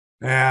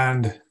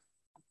And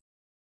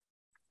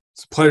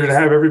it's a pleasure to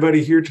have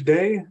everybody here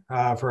today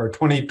for our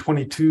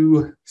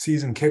 2022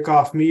 season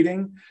kickoff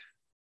meeting.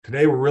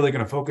 Today, we're really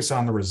going to focus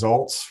on the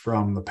results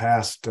from the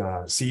past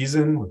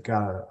season. We've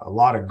got a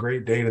lot of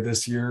great data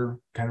this year.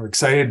 Kind of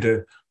excited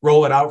to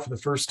roll it out for the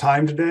first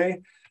time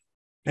today.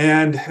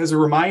 And as a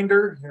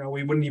reminder,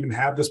 we wouldn't even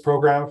have this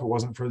program if it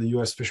wasn't for the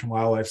U.S. Fish and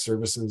Wildlife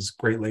Service's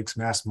Great Lakes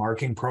Mass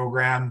Marking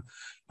Program.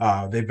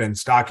 They've been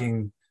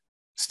stocking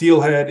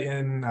steelhead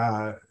in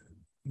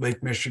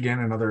Lake Michigan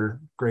and other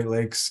Great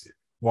Lakes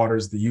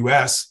waters of the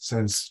U.S.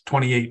 since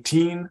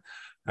 2018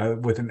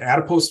 with an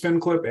adipose fin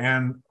clip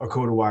and a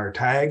coated wire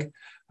tag.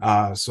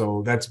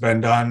 So that's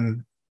been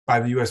done by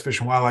the U.S. Fish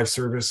and Wildlife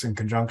Service in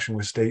conjunction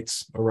with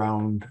states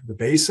around the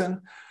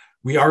basin.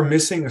 We are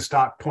missing a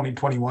stock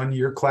 2021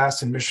 year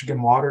class in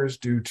Michigan waters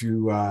due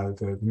to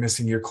the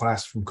missing year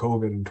class from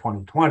COVID in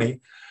 2020.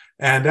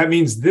 And that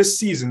means this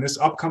season, this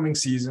upcoming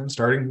season,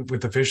 starting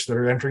with the fish that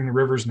are entering the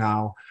rivers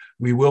now,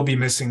 we will be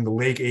missing the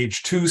Lake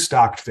Age 2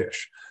 stocked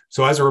fish.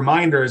 So as a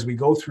reminder, as we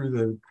go through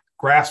the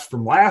graphs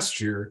from last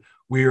year,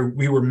 we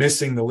were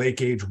missing the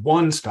Lake Age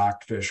 1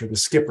 stocked fish, or the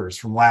skippers,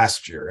 from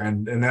last year.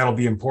 And that'll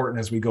be important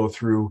as we go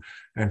through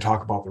and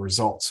talk about the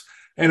results.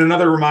 And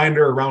another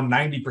reminder, around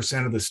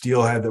 90% of the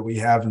steelhead that we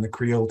have in the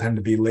creel tend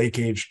to be Lake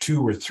Age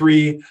 2 or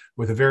 3,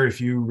 with a very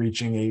few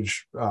reaching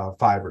age 5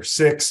 or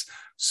 6.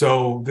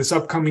 So this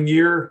upcoming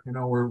year,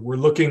 we're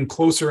looking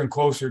closer and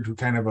closer to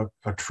kind of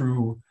a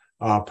true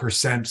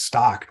percent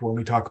stocked when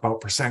we talk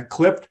about percent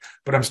clipped,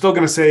 but I'm still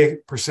going to say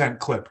percent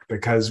clipped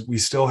because we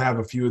still have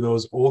a few of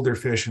those older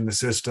fish in the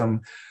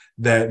system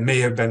that may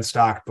have been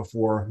stocked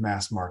before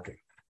mass marking.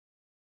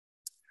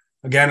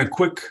 Again, a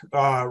quick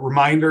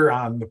reminder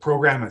on the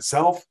program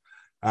itself.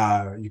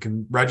 You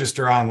can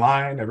register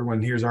online.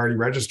 Everyone here is already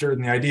registered,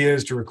 and the idea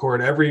is to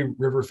record every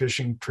river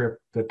fishing trip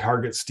that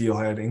targets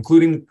steelhead,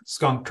 including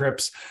skunk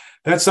trips.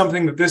 That's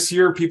something that this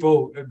year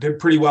people did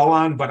pretty well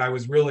on, but I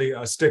was really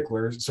a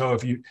stickler. So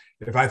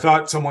if I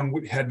thought someone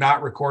had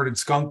not recorded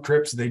skunk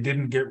trips, they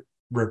didn't get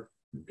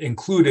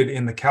included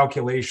in the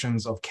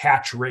calculations of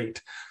catch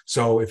rate.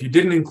 So if you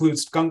didn't include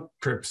skunk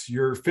trips,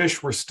 your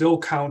fish were still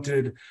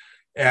counted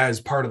as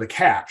part of the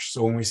catch.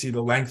 So when we see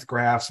the length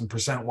graphs and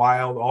percent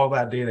wild, all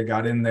that data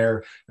got in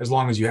there as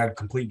long as you had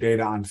complete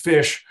data on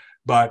fish.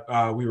 But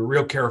we were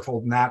real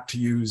careful not to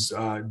use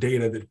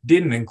data that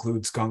didn't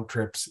include skunk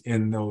trips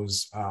in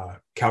those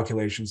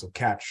calculations of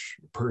catch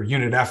per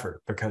unit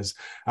effort, because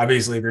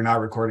obviously if you're not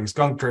recording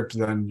skunk trips,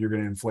 then you're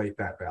going to inflate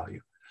that value.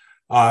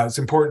 It's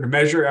important to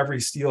measure every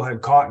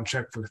steelhead caught and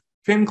check for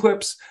fin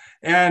clips.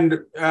 And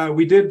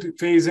we did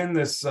phase in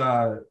this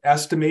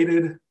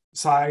estimated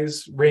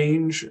size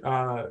range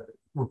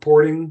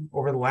reporting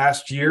over the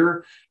last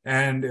year,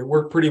 and it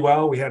worked pretty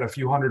well. We had a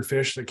few hundred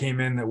fish that came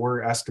in that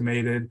were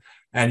estimated,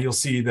 and you'll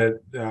see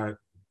that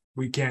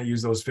we can't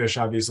use those fish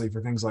obviously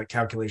for things like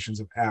calculations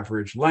of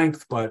average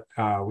length, but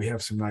we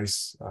have some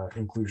nice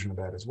inclusion of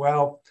that as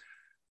well.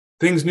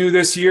 Things new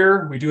this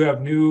year, we do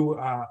have new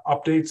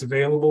updates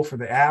available for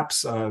the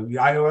apps. The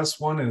iOS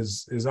one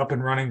is up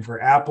and running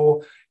for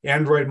Apple.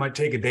 Android might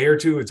take a day or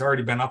two. It's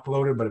already been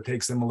uploaded, but it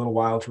takes them a little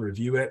while to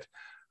review it.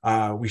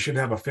 We should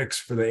have a fix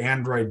for the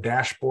Android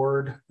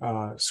dashboard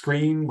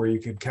screen where you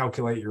could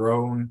calculate your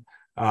own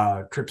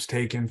trips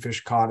taken,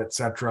 fish caught,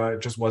 etc.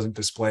 It just wasn't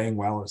displaying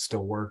well. It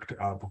still worked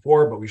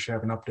before, but we should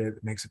have an update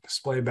that makes it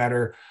display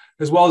better,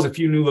 as well as a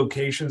few new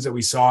locations that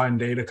we saw in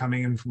data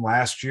coming in from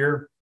last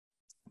year.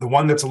 The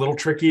one that's a little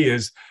tricky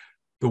is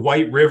the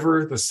White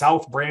River, the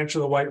south branch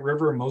of the White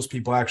River. Most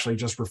people actually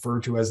just refer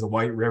to as the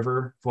White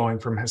River, flowing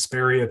from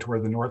Hesperia to where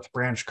the north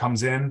branch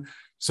comes in.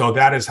 So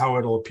that is how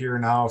it'll appear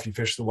now. If you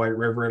fish the White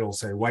River, it'll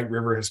say White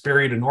River,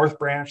 Hesperia to North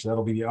Branch.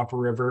 That'll be the upper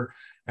river.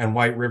 And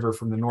White River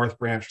from the North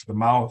Branch to the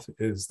mouth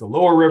is the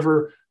lower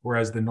river,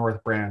 whereas the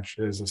North Branch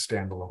is a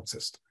standalone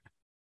system.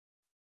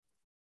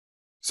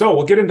 So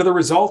we'll get into the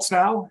results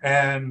now,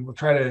 and we'll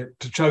try to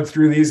chug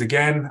through these.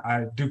 Again,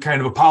 I do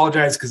kind of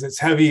apologize because it's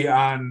heavy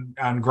on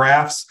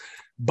graphs,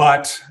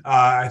 but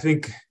I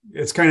think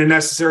it's kind of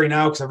necessary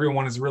now because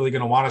everyone is really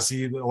going to want to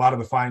see a lot of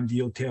the fine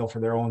detail for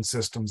their own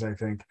systems, I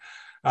think.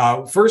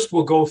 First,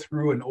 we'll go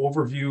through an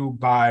overview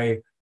by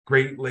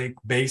Great Lake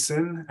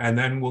Basin, and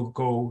then we'll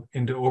go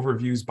into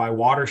overviews by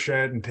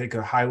watershed and take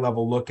a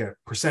high-level look at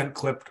percent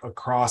clipped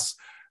across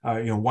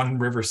one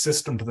river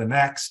system to the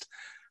next.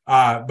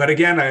 But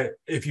again,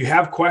 if you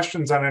have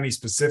questions on any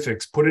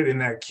specifics, put it in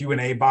that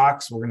Q&A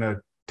box. We're going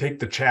to take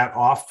the chat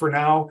off for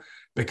now,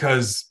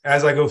 because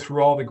as I go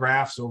through all the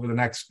graphs over the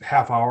next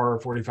half hour or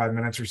 45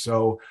 minutes or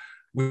so,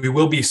 we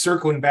will be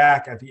circling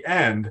back at the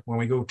end when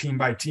we go team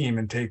by team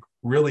and take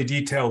really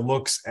detailed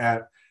looks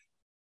at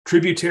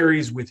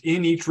tributaries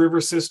within each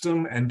river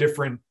system and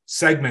different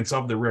segments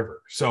of the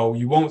river. So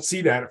you won't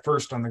see that at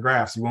first on the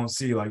graphs. You won't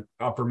see like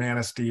upper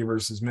Manistee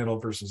versus middle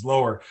versus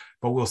lower,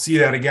 but we'll see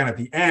that again at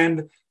the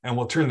end, and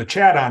we'll turn the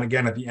chat on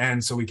again at the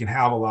end so we can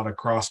have a lot of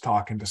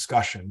crosstalk and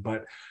discussion.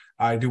 But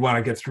I do want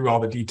to get through all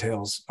the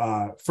details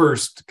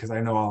first, because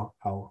I know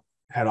I'll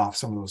head off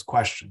some of those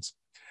questions.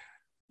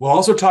 We'll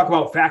also talk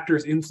about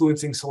factors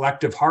influencing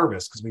selective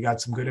harvest, because we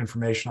got some good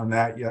information on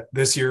that yet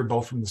this year,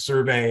 both from the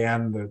survey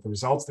and the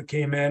results that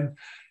came in.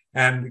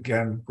 And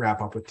again,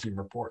 wrap up with team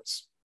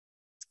reports.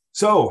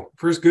 So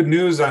first, good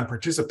news on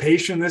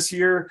participation this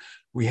year.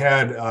 We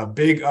had a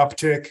big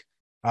uptick.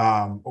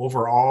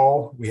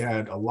 Overall, we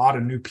had a lot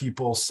of new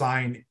people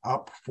sign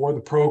up for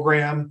the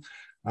program.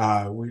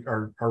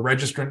 Our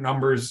registrant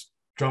numbers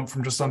jumped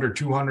from just under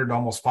 200 to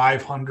almost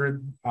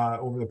 500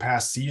 over the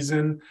past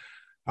season.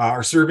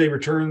 Our survey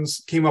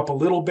returns came up a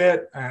little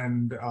bit,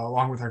 and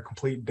along with our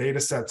complete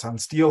data sets on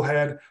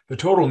Steelhead, the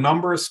total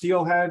number of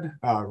Steelhead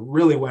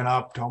really went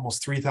up to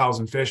almost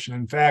 3,000 fish. And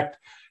in fact,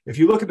 if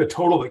you look at the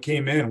total that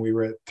came in, we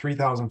were at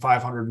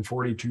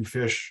 3,542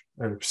 fish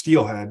or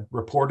Steelhead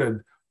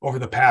reported over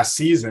the past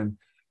season,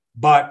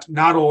 but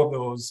not all of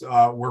those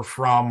were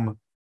from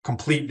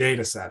complete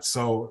data sets.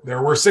 So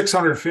there were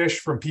 600 fish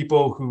from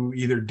people who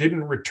either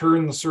didn't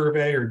return the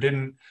survey or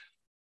didn't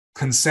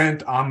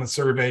consent on the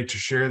survey to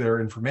share their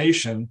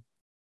information.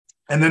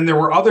 And then there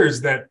were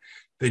others that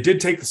they did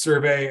take the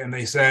survey and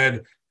they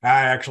said,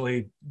 I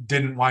actually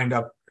didn't wind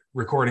up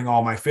recording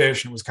all my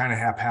fish, and it was kind of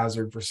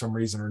haphazard for some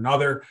reason or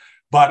another.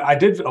 But I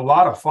did a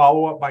lot of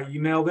follow-up by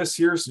email this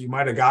year, so you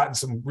might have gotten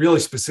some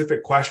really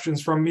specific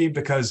questions from me,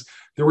 because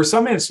there were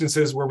some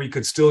instances where we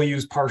could still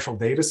use partial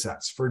data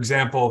sets. For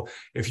example,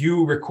 if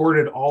you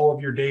recorded all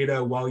of your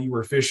data while you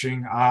were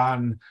fishing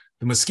on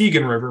the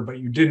Muskegon River, but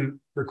you didn't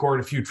record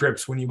a few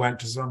trips when you went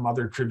to some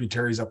other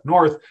tributaries up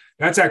north,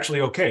 that's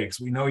actually okay, because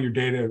we know your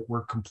data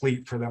were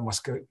complete for that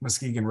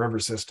Muskegon River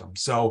system.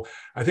 So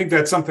I think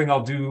that's something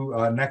I'll do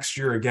next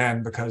year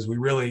again, because we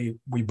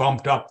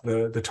bumped up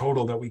the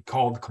total that we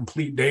called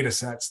complete data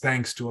sets,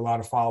 thanks to a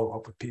lot of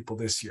follow-up with people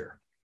this year.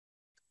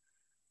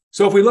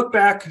 So if we look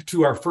back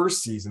to our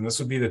first season, this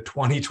would be the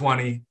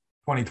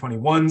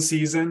 2020-2021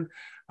 season.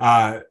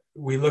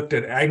 We looked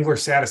at angler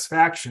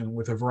satisfaction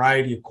with a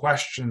variety of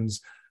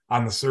questions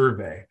on the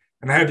survey.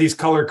 And I have these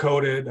color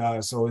coded.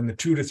 So in the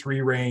 2 to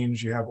 3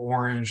 range, you have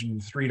orange,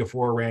 and the 3 to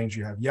 4 range,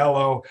 you have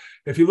yellow.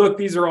 If you look,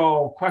 these are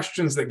all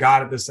questions that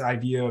got at this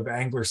idea of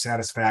angler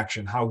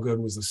satisfaction. How good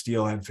was the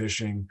steelhead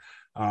fishing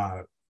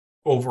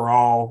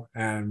overall?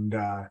 And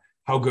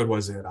how good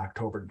was it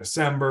October to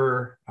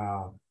December?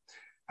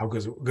 How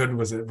good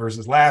was it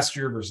versus last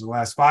year versus the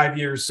last 5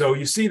 years? So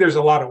you see there's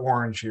a lot of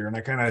orange here. And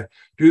I kind of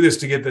do this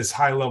to get this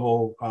high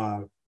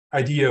level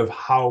idea of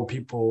how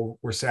people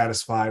were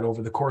satisfied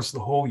over the course of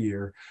the whole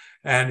year.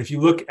 And if you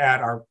look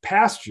at our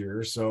past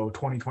years, so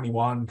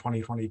 2021,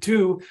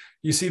 2022,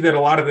 you see that a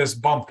lot of this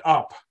bumped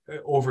up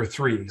over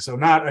 3. So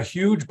not a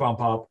huge bump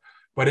up,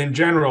 but in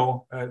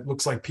general, it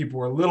looks like people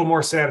were a little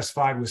more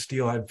satisfied with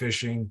steelhead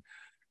fishing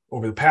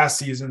over the past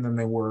season than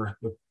they were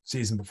the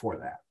season before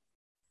that.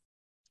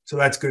 So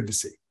that's good to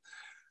see.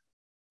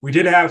 We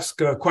did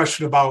ask a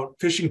question about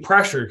fishing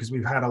pressure, because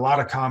we've had a lot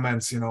of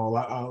comments, a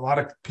lot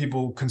of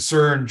people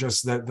concerned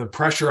just that the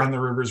pressure on the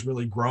river has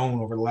really grown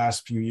over the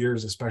last few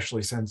years,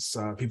 especially since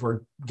people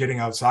are getting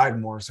outside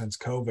more since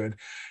COVID.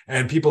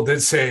 And people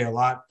did say a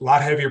lot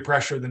heavier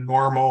pressure than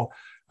normal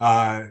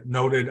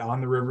noted on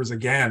the rivers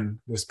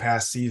again this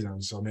past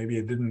season. So maybe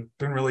it didn't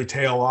really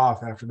tail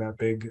off after that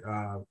big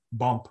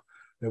bump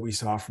that we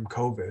saw from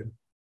COVID.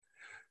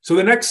 So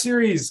the next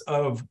series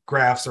of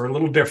graphs are a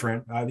little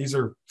different. These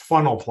are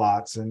funnel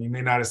plots, and you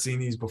may not have seen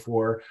these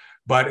before,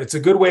 but it's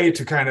a good way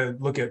to kind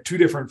of look at 2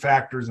 different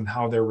factors and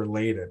how they're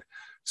related.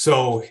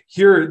 So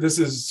here, this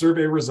is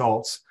survey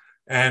results,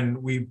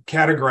 and we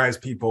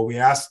categorize people. We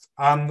asked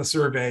on the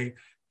survey,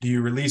 do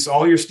you release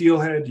all your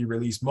steelhead? Do you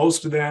release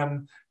most of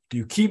them? Do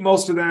you keep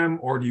most of them?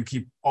 Or do you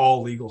keep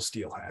all legal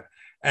steelhead?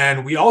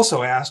 And we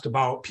also asked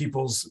about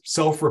people's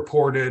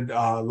self-reported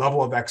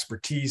level of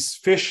expertise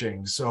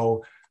fishing.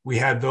 So we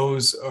had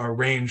those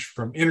range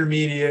from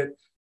intermediate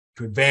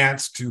to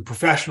advanced to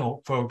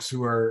professional folks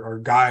who are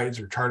guides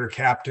or charter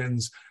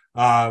captains.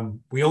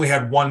 We only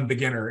had one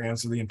beginner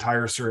answer the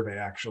entire survey,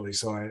 actually,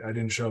 so I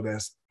didn't show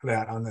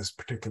that on this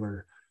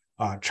particular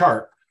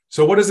chart.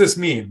 So what does this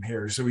mean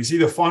here? So we see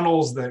the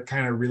funnels that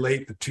kind of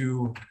relate the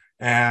two,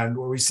 and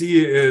what we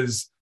see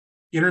is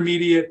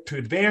intermediate to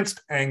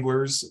advanced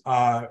anglers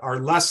are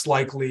less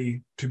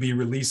likely to be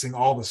releasing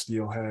all the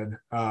steelhead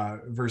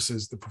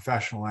versus the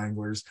professional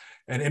anglers.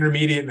 And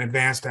intermediate and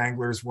advanced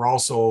anglers were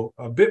also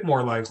a bit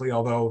more likely,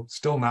 although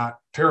still not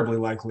terribly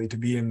likely, to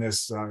be in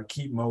this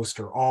keep most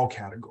or all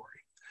category.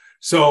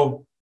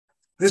 So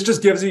this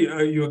just gives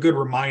you a good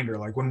reminder,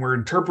 like when we're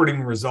interpreting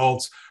the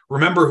results,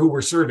 remember who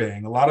we're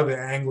surveying. A lot of the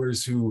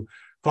anglers who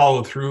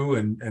followed through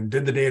and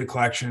did the data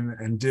collection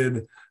and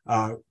did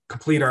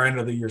complete our end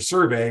of the year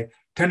survey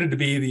tended to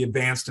be the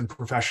advanced and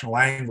professional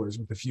anglers,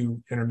 with a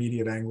few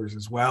intermediate anglers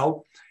as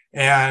well.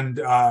 And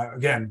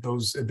again,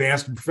 those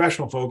advanced and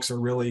professional folks are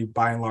really,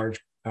 by and large,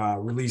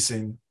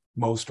 releasing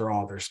most or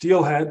all their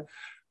steelhead.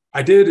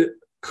 I did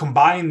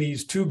combine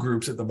these 2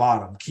 groups at the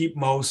bottom, keep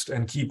most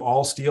and keep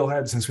all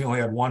steelhead, since we only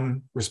had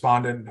one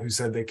respondent who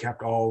said they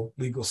kept all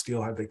legal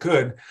steelhead they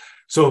could.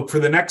 So for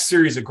the next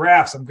series of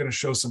graphs, I'm going to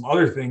show some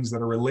other things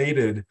that are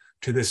related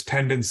to this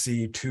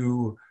tendency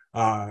to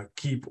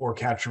keep or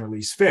catch and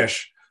release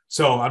fish.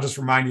 So I'll just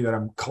remind you that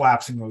I'm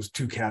collapsing those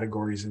two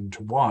categories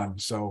into one.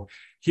 So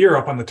here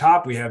up on the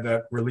top, we have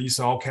that release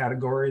all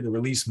category, the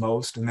release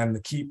most, and then the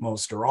keep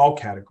most or all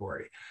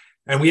category.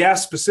 And we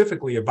asked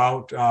specifically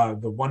about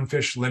the one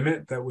fish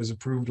limit that was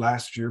approved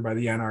last year by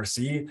the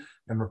NRC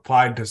and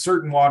replied to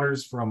certain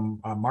waters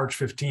from March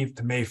 15th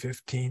to May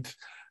 15th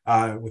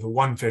with a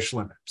one fish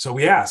limit. So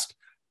we asked,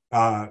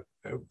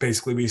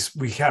 basically,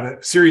 we had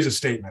a series of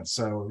statements.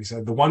 So we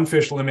said the one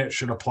fish limit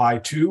should apply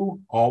to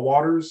all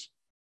waters,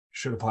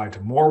 should apply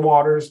to more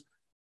waters,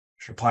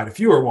 should apply to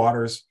fewer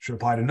waters, should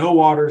apply to no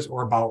waters,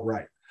 or about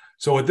right.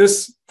 So what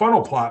this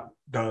funnel plot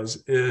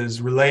does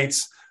is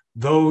relates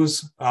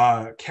those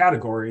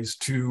categories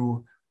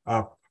to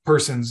a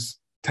person's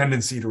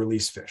tendency to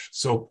release fish.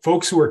 So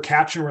folks who are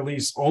catch and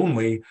release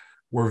only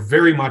were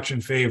very much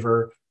in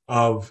favor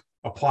of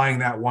applying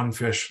that one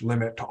fish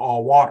limit to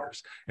all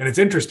waters. And it's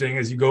interesting,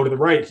 as you go to the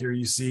right here,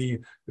 you see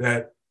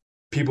that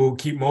people who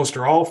keep most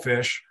or all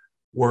fish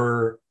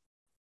were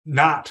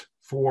not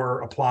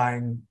for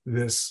applying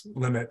this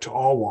limit to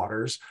all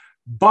waters.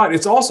 But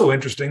it's also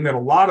interesting that a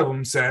lot of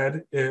them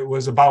said it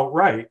was about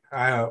right,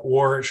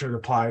 or it should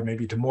apply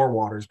maybe to more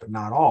waters, but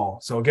not all.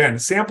 So again,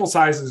 sample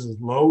sizes is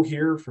low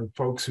here for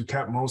folks who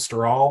kept most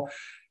or all.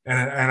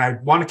 And I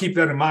want to keep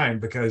that in mind,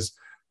 because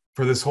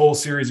for this whole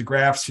series of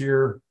graphs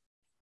here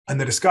and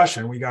the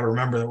discussion, we got to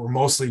remember that we're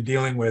mostly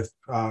dealing with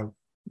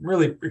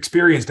really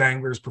experienced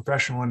anglers,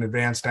 professional and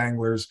advanced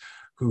anglers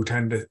who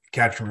tend to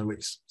catch and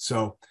release.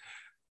 So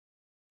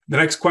the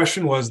next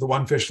question was the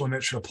one fish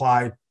limit should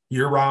apply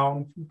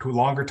year-round, to a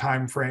longer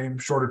time frame,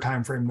 shorter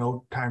time frame,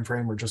 no time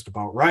frame, or just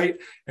about right.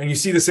 And you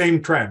see the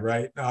same trend,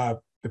 right?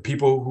 The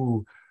people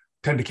who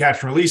tend to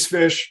catch and release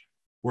fish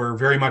were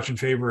very much in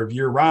favor of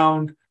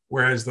year-round,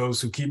 whereas those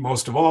who keep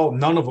most of all,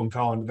 none of them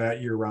fell into that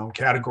year-round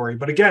category.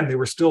 But again, they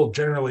were still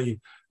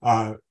generally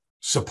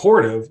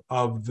supportive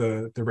of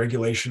the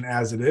regulation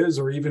as it is,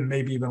 or even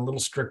maybe even a little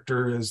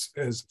stricter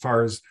as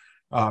far as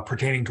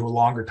pertaining to a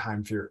longer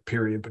time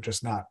period, but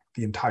just not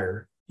the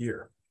entire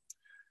year.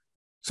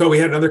 So we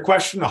had another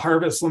question. A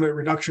harvest limit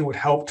reduction would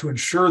help to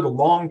ensure the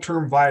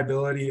long-term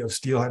viability of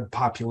steelhead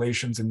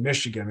populations in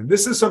Michigan. And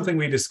this is something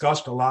we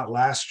discussed a lot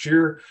last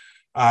year.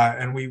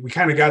 And we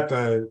kind of got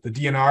the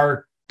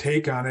DNR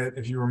take on it,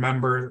 if you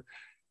remember,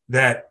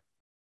 that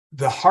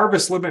the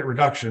harvest limit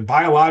reduction,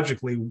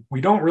 biologically, we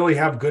don't really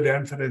have good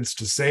evidence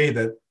to say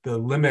that the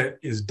limit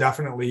is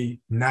definitely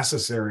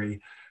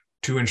necessary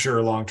to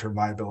ensure long-term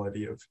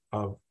viability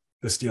of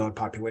the steelhead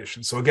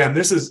population. So again,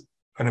 this is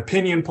an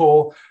opinion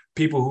poll.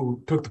 People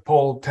who took the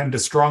poll tend to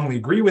strongly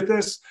agree with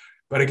this.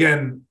 But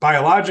again,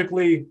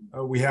 biologically,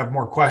 we have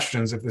more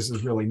questions if this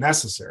is really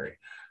necessary.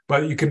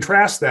 But you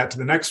contrast that to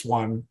the next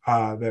one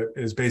that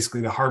is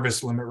basically the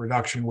harvest limit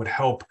reduction would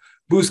help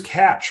boost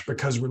catch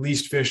because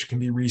released fish can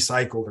be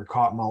recycled or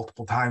caught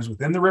multiple times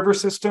within the river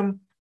system.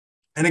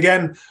 And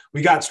again,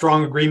 we got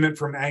strong agreement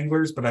from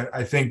anglers, but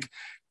I think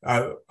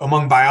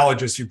among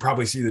biologists, you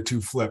probably see the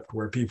two flipped,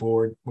 where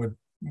people would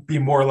be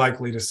more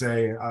likely to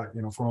say,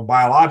 from a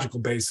biological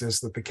basis,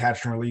 that the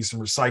catch and release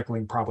and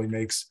recycling probably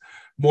makes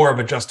more of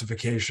a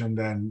justification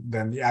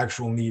than the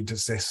actual need to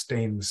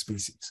sustain the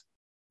species.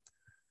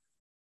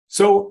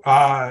 So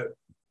a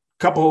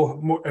couple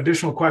more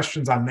additional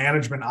questions on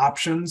management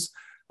options.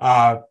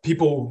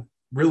 People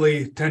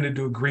really tended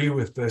to agree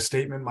with the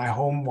statement, my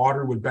home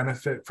water would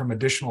benefit from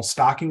additional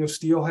stocking of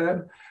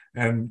steelhead.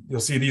 And you'll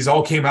see these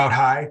all came out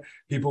high.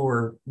 People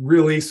were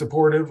really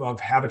supportive of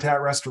habitat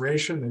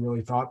restoration. They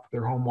really thought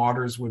their home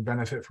waters would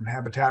benefit from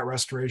habitat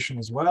restoration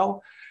as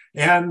well.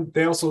 And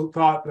they also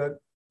thought that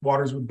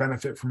waters would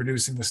benefit from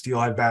reducing the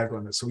steelhead bag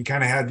limit. So we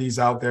kind of had these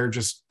out there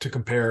just to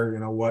compare,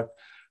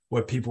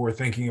 what people were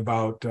thinking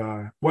about,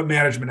 what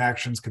management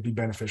actions could be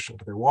beneficial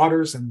to their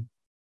waters, and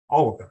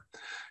all of them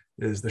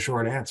is the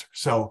short answer.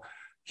 So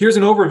here's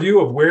an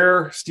overview of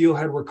where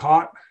steelhead were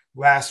caught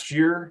last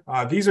year.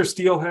 These are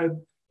steelhead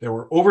that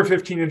were over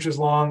 15 inches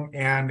long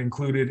and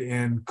included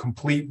in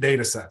complete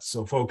data sets.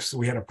 So folks,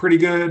 we had a pretty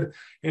good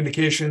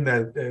indication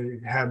that they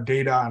had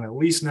data on at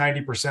least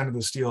 90% of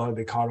the steelhead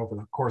they caught over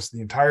the course of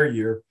the entire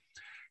year.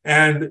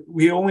 And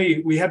we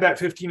had that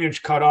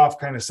 15-inch cutoff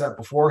kind of set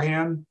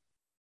beforehand,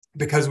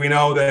 because we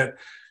know that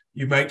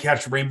you might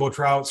catch rainbow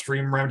trout,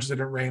 stream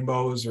resident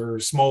rainbows, or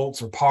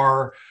smolts or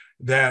par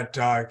that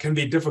can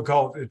be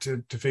difficult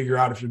to figure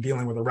out if you're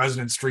dealing with a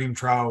resident stream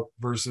trout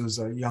versus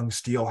a young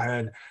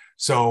steelhead.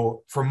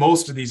 So for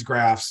most of these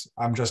graphs,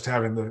 I'm just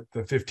having the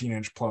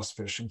 15-inch plus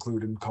fish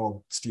included,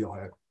 called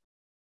steelhead.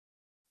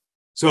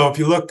 So if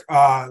you look,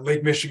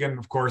 Lake Michigan,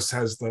 of course,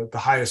 has the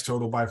highest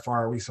total by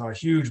far. We saw a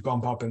huge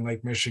bump up in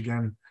Lake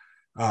Michigan,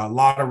 a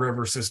lot of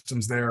river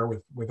systems there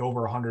with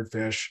over 100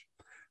 fish.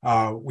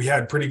 We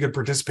had pretty good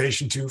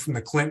participation too from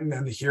the Clinton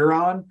and the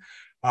Huron.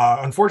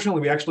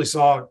 Unfortunately, we actually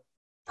saw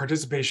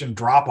participation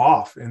drop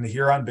off in the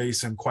Huron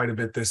Basin quite a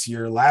bit this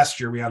year. Last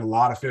year, we had a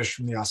lot of fish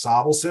from the Au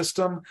Sable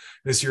system.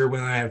 This year, we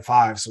only had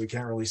 5, so we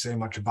can't really say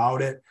much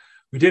about it.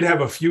 We did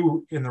have a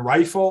few in the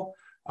Rifle,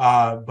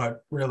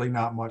 but really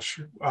not much.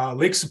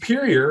 Lake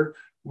Superior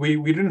we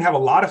didn't have a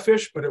lot of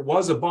fish, but it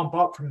was a bump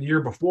up from the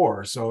year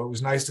before. So it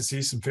was nice to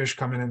see some fish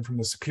coming in from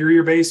the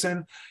Superior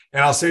Basin.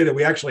 And I'll say that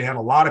we actually had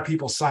a lot of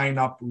people sign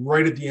up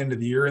right at the end of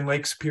the year in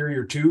Lake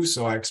Superior too.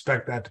 So I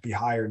expect that to be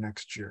higher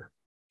next year.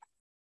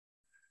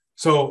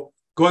 So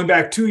going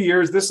back 2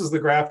 years, this is the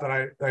graph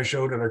that I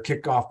showed at our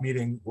kickoff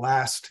meeting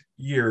last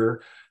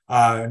year.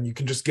 And you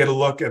can just get a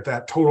look at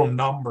that total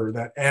number.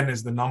 That N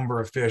is the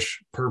number of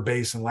fish per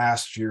basin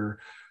last year.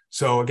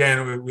 So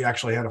again, we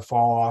actually had a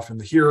fall off in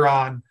the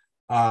Huron,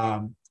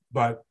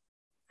 but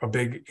a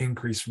big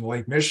increase from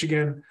Lake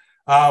Michigan.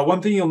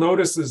 One thing you'll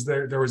notice is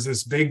there was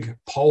this big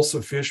pulse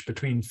of fish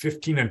between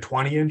 15 and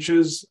 20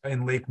 inches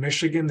in Lake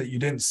Michigan that you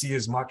didn't see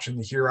as much in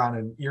the Huron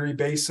and Erie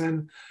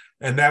Basin.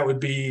 And that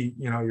would be,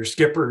 your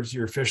skippers,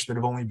 your fish that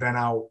have only been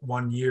out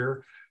 1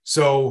 year.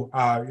 So,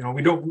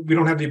 we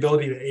don't have the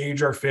ability to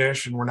age our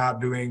fish, and we're not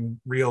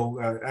doing real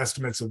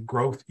estimates of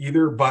growth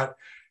either. But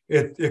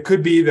it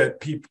could be that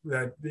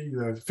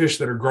the fish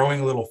that are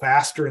growing a little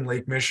faster in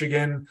Lake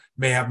Michigan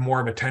may have more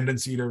of a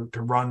tendency to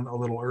run a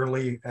little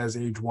early as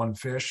age 1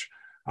 fish.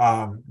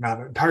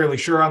 Not entirely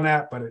sure on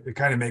that, but it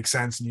kind of makes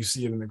sense, and you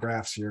see it in the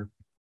graphs here.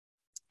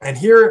 And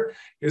here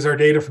is our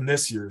data from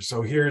this year.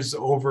 So here's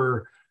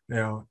over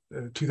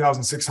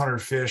 2,600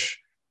 fish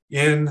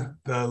in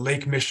the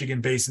Lake Michigan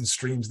Basin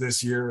streams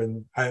this year.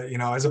 And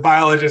as a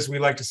biologist, we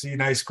like to see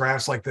nice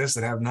graphs like this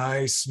that have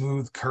nice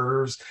smooth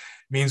curves.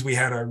 It means we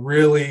had a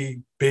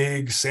really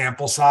big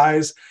sample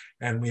size,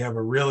 and we have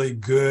a really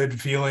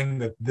good feeling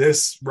that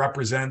this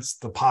represents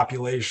the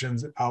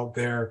populations out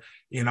there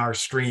in our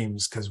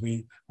streams, because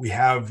we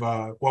have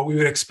what we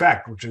would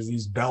expect, which is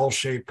these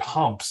bell-shaped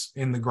humps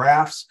in the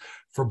graphs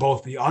for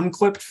both the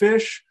unclipped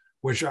fish,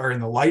 which are in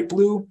the light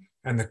blue,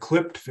 and the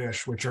clipped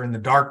fish, which are in the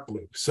dark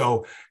blue.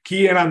 So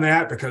key in on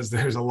that, because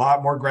there's a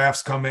lot more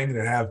graphs coming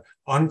that have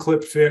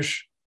unclipped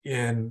fish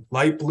in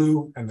light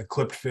blue and the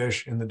clipped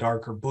fish in the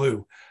darker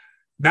blue.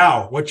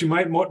 Now, what you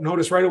might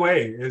notice right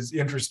away is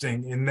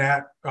interesting in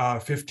that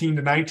 15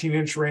 to 19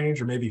 inch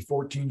range, or maybe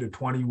 14 to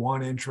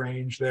 21 inch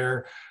range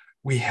there,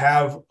 we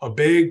have a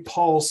big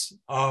pulse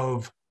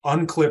of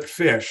unclipped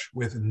fish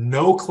with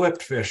no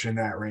clipped fish in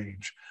that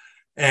range.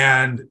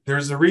 And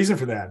there's a reason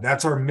for that.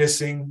 That's our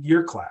missing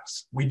year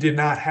class. We did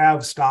not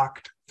have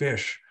stocked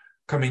fish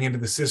coming into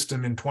the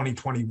system in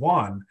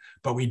 2021,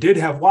 but we did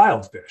have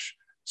wild fish.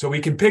 So we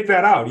can pick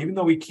that out. Even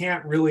though we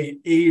can't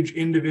really age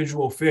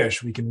individual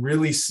fish, we can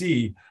really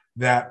see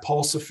that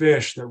pulse of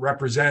fish that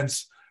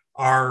represents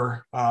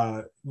our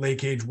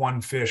lake age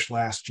 1 fish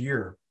last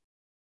year.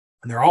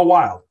 And they're all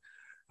wild.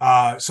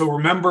 So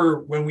remember,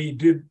 when we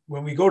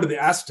go to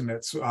the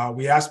estimates,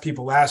 we asked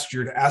people last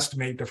year to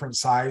estimate different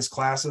size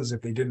classes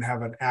if they didn't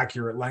have an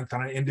accurate length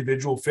on an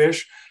individual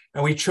fish.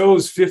 And we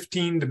chose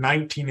 15 to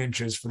 19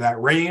 inches for that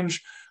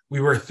range.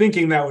 We were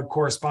thinking that would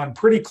correspond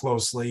pretty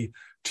closely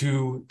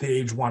to the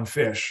age 1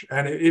 fish.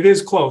 And it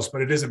is close,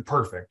 but it isn't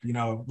perfect.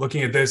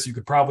 Looking at this, you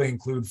could probably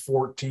include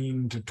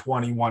 14 to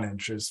 21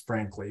 inches,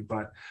 frankly,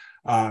 but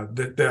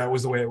that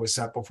was the way it was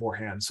set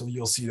beforehand. So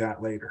you'll see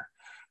that later.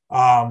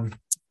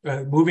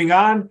 Moving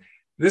on,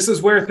 this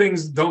is where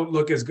things don't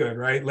look as good,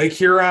 right? Lake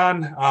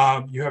Huron,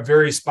 you have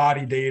very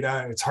spotty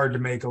data. It's hard to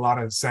make a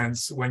lot of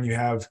sense when you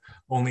have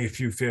only a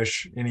few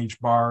fish in each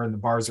bar and the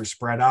bars are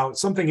spread out.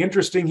 Something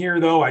interesting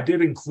here, though, I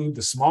did include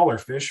the smaller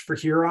fish for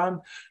Huron.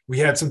 We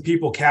had some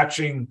people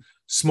catching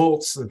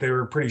smolts that they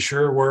were pretty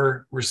sure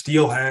were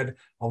steelhead,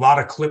 a lot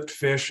of clipped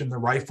fish in the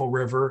Rifle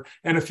River,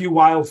 and a few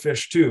wild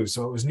fish too.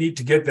 So it was neat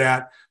to get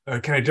that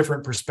kind of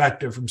different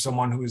perspective from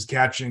someone who was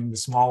catching the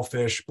small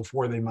fish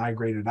before they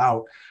migrated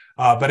out.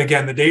 But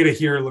again, the data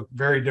here look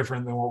very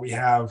different than what we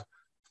have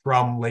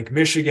from Lake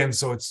Michigan,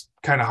 so it's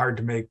kind of hard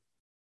to make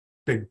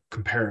big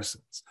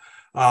comparisons.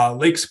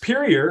 Lake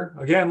Superior,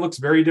 again, looks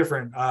very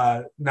different.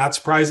 Not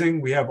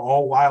surprising. We have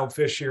all wild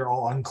fish here,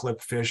 all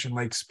unclipped fish in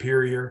Lake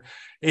Superior.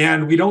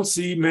 And we don't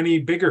see many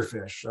bigger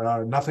fish,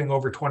 nothing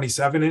over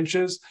 27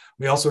 inches.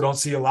 We also don't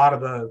see a lot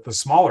of the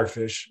smaller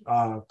fish,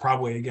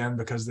 probably, again,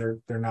 because they're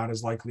not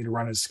as likely to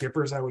run as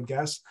skippers, I would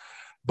guess.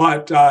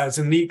 But it's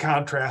a neat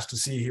contrast to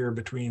see here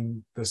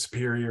between the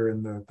Superior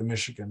and the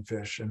Michigan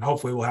fish. And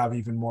hopefully we'll have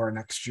even more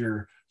next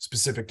year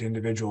specific to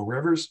individual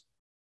rivers.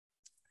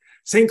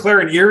 St. Clair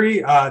and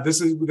Erie,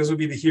 this would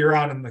be the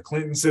Huron and the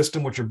Clinton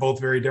system, which are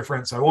both very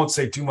different. So I won't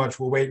say too much.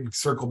 We'll wait and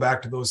circle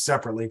back to those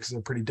separately because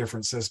they're pretty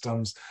different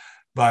systems.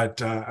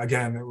 But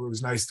again, it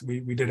was nice.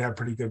 We did have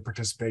pretty good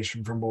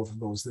participation from both of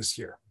those this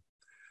year.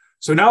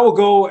 So now we'll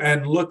go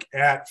and look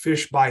at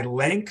fish by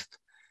length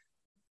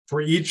for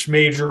each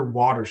major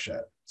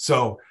watershed.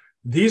 So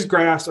these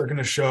graphs are going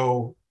to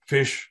show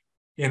fish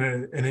in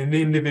an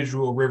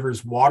individual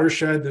river's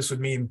watershed. This would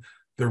mean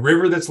the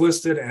river that's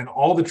listed and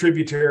all the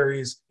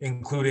tributaries,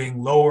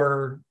 including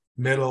lower,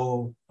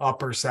 middle,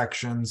 upper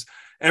sections,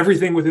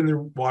 everything within the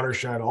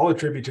watershed, all the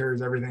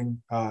tributaries,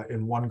 everything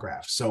in one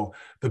graph. So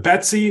the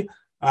Betsy,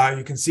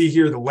 you can see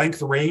here the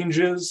length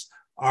ranges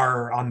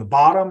are on the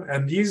bottom,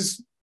 and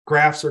these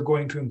graphs are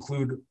going to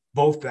include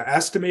both the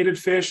estimated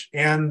fish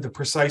and the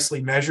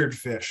precisely measured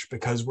fish,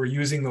 because we're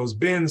using those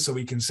bins so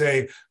we can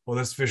say, well,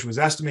 this fish was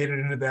estimated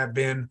into that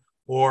bin,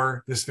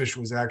 or this fish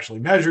was actually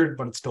measured,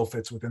 but it still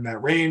fits within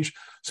that range.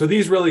 So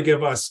these really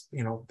give us,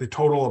 the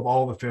total of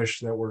all the fish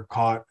that were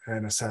caught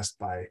and assessed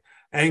by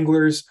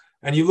anglers.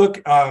 And you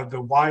look,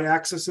 the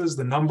y-axis is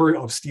the number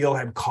of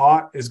steelhead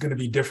caught is going to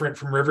be different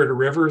from river to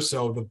river.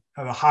 So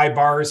the high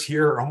bars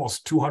here are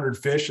almost 200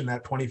 fish in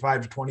that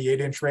 25 to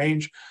 28 inch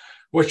range.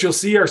 What you'll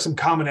see are some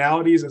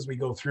commonalities as we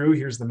go through.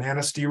 Here's the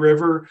Manistee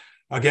River.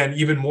 Again,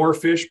 even more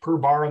fish per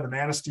bar on the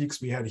Manistee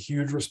because we had a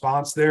huge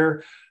response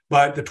there.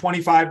 But the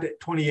 25 to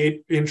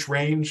 28 inch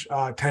range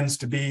tends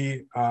to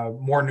be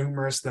more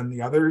numerous than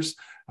the others.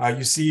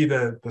 You see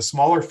the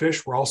smaller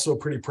fish were also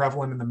pretty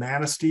prevalent in the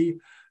Manistee.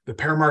 The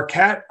Pere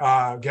Marquette,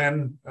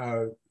 again,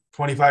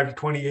 25 to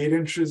 28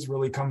 inches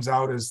really comes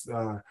out as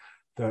the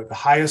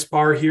highest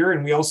bar here.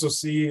 And we also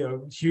see a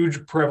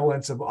huge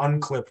prevalence of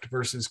unclipped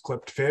versus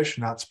clipped fish,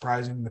 not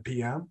surprising in the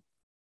PM.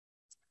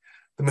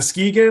 The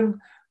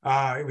Muskegon,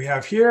 we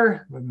have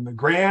here, the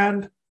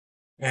Grand,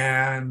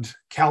 and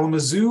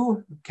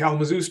Kalamazoo.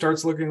 Kalamazoo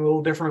starts looking a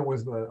little different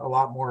with a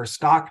lot more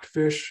stocked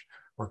fish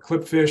or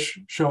clipped fish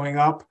showing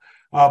up.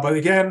 But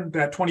again,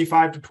 that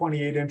 25 to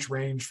 28 inch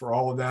range for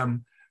all of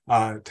them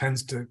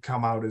tends to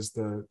come out as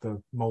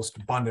the most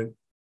abundant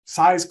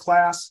size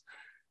class.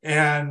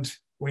 And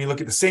when you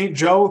look at the St.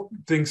 Joe,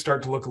 things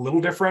start to look a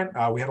little different.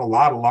 We had a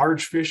lot of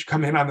large fish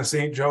come in on the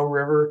St. Joe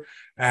River,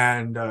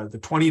 and the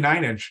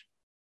 29 inch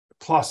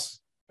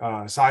plus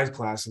size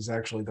class is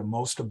actually the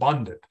most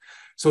abundant.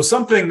 So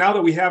something, now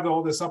that we have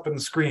all this up on the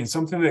screen,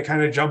 something that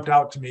kind of jumped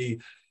out to me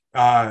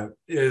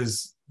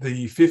is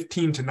the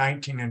 15 to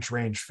 19 inch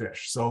range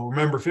fish. So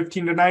remember,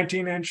 15 to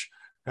 19 inch,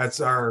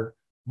 that's our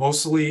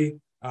mostly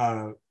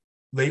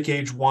lake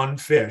age 1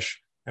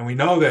 fish. And we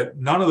know that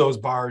none of those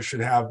bars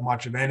should have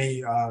much of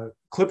any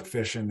clipped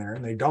fish in there,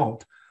 and they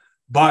don't.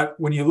 But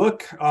when you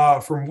look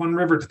from one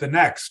river to the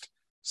next,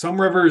 some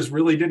rivers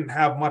really didn't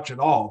have much at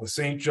all. The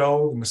St.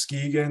 Joe, the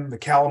Muskegon, the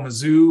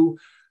Kalamazoo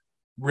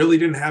really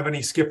didn't have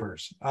any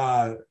skippers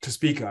to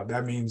speak of.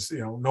 That means,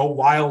 no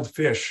wild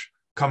fish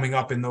coming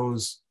up in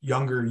those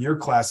younger year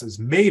classes,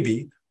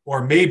 maybe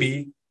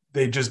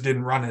they just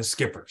didn't run as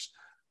skippers.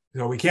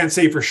 We can't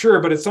say for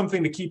sure, but it's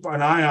something to keep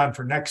an eye on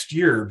for next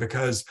year,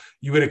 because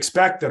you would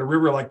expect that a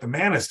river like the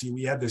Manistee,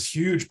 we had this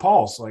huge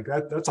pulse like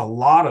that's a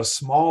lot of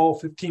small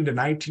 15 to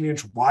 19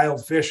 inch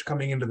wild fish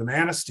coming into the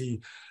Manistee,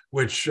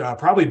 which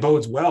probably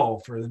bodes well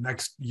for the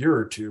next year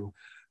or two.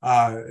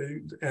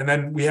 And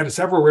then we had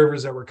several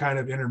rivers that were kind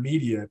of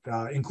intermediate,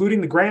 including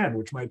the Grand,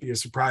 which might be a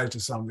surprise to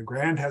some. The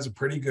Grand has a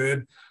pretty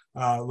good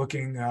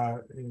looking,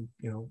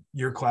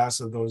 year class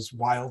of those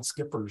wild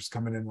skippers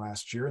coming in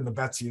last year, and the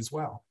Betsy as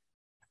well.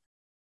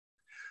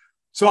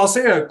 So I'll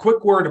say a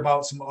quick word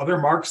about some other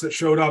marks that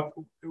showed up.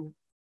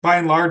 By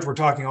and large, we're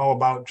talking all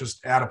about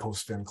just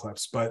adipose fin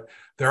clips, but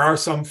there are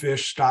some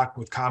fish stocked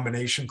with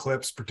combination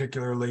clips,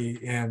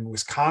 particularly in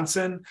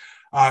Wisconsin.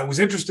 It was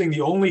interesting, the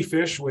only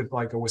fish with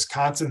like a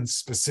Wisconsin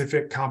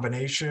specific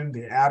combination,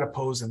 the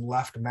adipose and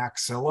left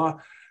maxilla,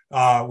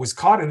 was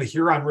caught in the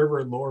Huron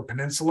River Lower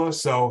Peninsula.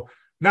 So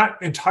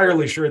not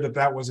entirely sure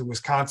that was a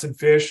Wisconsin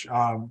fish.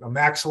 A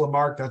maxilla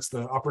mark, that's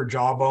the upper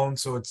jawbone.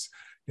 So it's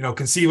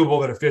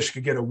conceivable that a fish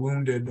could get a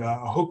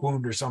hook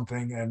wound or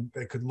something, and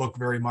it could look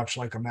very much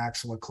like a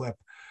maxilla clip.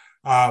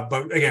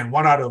 But again,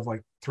 1 out of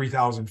like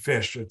 3,000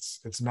 fish,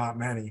 it's not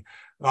many.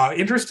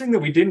 Interesting that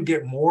we didn't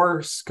get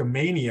more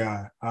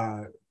Skamania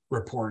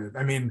reported.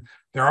 I mean,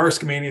 there are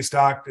Skamania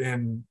stocked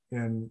in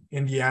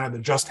Indiana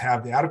that just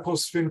have the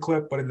adipose fin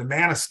clip, but in the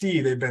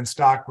Manistee, they've been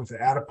stocked with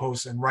the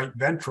adipose and right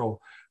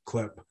ventral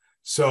clip.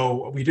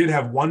 So we did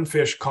have one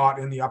fish caught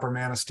in the upper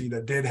Manistee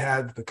that did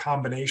have the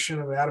combination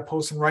of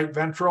adipose and right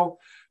ventral,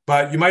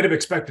 but you might have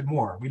expected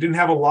more. We didn't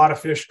have a lot of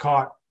fish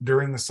caught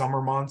during the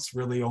summer months,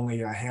 really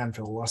only a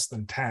handful, less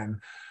than 10.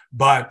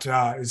 But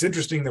it's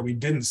interesting that we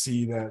didn't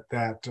see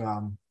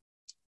that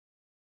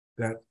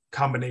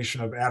combination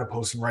of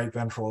adipose and right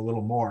ventral a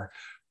little more.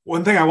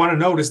 One thing I want to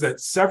note is that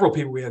several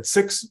people, we had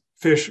 6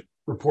 fish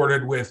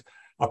reported with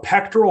a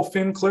pectoral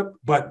fin clip,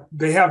 but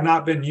they have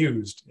not been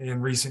used in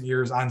recent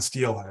years on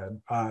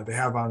steelhead. They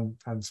have on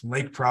some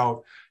lake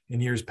trout in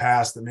years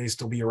past that may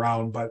still be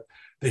around, but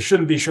they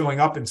shouldn't be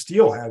showing up in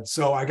steelhead.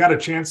 So I got a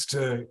chance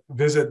to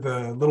visit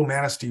the Little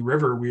Manistee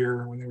River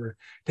weir when they were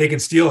taking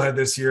steelhead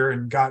this year,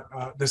 and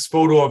got this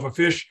photo of a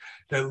fish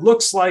that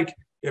looks like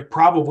it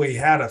probably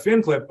had a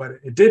fin clip, but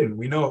it didn't.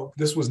 We know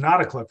this was not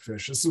a clip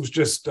fish. This was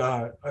just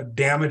a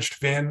damaged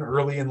fin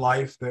early in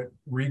life that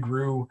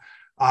regrew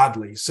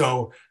oddly.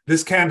 So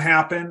this can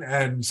happen.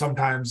 And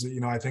sometimes,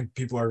 I think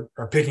people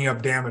are picking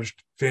up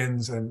damaged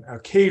fins and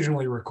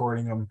occasionally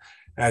recording them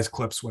as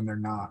clips when they're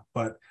not.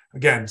 But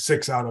again,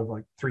 6 out of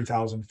like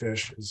 3,000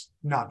 fish is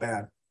not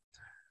bad.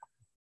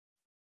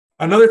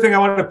 Another thing I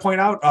wanted to point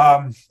out,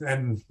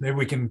 and maybe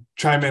we can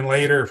chime in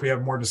later if we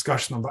have more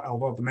discussion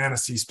about the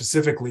Manistee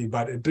specifically,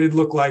 but it did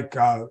look like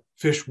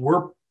fish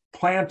were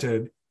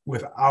planted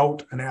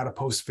without an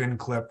adipose fin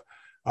clip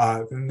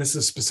And this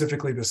is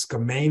specifically the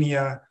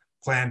Skamania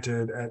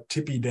planted at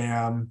Tippy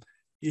Dam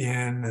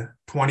in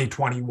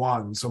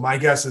 2021. So my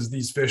guess is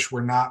these fish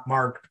were not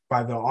marked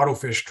by the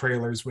autofish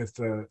trailers with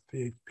the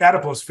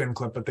adipose fin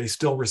clip, but they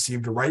still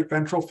received a right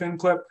ventral fin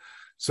clip.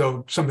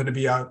 So something to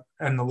be out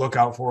on the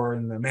lookout for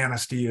in the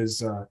manistee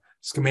is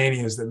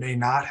Skamanias that may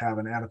not have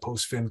an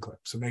adipose fin clip.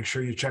 So make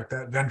sure you check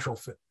that ventral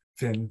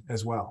fin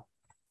as well.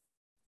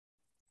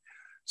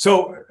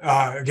 So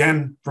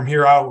again, from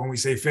here out, when we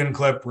say fin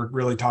clip, we're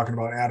really talking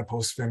about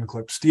adipose fin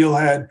clip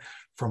steelhead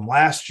from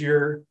last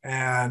year.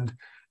 And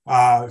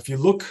if you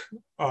look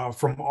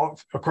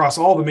across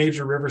all the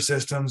major river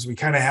systems, we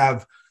kind of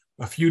have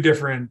a few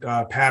different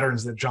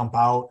patterns that jump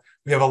out.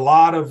 We have a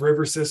lot of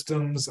river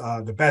systems,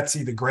 the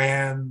Betsy, the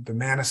Grand, the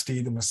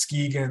Manistee, the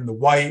Muskegon, the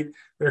White.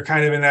 They're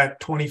kind of in that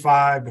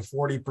 25 to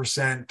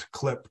 40%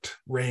 clipped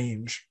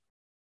range.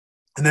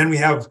 And then we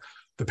have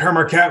the Pere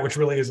Marquette, which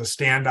really is a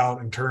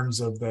standout in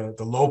terms of the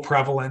low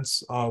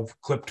prevalence of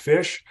clipped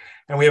fish.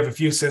 And we have a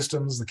few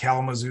systems, the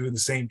Kalamazoo, the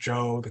St.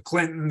 Joe, the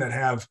Clinton, that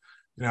have,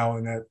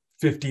 in that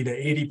 50 to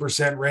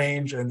 80%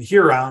 range. And the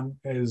Huron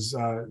is,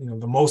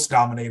 the most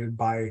dominated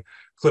by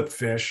clipped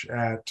fish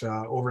at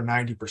over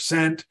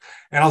 90%.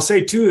 And I'll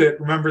say too that,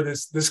 remember,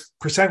 this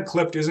percent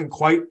clipped isn't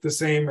quite the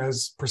same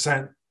as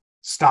percent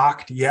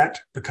stocked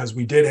yet, because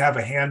we did have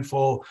a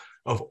handful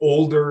of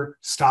older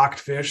stocked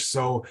fish.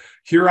 So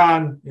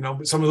Huron,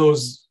 some of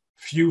those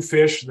few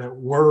fish that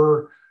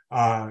were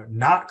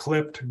not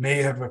clipped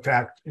may have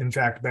in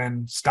fact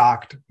been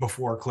stocked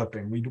before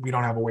clipping. We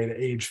don't have a way to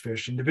age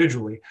fish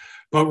individually,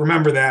 but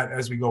remember that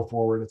as we go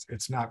forward,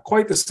 it's not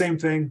quite the same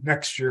thing.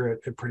 Next year,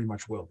 it pretty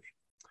much will be.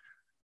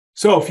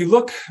 So if you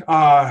look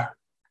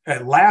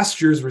at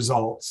last year's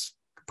results,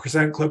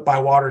 percent clip by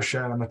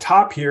watershed, on the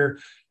top here,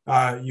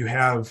 you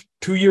have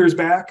 2 years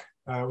back.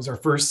 It was our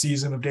first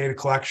season of data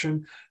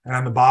collection. And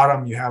on the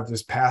bottom, you have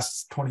this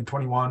past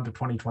 2021 to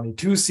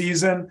 2022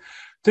 season.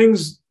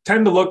 Things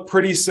tend to look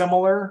pretty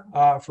similar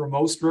for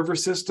most river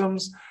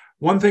systems.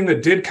 One thing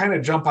that did kind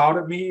of jump out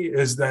at me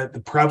is that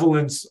the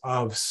prevalence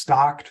of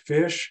stocked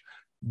fish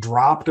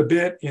dropped a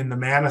bit in the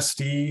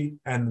Manistee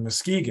and the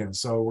Muskegon.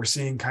 So we're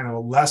seeing kind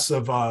of less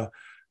of a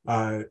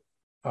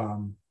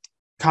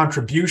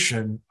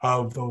contribution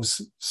of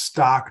those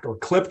stocked or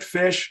clipped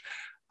fish.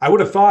 I would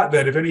have thought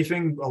that, if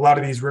anything, a lot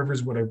of these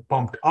rivers would have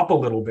bumped up a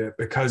little bit,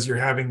 because you're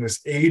having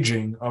this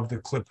aging of the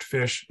clipped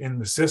fish in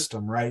the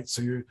system, right?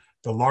 So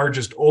the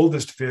largest,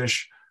 oldest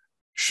fish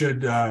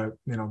should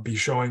be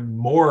showing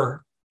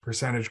more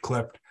percentage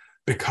clipped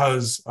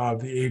because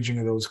of the aging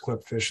of those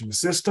clipped fish in the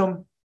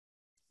system.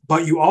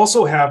 But you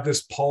also have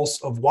this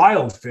pulse of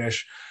wild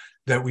fish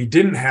that we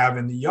didn't have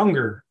in the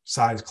younger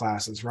size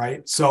classes,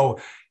 right? So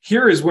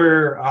here is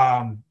where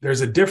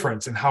there's a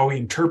difference in how we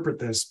interpret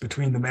this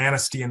between the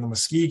Manistee and the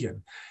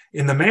Muskegon.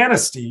 In the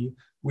Manistee,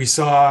 we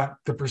saw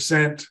the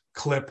percent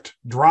clipped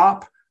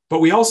drop, but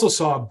we also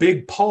saw a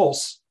big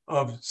pulse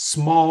of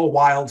small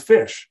wild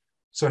fish.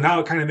 So now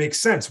it kind of makes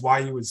sense why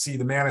you would see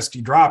the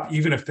Manistee drop,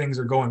 even if things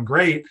are going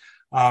great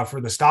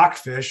for the stocked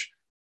fish.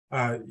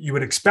 You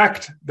would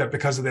expect that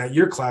because of that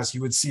year class,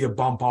 you would see a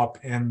bump up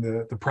in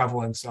the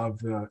prevalence of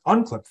the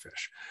unclipped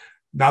fish.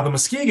 Now, the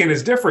Muskegon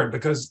is different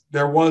because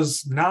there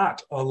was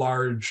not a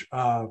large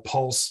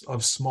pulse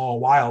of small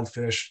wild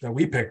fish that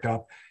we picked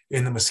up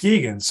in the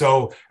Muskegon.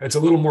 So it's a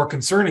little more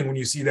concerning when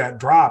you see that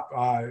drop.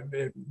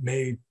 It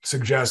may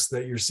suggest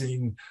that you're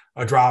seeing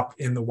a drop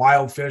in the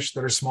wild fish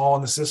that are small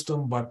in the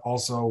system, but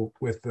also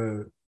with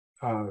the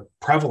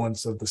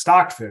prevalence of the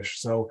stocked fish.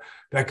 So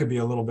that could be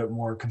a little bit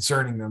more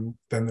concerning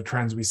than the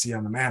trends we see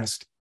on the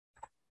Manistee.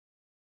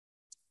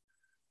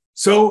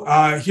 So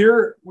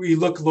here we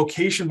look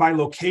location by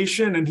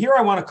location. And here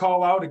I want to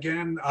call out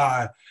again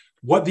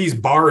what these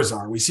bars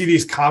are. We see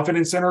these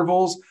confidence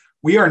intervals.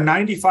 We are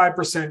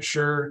 95%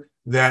 sure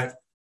that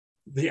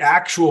the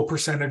actual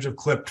percentage of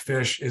clipped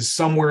fish is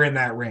somewhere in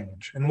that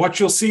range. And what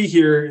you'll see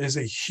here is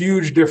a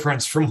huge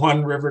difference from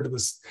one river to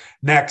the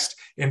next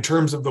in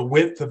terms of the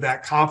width of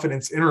that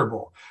confidence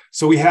interval.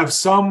 So we have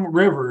some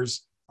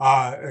rivers,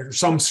 or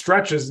some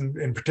stretches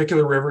in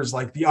particular rivers,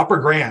 like the Upper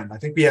Grand. I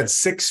think we had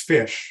 6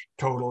 fish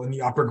total in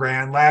the Upper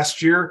Grand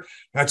last year.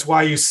 That's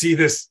why you see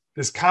this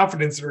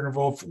confidence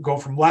interval go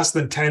from less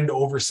than 10 to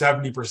over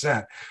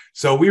 70%.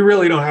 So we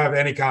really don't have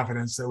any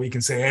confidence that we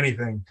can say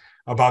anything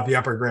about the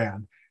Upper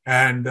Grand.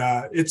 And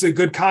it's a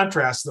good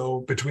contrast, though,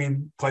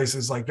 between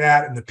places like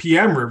that and the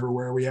PM River,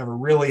 where we have a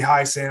really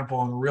high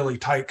sample and a really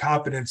tight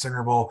confidence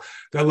interval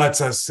that lets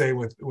us say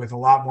with a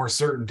lot more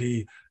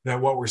certainty that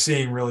what we're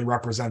seeing really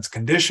represents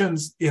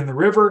conditions in the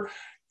river.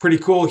 Pretty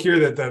cool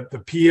here that the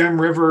PM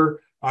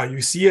River,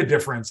 you see a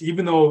difference.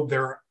 Even though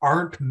there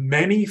aren't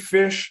many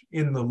fish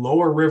in the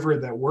lower river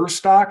that were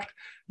stocked,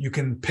 you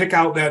can pick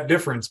out that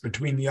difference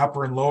between the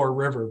upper and lower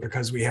river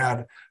because we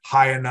had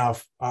high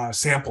enough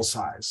sample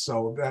size.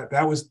 So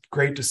that was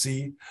great to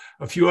see.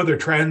 A few other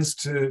trends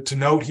to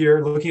note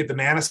here. Looking at the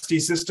Manistee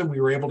system, we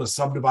were able to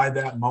subdivide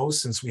that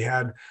most since we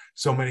had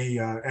so many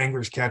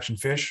anglers catching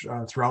fish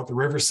throughout the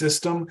river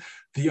system.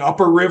 The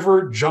upper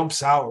river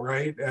jumps out,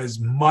 right, as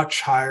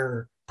much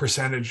higher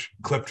percentage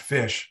clipped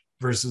fish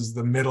versus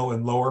the middle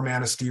and lower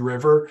Manistee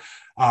River.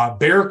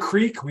 Bear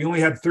Creek, we only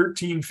had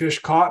 13 fish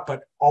caught,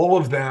 but all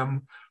of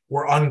them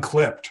were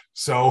unclipped.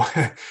 So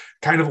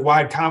kind of a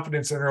wide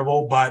confidence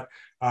interval, but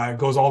it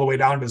goes all the way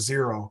down to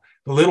 0.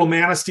 The Little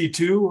Manistee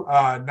too,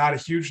 not a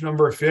huge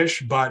number of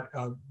fish, but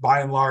by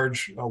and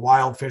large,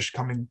 wild fish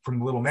coming from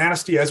the Little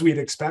Manistee, as we'd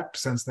expect,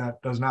 since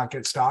that does not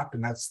get stocked,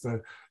 and that's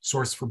the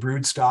source for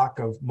brood stock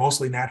of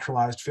mostly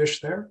naturalized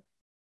fish there.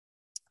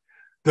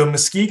 The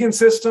Muskegon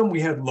system,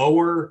 we had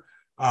lower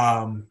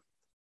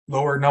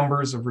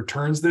numbers of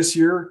returns this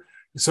year.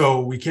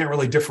 So we can't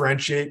really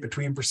differentiate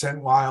between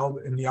percent wild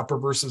in the upper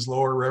versus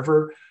lower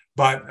river,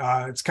 but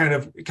it's kind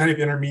of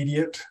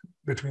intermediate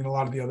between a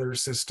lot of the other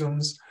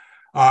systems.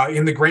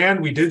 In the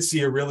Grand, we did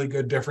see a really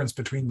good difference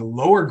between the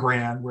lower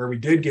Grand, where we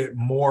did get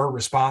more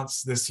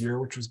response this year,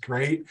 which was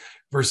great,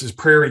 versus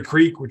Prairie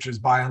Creek, which is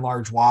by and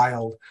large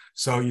wild.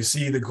 So you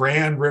see the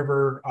Grand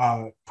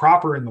River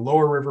proper in the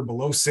lower river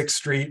below 6th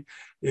Street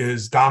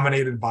is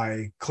dominated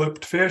by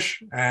clipped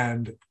fish,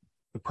 and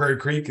the Prairie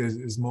Creek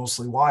is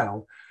mostly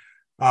wild.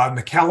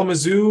 The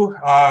Kalamazoo,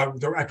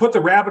 I put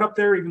the rabbit up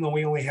there, even though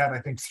we only had, I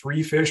think,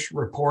 3 fish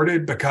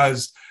reported,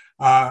 because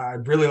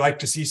I'd really like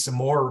to see some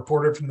more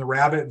reported from the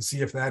rabbit and see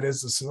if that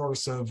is the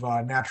source of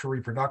natural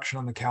reproduction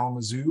on the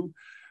Kalamazoo.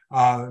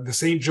 The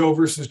St. Joe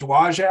versus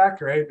Dowagiac,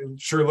 right? It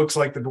sure looks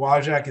like the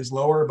Dowagiac is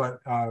lower, but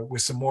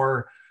with some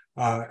more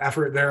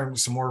effort there and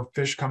some more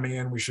fish coming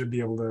in, we should be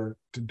able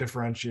to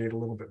differentiate a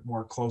little bit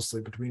more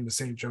closely between the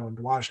St. Joe and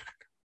Dowagiac.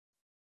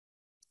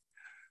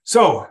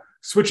 So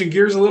switching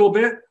gears a little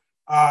bit,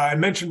 I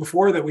mentioned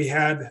before that we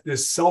had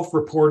this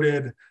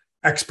self-reported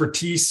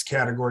expertise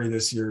category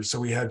this year. So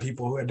we had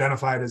people who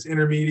identified as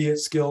intermediate,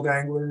 skilled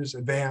anglers,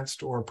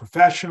 advanced, or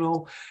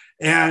professional.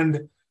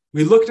 And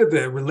we looked at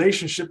the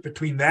relationship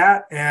between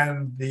that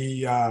and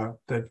the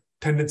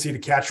tendency to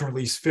catch and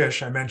release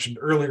fish I mentioned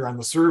earlier on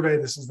the survey.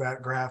 This is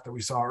that graph that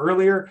we saw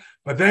earlier.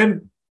 But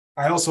then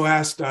I also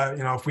asked,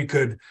 if we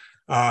could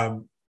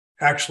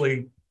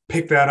actually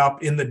pick that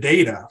up in the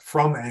data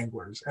from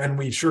anglers, and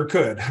we sure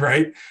could,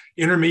 right?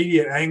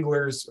 Intermediate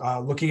anglers,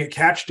 looking at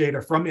catch data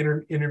from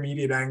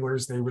intermediate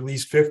anglers, they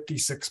released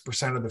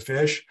 56% of the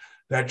fish.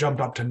 That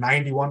jumped up to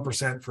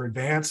 91% for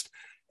advanced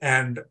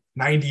and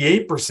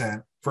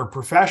 98% for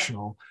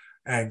professional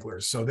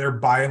anglers. So they're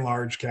by and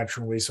large catch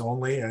and release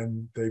only,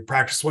 and they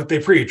practice what they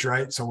preach,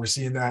 right? So we're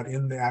seeing that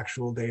in the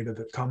actual data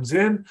that comes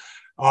in.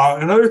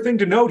 Another thing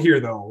to note here,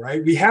 though,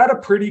 right? We had a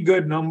pretty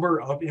good number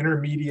of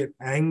intermediate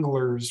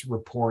anglers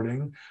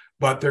reporting,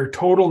 but their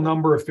total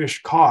number of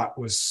fish caught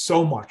was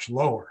so much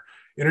lower.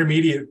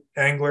 Intermediate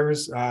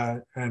anglers,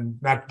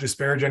 and not to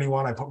disparage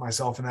anyone, I put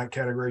myself in that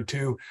category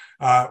too,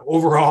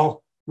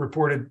 overall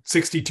reported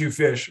 62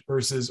 fish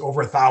versus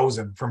over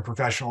 1,000 from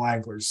professional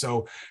anglers.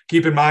 So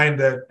keep in mind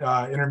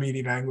that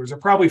intermediate anglers are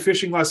probably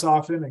fishing less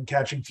often and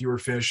catching fewer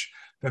fish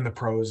than the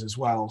pros as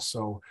well.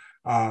 So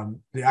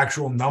the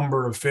actual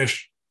number of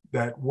fish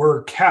that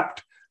were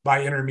kept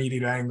by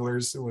intermediate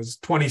anglers, it was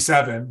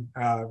 27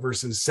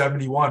 versus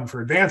 71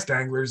 for advanced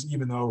anglers,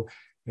 even though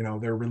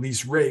their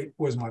release rate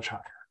was much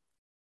higher.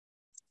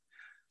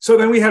 So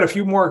then we had a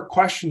few more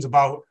questions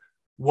about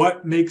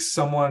what makes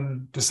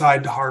someone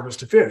decide to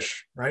harvest a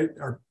fish, right?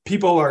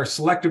 People are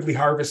selectively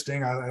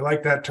harvesting. I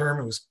like that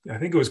term. I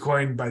think it was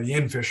coined by the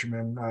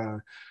in-fishermen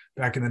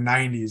back in the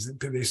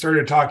 90s. They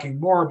started talking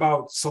more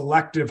about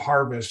selective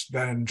harvest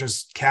than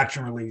just catch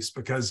and release,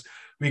 because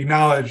we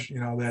acknowledge,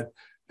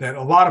 that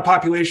a lot of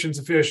populations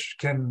of fish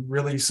can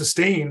really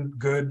sustain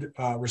good,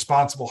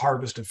 responsible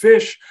harvest of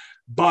fish,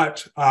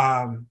 but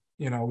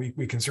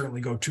we can certainly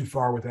go too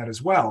far with that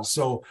as well.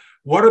 So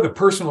what are the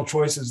personal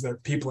choices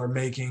that people are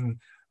making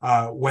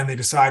when they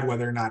decide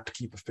whether or not to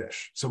keep a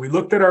fish? So we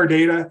looked at our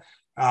data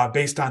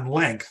based on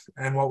length,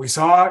 and what we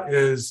saw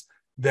is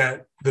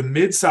that the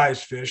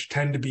mid-sized fish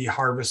tend to be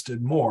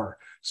harvested more.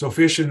 So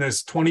fish in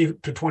this 20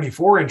 to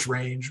 24 inch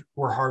range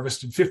were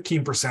harvested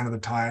 15% of the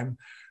time,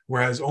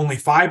 whereas only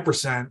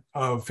 5%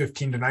 of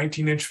 15 to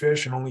 19 inch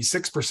fish and only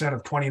 6%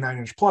 of 29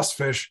 inch plus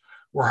fish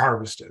were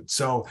harvested.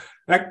 So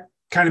that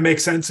kind of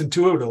makes sense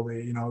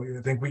intuitively.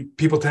 I think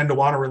people tend to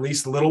want to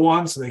release the little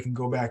ones so they can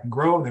go back and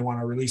grow, and they want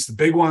to release the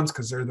big ones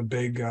because they're the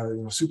big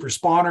super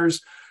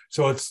spawners.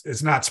 So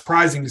it's not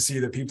surprising to see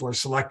that people are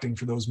selecting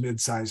for those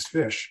mid-sized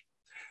fish.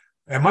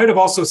 I might have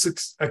also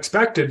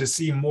expected to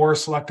see more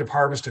selective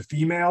harvest of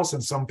females,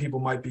 and some people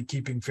might be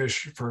keeping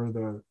fish for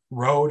the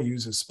roe to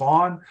use as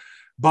spawn,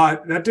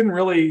 but that didn't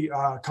really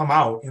come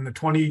out. In the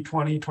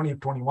 2020,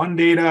 2021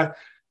 data,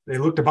 they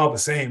looked about the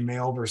same,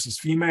 male versus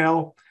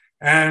female,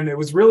 and it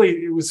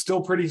was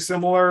still pretty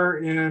similar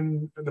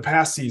in the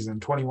past season,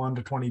 21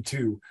 to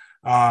 22.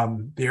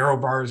 The arrow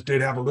bars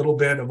did have a little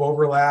bit of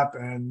overlap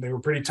and they were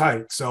pretty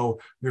tight. So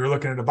we were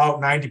looking at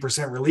about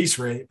 90% release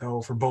rate,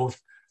 though, for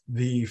both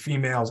the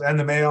females and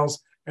the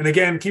males. And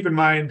again, keep in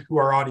mind who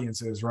our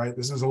audience is, right?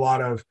 This is a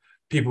lot of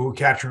people who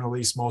catch and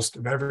release most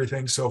of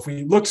everything. So if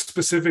we look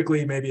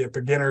specifically maybe at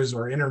beginners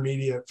or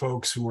intermediate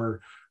folks who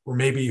were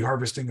maybe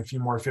harvesting a few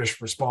more fish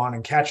for spawn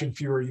and catching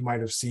fewer, you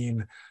might have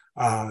seen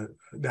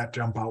that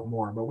jump out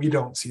more, but we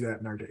don't see that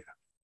in our data.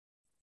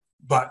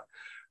 But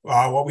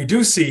what we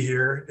do see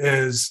here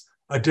is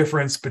a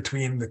difference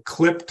between the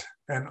clipped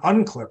and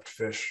unclipped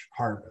fish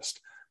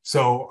harvest.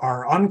 So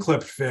our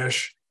unclipped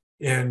fish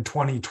in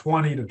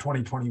 2020 to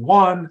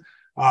 2021,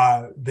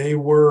 they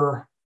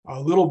were a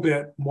little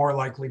bit more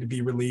likely to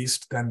be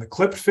released than the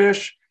clipped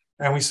fish.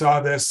 And we saw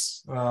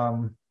this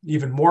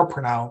even more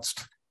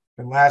pronounced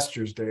in last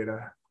year's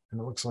data. And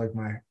it looks like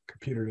my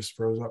computer just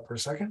froze up for a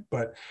second.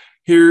 But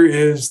here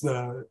is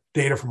the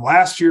data from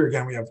last year.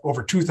 Again, we have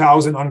over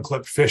 2,000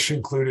 unclipped fish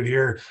included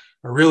here,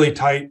 a really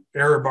tight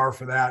error bar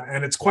for that.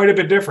 And it's quite a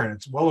bit different.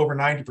 It's well over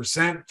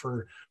 90%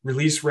 for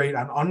release rate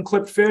on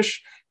unclipped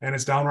fish, and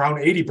it's down around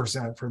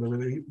 80% for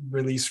the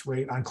release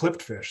rate on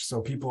clipped fish.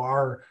 So people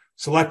are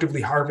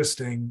selectively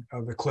harvesting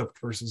the clipped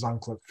versus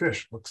unclipped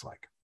fish, looks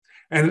like.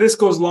 And this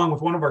goes along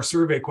with one of our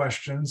survey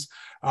questions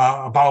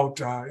about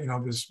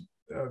this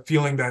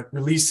feeling that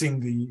releasing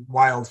the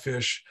wild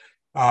fish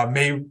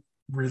may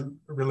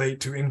relate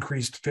to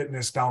increased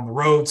fitness down the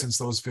road, since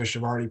those fish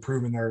have already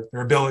proven their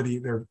ability,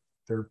 their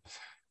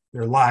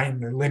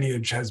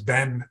lineage has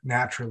been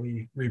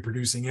naturally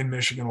reproducing in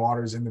Michigan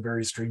waters in the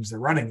very streams they're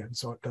running in.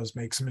 So it does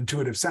make some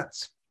intuitive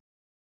sense.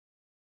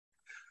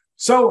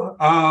 So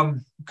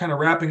kind of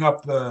wrapping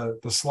up the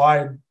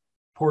slide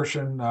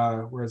portion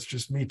where it's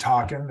just me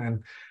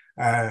talking,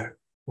 and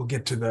we'll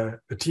get to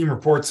the team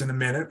reports in a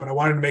minute, but I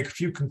wanted to make a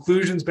few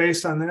conclusions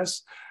based on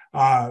this.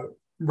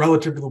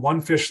 Relative to the one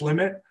fish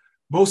limit,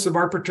 most of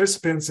our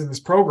participants in this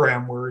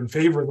program were in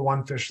favor of the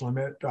one fish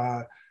limit,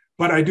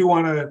 but I do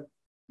want to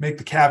make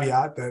the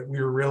caveat that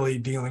we were really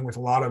dealing with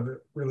a lot of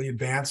really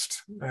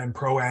advanced and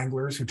pro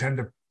anglers who tend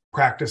to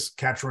practice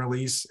catch and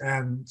release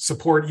and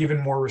support even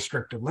more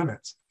restrictive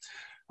limits.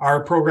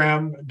 Our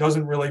program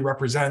doesn't really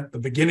represent the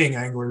beginning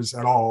anglers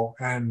at all,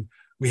 and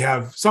we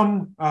have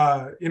some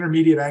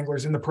intermediate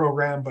anglers in the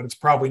program, but it's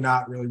probably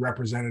not really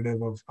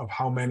representative of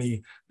how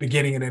many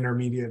beginning and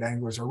intermediate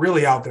anglers are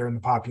really out there in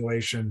the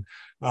population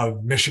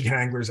of Michigan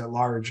anglers at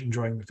large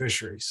enjoying the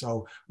fishery.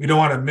 So we don't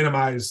want to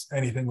minimize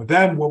anything with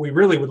them. What we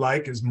really would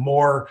like is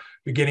more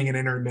beginning and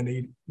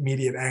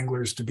intermediate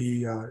anglers to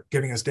be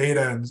giving us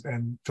data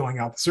and filling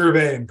out the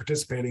survey and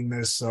participating in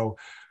this. So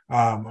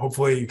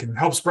hopefully you can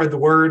help spread the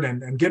word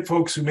and get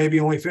folks who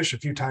maybe only fish a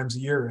few times a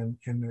year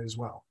in as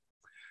well.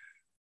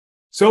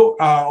 So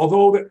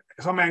although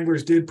some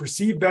anglers did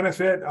perceive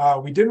benefit,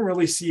 we didn't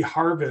really see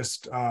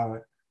harvest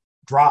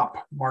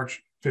drop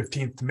March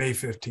 15th to May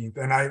 15th.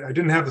 And I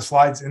didn't have the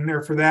slides in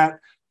there for that,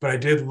 but I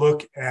did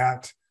look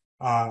at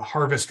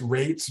harvest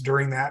rates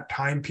during that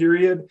time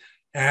period.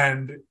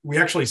 And we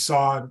actually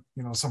saw,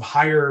 some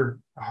higher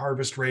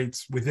harvest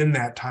rates within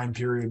that time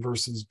period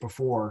versus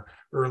before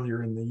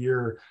earlier in the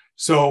year.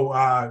 So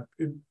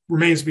it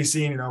remains to be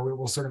seen.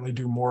 We'll certainly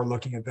do more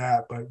looking at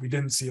that, but we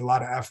didn't see a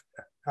lot of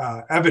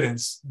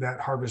evidence that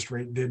harvest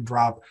rate did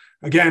drop,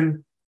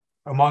 again,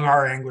 among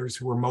our anglers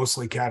who were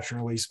mostly catch and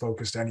release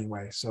focused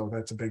anyway. So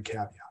that's a big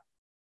caveat.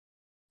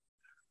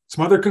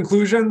 Some other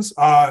conclusions.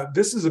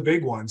 This is a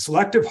big one.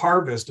 Selective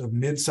harvest of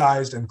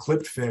mid-sized and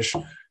clipped fish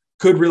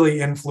could really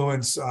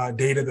influence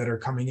data that are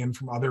coming in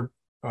from other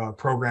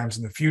programs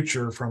in the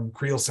future, from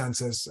Creel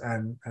Census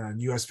and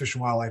U.S. Fish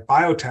and Wildlife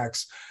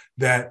biotechs,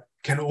 that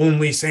can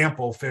only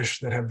sample fish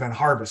that have been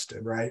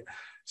harvested, right?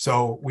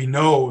 So we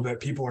know that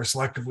people are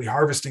selectively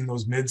harvesting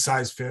those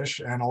mid-sized fish,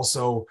 and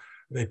also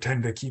they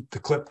tend to keep the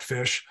clipped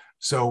fish.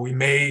 So we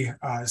may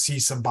see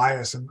some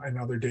bias in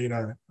other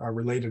data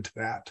related to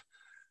that.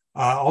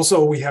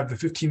 Also, we have the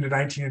 15 to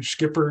 19 inch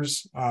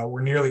skippers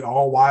were nearly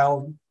all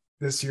wild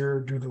this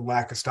year due to the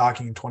lack of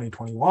stocking in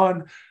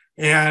 2021.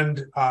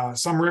 And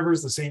some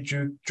rivers, the St.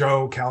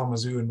 Joe,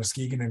 Kalamazoo, and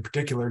Muskegon in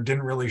particular,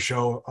 didn't really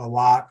show a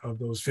lot of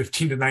those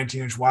 15 to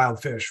 19 inch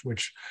wild fish,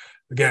 which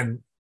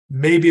again,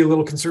 may be a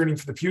little concerning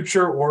for the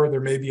future, or there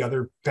may be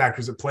other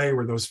factors at play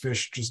where those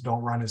fish just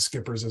don't run as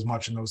skippers as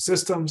much in those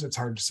systems. It's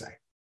hard to say.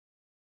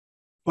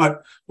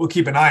 But we'll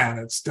keep an eye on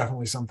it. It's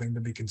definitely something to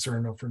be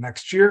concerned of for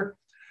next year.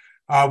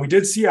 We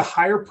did see a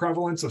higher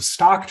prevalence of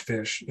stocked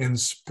fish in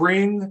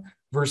spring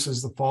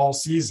versus the fall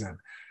season.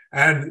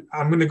 And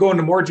I'm going to go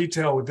into more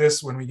detail with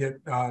this when we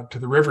get to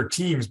the river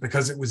teams,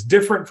 because it was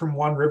different from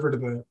one river to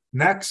the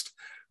next.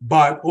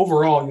 But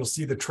overall, you'll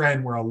see the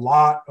trend where a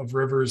lot of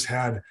rivers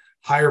had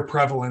higher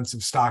prevalence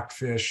of stocked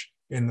fish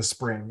in the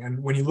spring.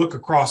 And when you look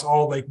across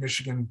all Lake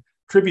Michigan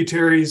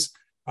tributaries,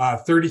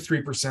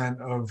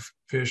 33% of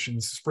fish in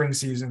spring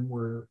season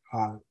were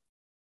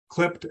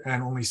clipped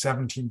and only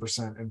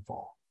 17% in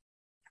fall.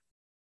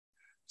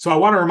 So I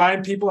want to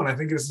remind people, and I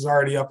think this is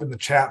already up in the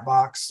chat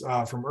box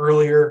from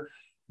earlier,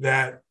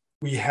 that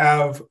we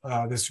have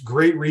this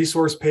great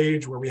resource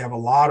page where we have a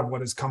lot of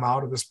what has come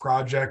out of this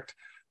project,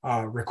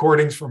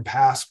 recordings from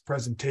past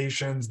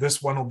presentations.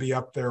 This one will be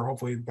up there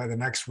hopefully by the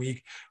next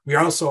week. We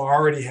also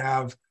already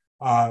have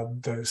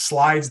the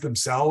slides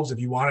themselves. If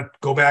you want to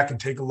go back and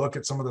take a look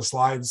at some of the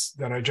slides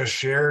that I just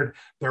shared,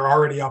 they're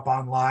already up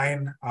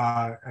online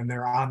and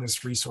they're on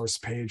this resource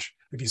page.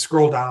 If you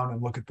scroll down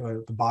and look at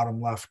the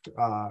bottom left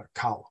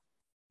column.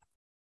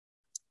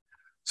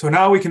 So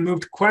now we can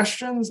move to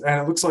questions, and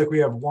it looks like we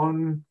have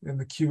one in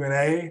the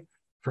Q&A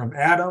from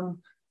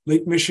Adam.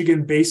 Lake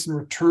Michigan basin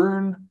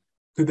return.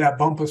 Could that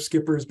bump of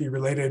skippers be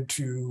related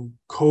to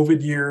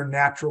COVID year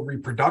natural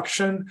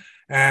reproduction?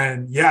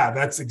 And yeah,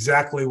 that's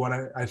exactly what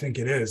I think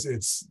it is.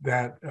 It's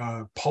that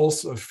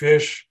pulse of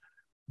fish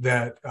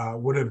that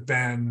would have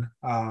been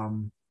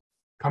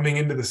coming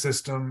into the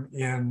system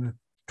in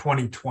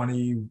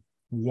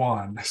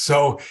 2021.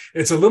 So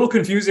it's a little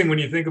confusing when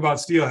you think about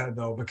steelhead,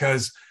 though,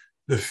 because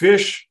the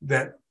fish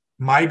that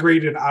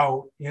migrated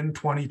out in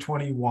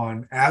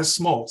 2021 as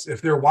smolts, if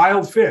they're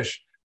wild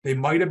fish, they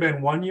might have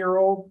been 1 year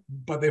old,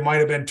 but they might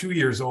have been 2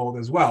 years old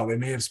as well. They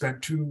may have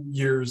spent 2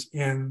 years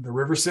in the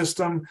river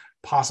system,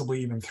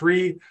 possibly even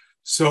 3.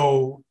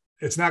 So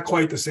it's not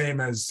quite the same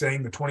as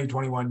saying the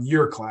 2021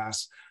 year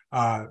class,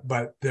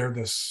 but they're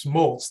the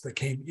smolts that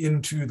came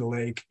into the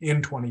lake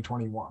in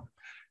 2021.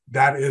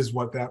 That is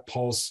what that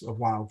pulse of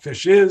wild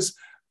fish is.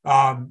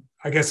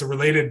 I guess a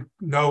related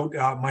note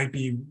might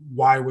be,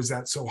 why was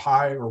that so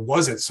high, or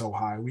was it so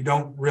high? We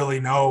don't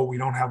really know. We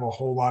don't have a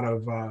whole lot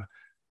of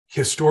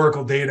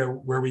historical data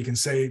where we can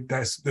say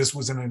that this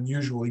was an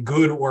unusually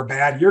good or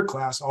bad year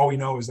class. All we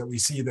know is that we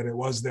see that it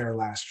was there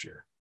last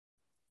year.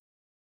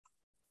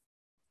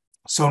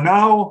 So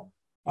now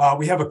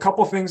we have a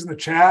couple things in the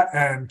chat,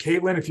 and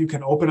Caitlin, if you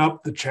can open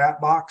up the chat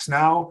box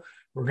now,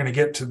 we're going to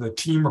get to the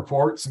team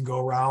reports and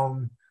go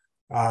around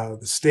the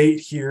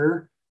state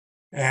here.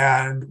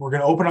 And we're going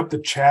to open up the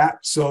chat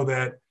so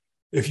that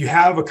if you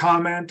have a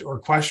comment or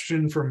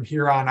question from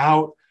here on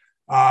out,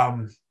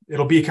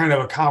 it'll be kind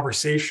of a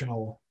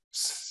conversational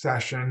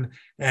session,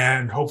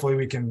 and hopefully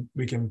we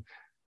can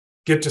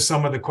get to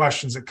some of the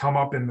questions that come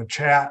up in the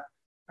chat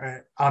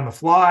on the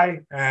fly,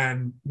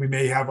 and we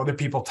may have other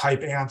people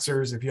type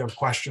answers. If you have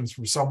questions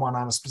from someone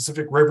on a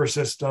specific river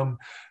system,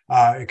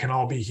 it can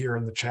all be here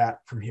in the chat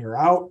from here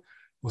out.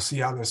 We'll see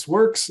how this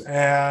works,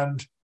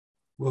 and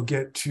we'll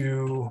get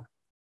to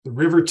the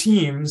river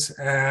teams,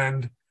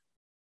 and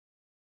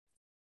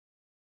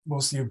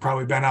most of you have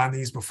probably been on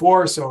these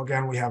before. So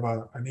again, we have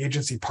an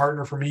agency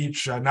partner from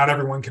each. Not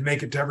everyone can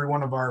make it to every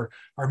one of our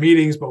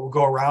meetings, but we'll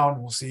go around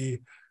and we'll see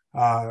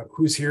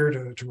who's here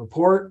to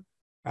report.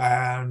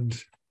 And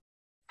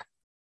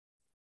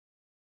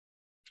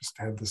just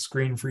have the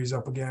screen freeze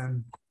up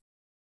again.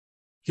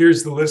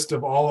 Here's the list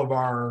of all of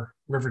our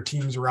river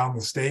teams around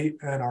the state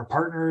and our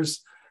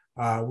partners.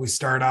 We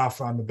start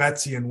off on the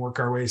Betsy and work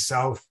our way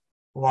south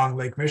along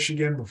Lake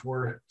Michigan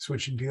before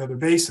switching to the other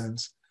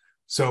basins.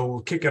 So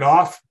we'll kick it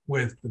off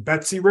with the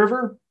Betsy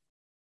River,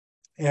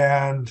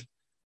 and I'm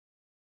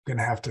going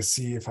to have to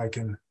see if I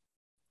can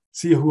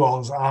see who all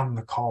is on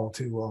the call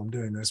too while I'm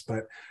doing this.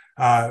 But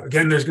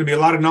again, there's going to be a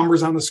lot of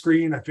numbers on the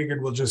screen. I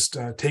figured we'll just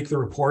take the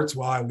reports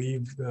while I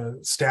leave the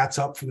stats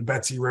up for the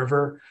Betsy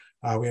River.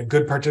 We had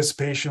good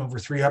participation, over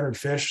 300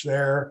 fish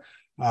there,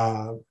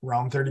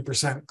 around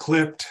 30%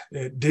 clipped.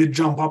 It did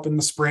jump up in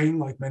the spring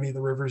like many of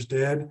the rivers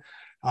did.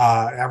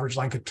 Average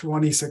length of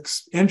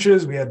 26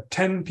 inches. We had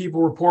 10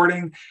 people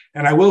reporting.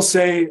 And I will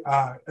say,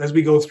 as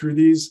we go through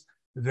these,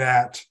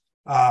 that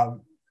I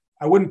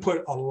wouldn't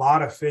put a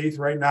lot of faith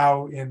right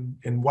now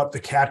in what the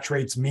catch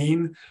rates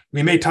mean.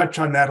 We may touch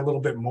on that a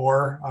little bit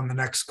more on the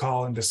next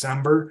call in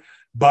December.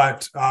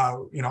 But,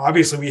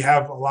 obviously we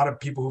have a lot of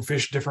people who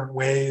fish different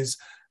ways,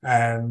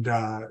 and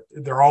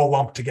they're all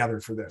lumped together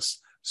for this.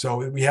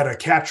 So we had a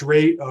catch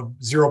rate of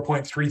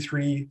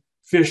 0.33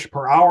 fish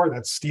per hour.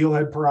 That's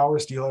steelhead per hour,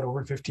 steelhead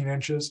over 15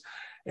 inches.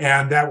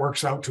 And that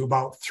works out to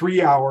about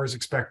 3 hours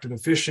expected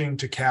of fishing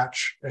to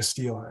catch a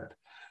steelhead.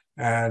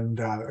 And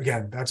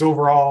again, that's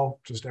overall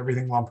just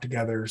everything lumped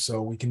together.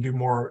 So we can do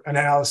more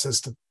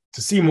analysis to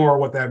see more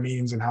what that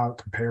means and how it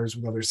compares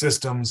with other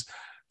systems.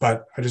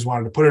 But I just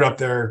wanted to put it up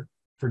there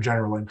for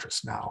general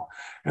interest now.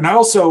 And I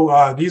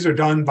also, these are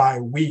done by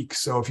week.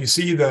 So if you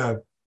see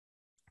the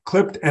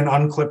clipped and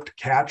unclipped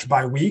catch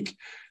by week,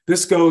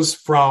 this goes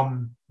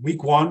from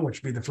week 1,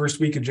 which would be the first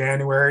week of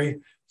January,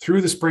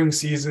 through the spring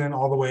season,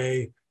 all the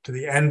way to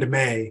the end of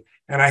May.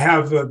 And I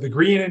have the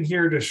green in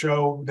here to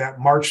show that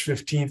March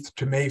 15th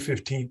to May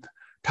 15th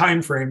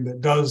timeframe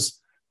that does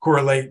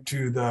correlate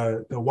to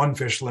the one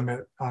fish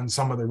limit on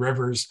some of the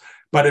rivers.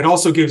 But it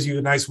also gives you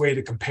a nice way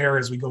to compare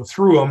as we go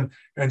through them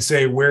and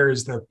say, where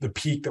is the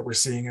peak that we're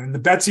seeing? And in the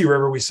Betsy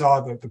River, we saw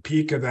that the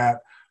peak of that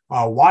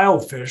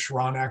wild fish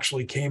run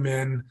actually came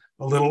in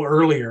a little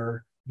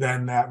earlier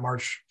than that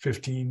March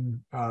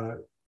 15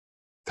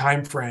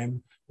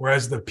 timeframe,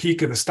 whereas the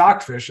peak of the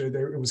stockfish,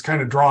 it was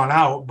kind of drawn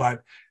out,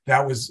 but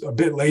that was a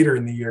bit later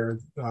in the year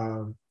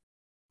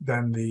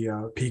than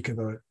the peak of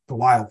the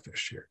wild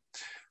fish here.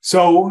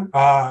 So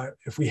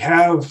if we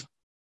have,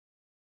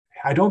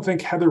 I don't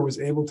think Heather was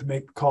able to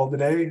make the call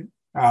today.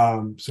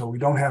 So we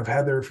don't have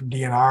Heather from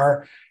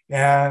DNR,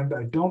 and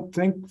I don't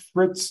think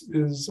Fritz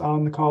is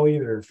on the call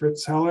either.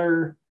 Fritz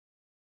Heller,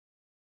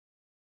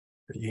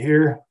 are you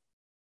here?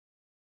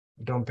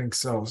 I don't think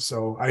so.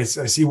 So I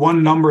see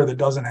one number that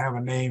doesn't have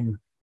a name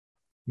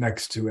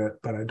next to it,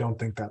 but I don't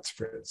think that's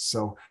Fritz.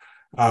 So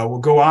we'll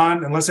go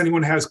on unless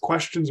anyone has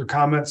questions or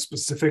comments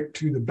specific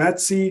to the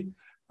Betsy.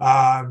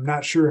 I'm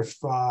not sure if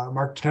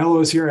Mark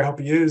Tonello is here. I hope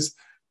he is,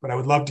 but I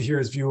would love to hear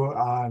his view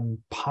on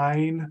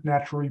pine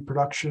natural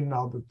reproduction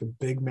now that the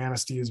big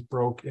manistee is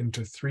broke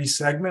into 3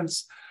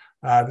 segments.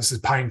 This is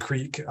Pine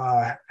Creek,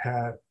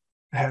 had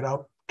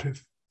up to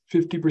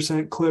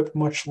 50% clip,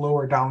 much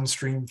lower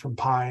downstream from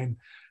Pine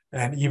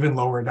and even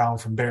lower down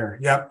from Bear.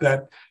 Yep,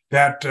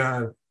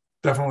 that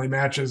definitely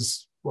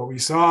matches what we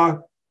saw.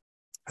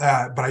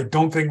 But I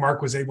don't think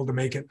Mark was able to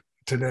make it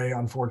today,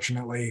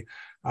 unfortunately.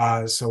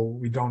 So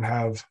we don't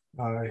have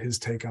his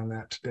take on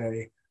that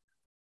today.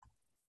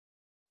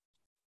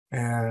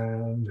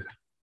 And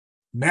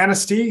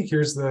manistee,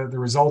 here's the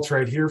results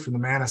right here for the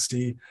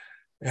manistee.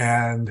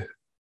 And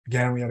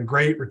again, we had a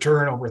great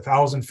return, over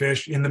 1,000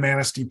 fish in the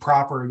manistee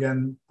proper.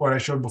 Again, what I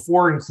showed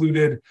before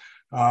included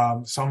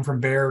some from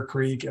Bear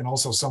Creek and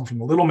also some from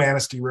the Little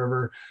Manistee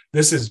River.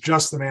 This is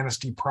just the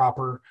manistee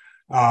proper.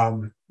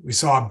 We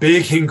saw a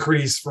big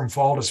increase from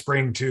fall to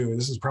spring too.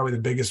 This is probably the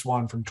biggest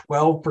one, from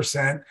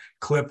 12%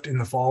 clipped in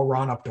the fall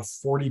run up to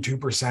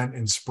 42%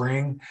 in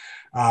spring.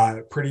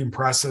 Pretty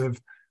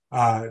impressive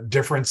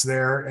difference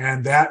there.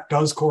 And that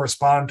does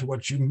correspond to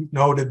what you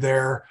noted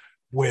there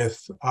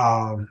with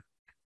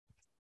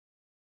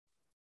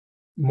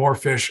more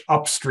fish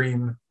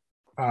upstream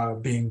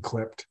being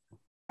clipped.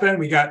 Then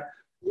we got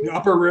the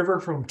upper river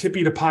from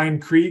Tippy to Pine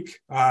Creek.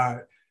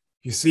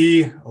 You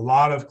see a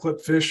lot of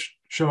clipped fish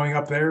showing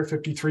up there,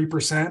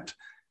 53%.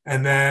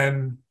 And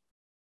then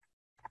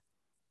I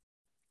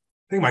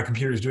think my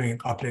computer is doing an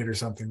update or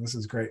something. This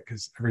is great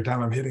because every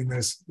time I'm hitting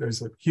this,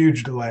 there's a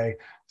huge delay.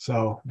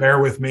 So bear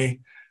with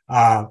me.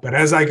 But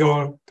as I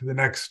go to the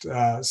next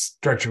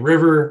stretch of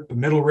river, the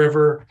middle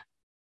river,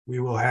 we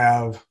will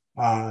have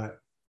a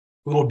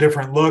little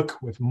different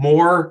look with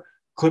more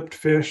clipped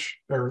fish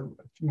or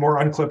more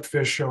unclipped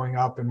fish showing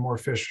up and more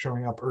fish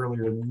showing up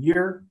earlier in the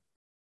year.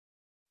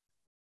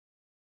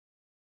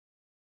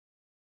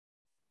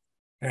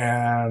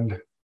 And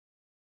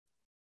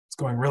it's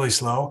going really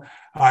slow.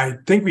 I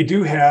think we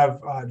do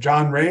have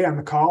John Ray on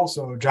the call.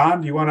 So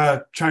John, do you want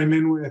to chime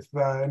in with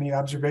any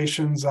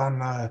observations on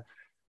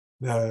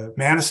the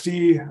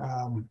manistee?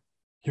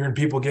 Hearing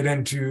people get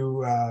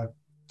into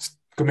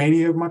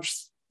Skamania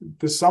much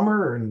this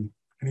summer, and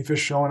any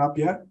fish showing up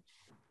yet?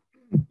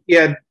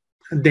 Yeah,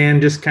 Dan,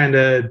 just kind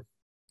of,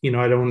 I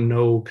don't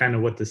know kind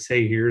of what to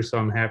say here, so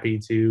I'm happy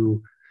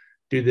to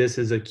do this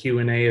as a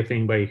Q&A if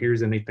anybody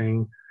hears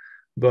anything.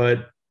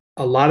 But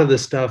a lot of the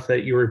stuff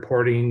that you're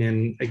reporting,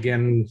 and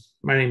again,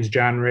 my name's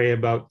John Ray,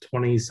 about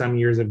 20 some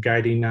years of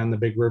guiding on the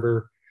Big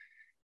River.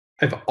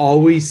 I've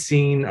always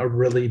seen a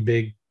really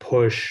big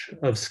push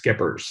of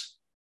skippers.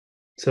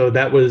 So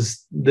that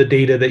was the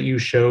data that you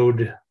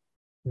showed,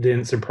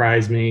 didn't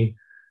surprise me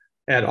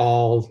at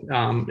all.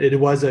 It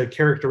was a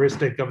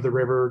characteristic of the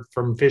river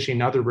from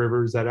fishing other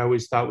rivers that I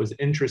always thought was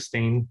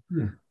interesting,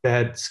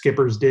 that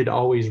skippers did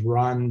always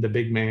run the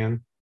big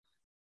man.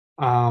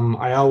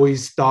 I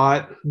always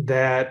thought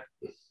that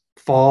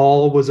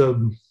fall was a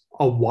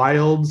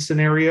wild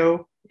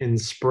scenario and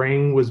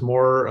spring was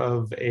more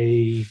of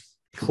a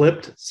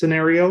clipped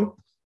scenario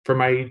for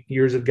my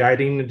years of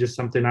guiding, and just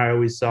something I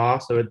always saw.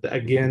 So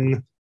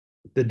again,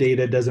 the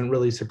data doesn't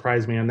really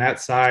surprise me on that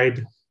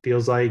side.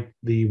 Feels like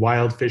the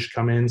wild fish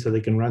come in so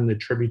they can run the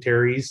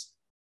tributaries,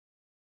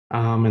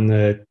 and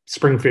the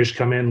spring fish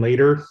come in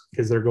later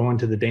because they're going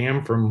to the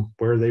dam from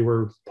where they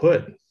were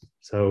put.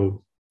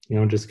 So,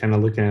 just kind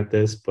of looking at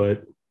this,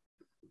 but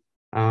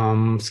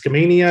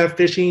Skamania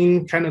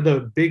fishing, kind of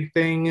the big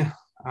thing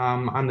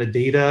on the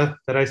data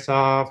that I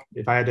saw.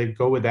 If I had to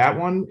go with that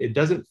one, it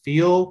doesn't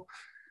feel,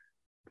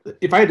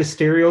 if I had to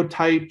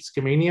stereotype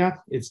Skamania,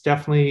 it's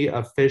definitely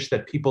a fish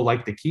that people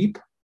like to keep.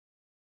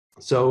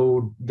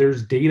 So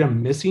there's data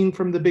missing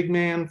from the big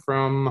man,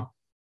 from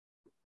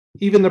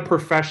even the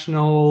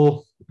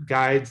professional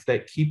guides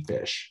that keep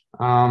fish.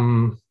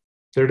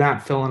 They're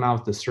not filling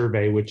out the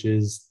survey, which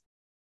is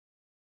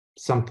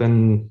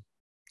something,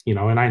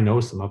 and I know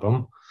some of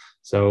them.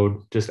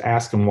 So just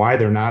ask them why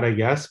they're not, I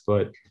guess.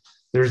 But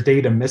there's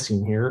data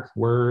missing here,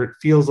 where it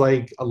feels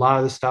like a lot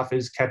of the stuff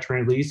is catch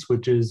and release,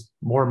 which is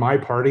more my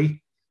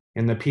party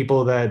and the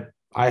people that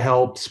I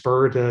helped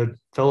spur to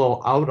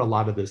fill out a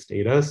lot of this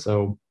data.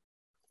 So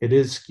it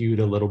is skewed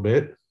a little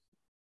bit.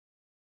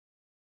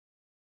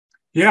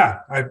 Yeah,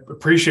 I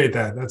appreciate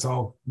that. That's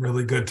all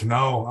really good to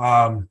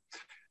know.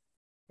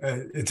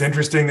 It's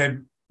interesting that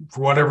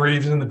for whatever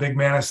reason, the big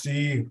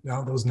manistee,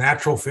 those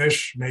natural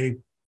fish may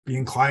be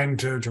inclined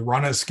to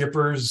run as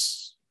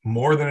skippers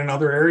more than in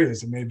other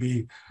areas. It may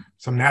be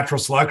some natural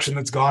selection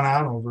that's gone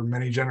on over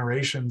many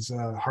generations.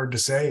 Hard to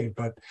say,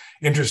 but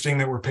interesting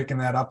that we're picking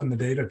that up in the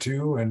data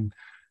too. And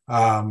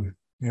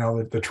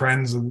the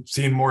trends of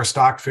seeing more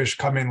stockfish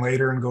come in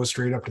later and go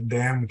straight up to the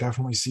dam, we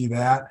definitely see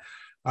that.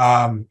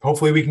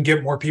 Hopefully we can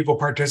get more people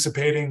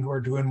participating who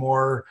are doing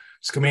more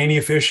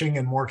Skamania fishing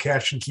and more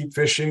catch and keep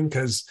fishing,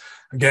 because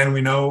again,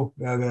 we know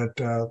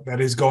that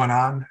is going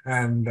on,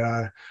 and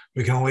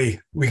we can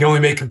only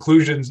make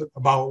conclusions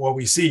about what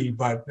we see,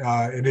 but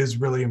it is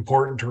really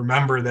important to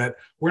remember that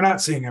we're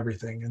not seeing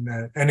everything, and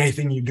that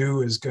anything you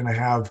do is going to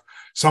have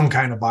some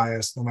kind of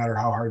bias no matter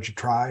how hard you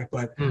try,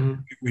 but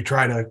we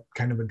try to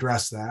kind of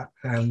address that.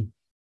 And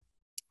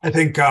I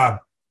think now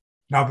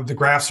that the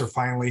graphs are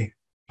finally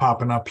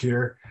popping up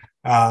here,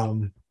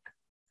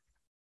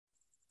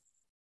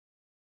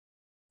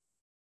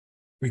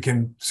 we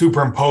can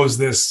superimpose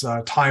this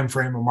time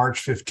frame of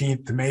March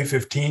 15th to May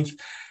 15th.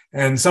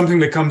 And something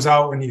that comes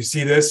out when you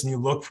see this and you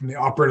look from the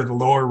upper to the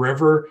lower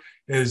river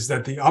is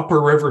that the upper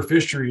river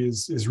fishery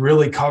is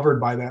really covered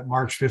by that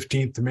March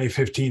 15th to May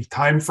 15th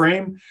time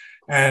frame.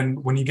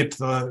 And when you get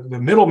to the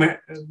middle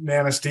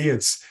Manistee,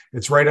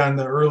 it's right on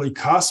the early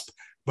cusp.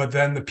 But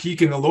then the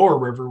peak in the lower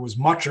river was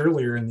much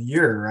earlier in the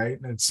year, right?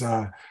 It's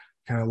kind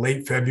of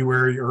late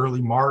February,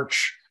 early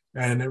March,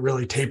 and it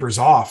really tapers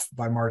off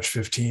by March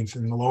 15th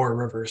in the lower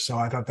river. So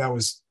I thought that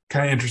was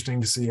kind of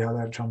interesting to see how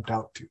that jumped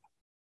out too.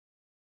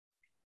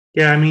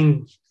 Yeah, I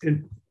mean,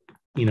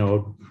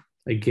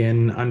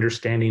 again,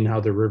 understanding how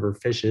the river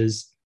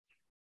fishes,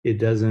 it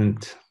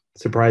doesn't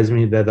surprise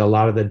me that a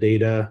lot of the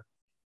data,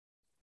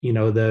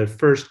 the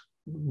first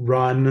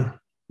run,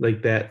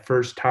 like that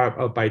first top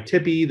up by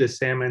Tippy, the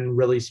salmon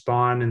really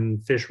spawn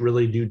and fish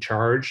really do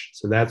charge.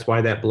 So that's why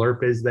that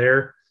blurb is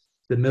there.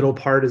 The middle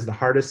part is the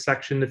hardest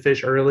section to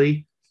fish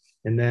early.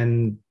 And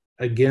then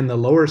again, the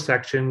lower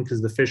section,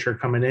 because the fish are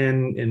coming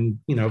in, and,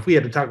 if we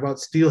had to talk about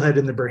steelhead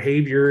and the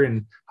behavior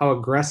and how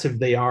aggressive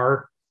they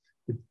are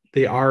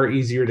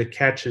easier to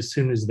catch as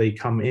soon as they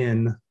come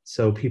in.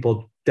 So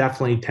people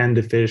definitely tend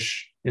to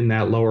fish in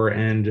that lower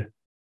end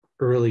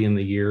early in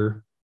the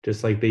year,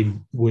 just like they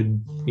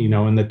would,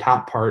 in the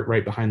top part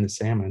right behind the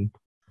salmon.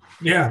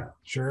 Yeah,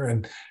 sure.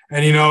 And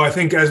I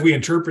think as we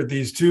interpret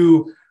these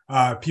two,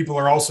 people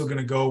are also going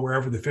to go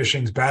wherever the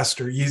fishing's best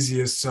or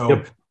easiest.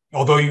 So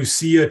although you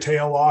see a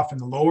tail off in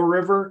the lower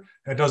river,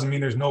 that doesn't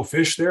mean there's no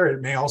fish there.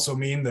 It may also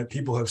mean that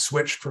people have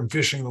switched from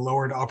fishing the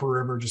lower to upper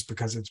river just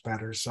because it's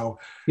better. So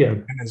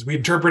and as we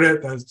interpret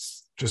it,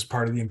 that's just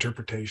part of the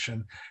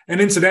interpretation. And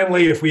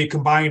incidentally, if we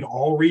combined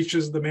all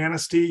reaches of the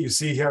Manistee, you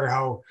see here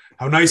how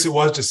nice it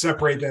was to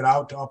separate that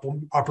out to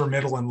upper,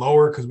 middle, and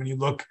lower, because when you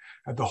look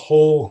at the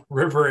whole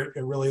river,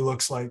 it really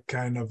looks like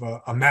kind of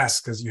a mess,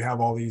 because you have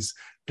all these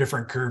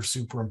different curves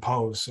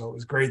superimposed. So it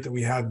was great that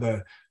we had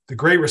the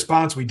great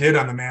response we did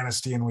on the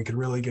Manistee, and we could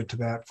really get to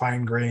that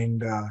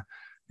fine-grained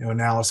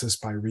analysis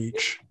by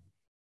reach.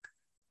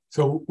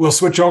 So we'll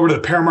switch over to the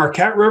Pere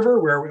Marquette River,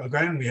 where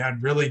again we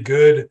had really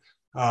good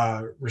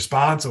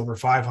response, over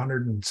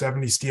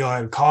 570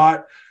 steelhead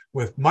caught,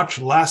 with much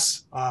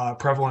less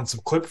prevalence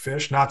of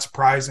clipfish. Not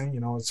surprising,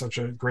 it's such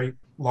a great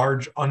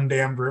large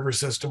undammed river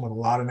system with a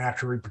lot of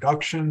natural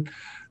reproduction.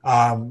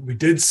 We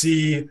did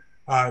see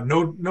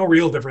no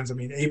real difference. I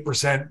mean,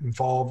 8% in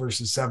fall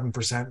versus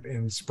 7%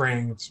 in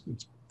spring.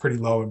 It's pretty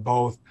low in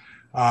both.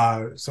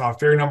 Saw a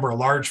fair number of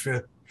large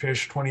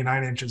fish,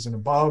 29 inches and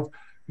above.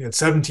 We had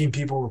 17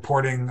 people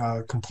reporting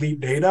complete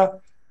data.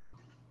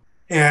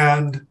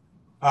 And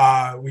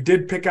we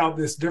did pick out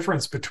this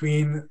difference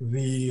between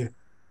the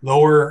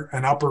lower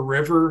and upper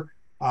river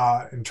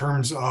in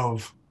terms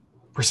of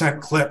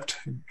percent clipped,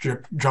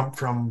 jumped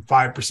from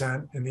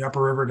 5% in the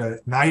upper river to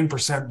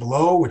 9%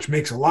 below, which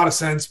makes a lot of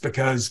sense,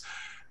 because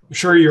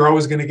sure, you're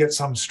always going to get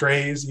some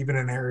strays, even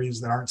in areas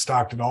that aren't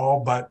stocked at all,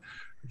 but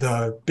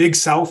the big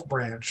south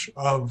branch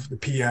of the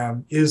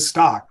PM is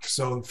stocked.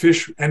 So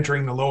fish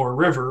entering the lower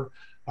river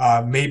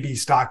may be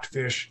stocked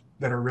fish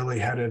that are really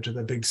headed to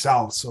the big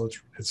south. So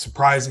it's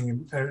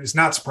surprising. It's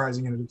not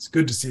surprising, and it's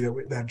good to see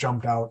that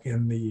jumped out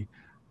in the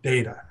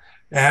data.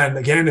 And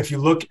again, if you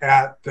look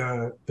at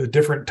the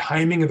different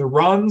timing of the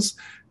runs,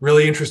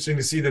 really interesting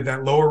to see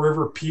that lower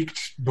river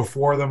peaked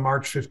before the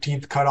March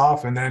 15th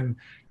cutoff, and then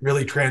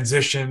really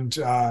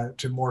transitioned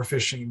to more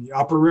fishing in the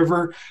upper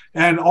river.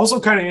 And also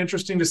kind of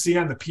interesting to see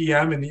on the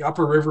PM in the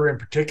upper river in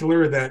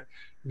particular that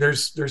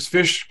there's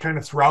fish kind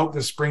of throughout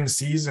the spring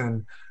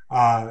season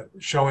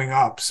showing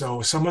up.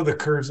 So some of the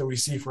curves that we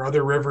see for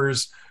other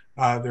rivers,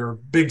 there are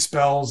big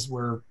spells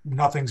where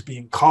nothing's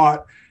being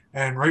caught.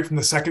 And right from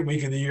the second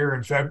week of the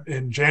year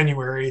in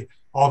January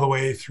all the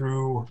way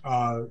through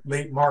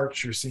late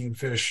March, you're seeing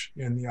fish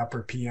in the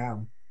upper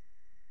PM.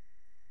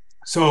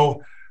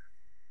 So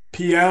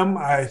PM,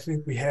 I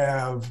think we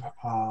have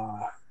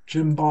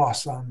Jim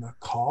Boss on the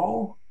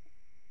call.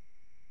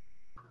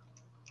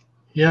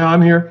 Yeah,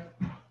 I'm here.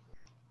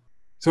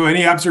 So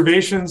any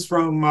observations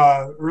from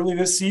early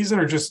this season,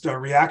 or just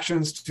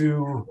reactions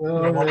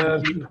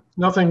to?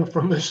 Nothing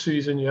from this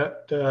season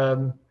yet.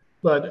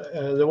 But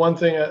the one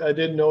thing I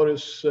did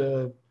notice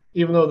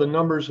even though the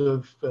numbers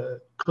of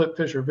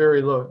clipfish are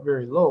very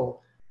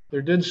low,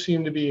 there did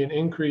seem to be an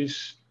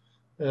increase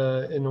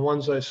in the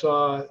ones I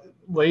saw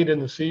late in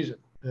the season,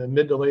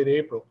 mid to late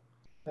April.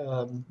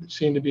 It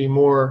seemed to be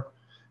more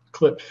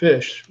clipped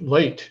fish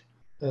late,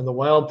 and the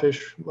wild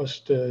fish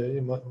must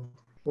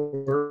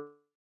were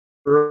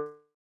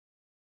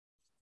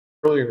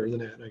earlier than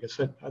that. Like I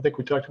said, I think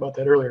we talked about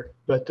that earlier,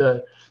 but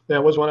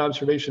that was one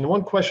observation. The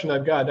one question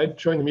I've got, I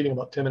joined the meeting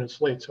about 10 minutes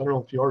late, so I don't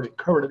know if you already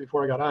covered it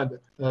before I got on,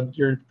 but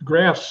your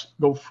graphs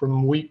go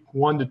from week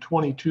 1 to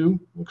 22,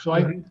 looks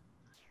like.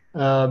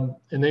 And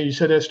then you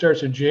said that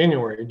starts in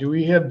January. Do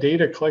we have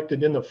data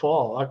collected in the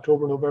fall,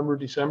 October, November,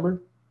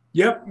 December?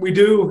 Yep, we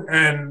do.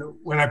 And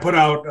when I put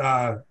out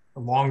a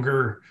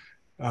longer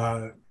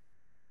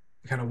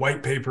kind of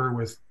white paper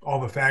with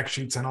all the fact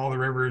sheets on all the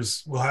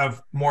rivers, we'll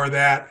have more of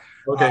that.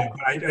 Okay.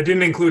 I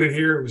didn't include it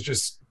here. It was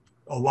just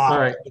a lot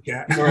to look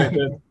at. All right.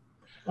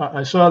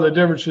 I saw the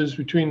differences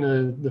between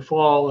the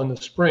fall and the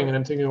spring, and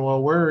I'm thinking,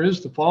 well, where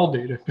is the fall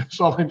data? Because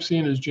all I'm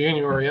seeing is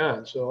January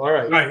on. So, all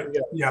right. Right.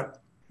 Yep.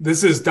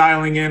 This is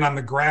dialing in on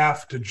the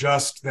graph to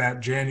just that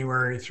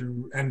January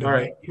through end of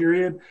May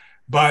period.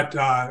 But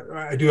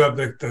I do have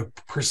the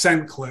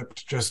percent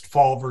clipped, just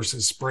fall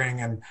versus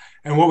spring, and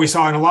what we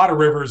saw in a lot of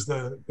rivers,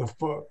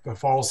 the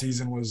fall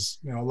season was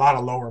a lot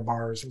of lower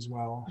bars as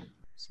well.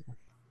 So.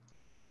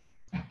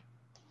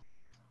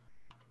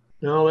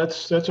 No,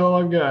 that's all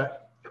I've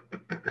got.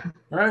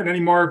 All right. Any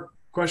more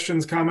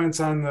questions, comments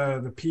on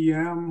the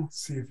PM? Let's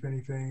see if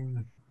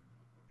anything.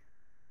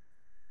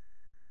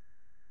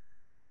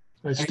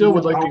 I still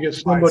would like to get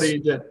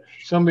somebody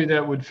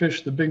that would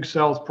fish the Big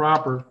South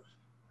proper.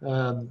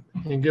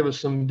 And give us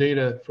some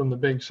data from the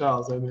Big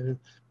South. I mean,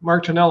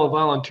 Mark Tonella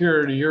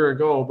volunteered a year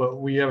ago, but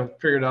we haven't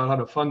figured out how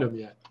to fund him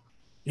yet.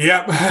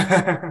 Yep.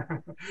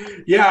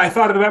 Yeah, I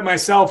thought of that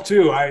myself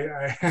too.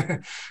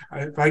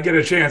 If I get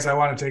a chance, I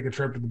want to take a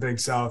trip to the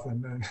Big South,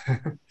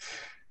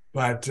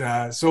 but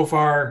so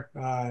far,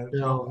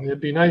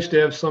 it'd be nice to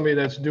have somebody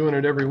that's doing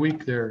it every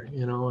week there.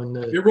 And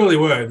it really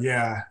would.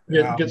 Yeah.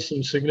 Get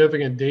some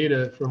significant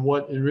data from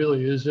what it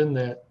really is in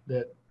that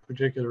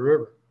particular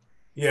river.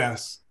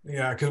 Yes.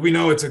 Yeah. Because we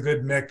know it's a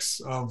good mix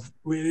of,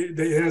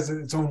 it has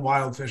its own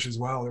wild fish as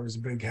well. There was a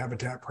big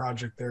habitat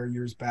project there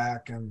years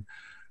back, and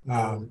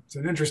it's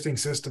an interesting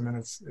system.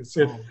 And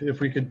if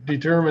we could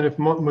determine if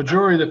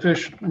majority of the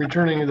fish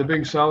returning to the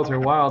Big South are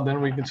wild,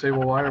 then we can say,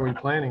 well, why are we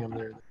planting them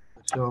there?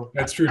 So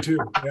that's true too.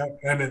 Yeah.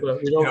 And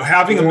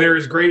having them there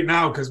is great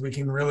now, because we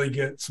can really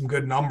get some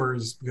good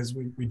numbers, because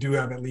we do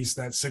have at least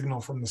that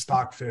signal from the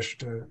stockfish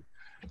to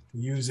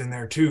use in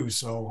there too.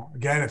 So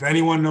again, if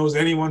anyone knows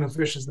anyone who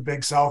fishes the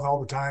Big South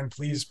all the time,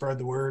 please spread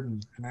the word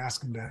and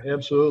ask them to.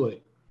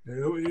 Absolutely.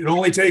 It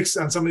only takes,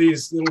 on some of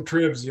these little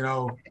tribs, 2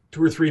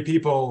 or 3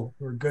 people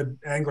who are good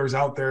anglers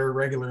out there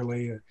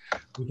regularly.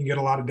 We can get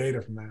a lot of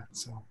data from that.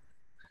 So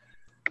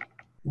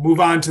we'll move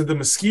on to the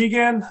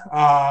Muskegon.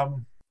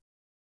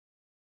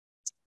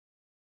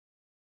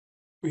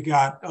 We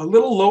got a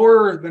little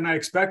lower than I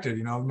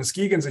expected.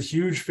 Muskegon's a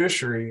huge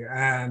fishery,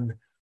 and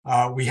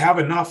we have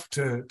enough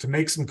to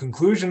make some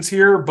conclusions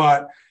here,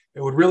 but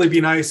it would really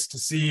be nice to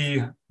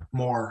see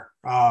more.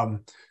 And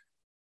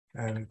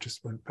it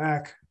just went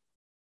back.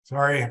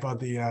 Sorry about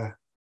the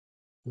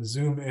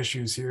Zoom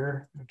issues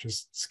here. I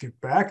just skipped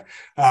back.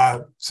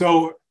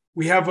 So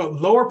we have a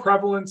lower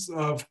prevalence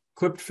of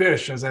clipped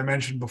fish, as I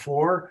mentioned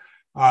before,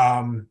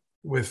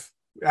 with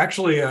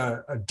actually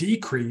a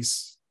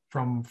decrease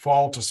from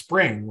fall to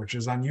spring, which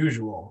is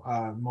unusual.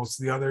 Most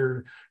of the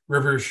other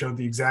rivers showed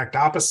the exact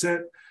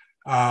opposite.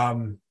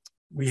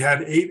 We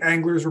had 8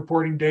 anglers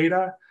reporting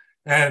data,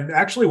 and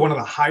actually one of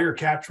the higher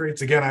catch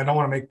rates. Again, I don't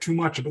want to make too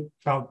much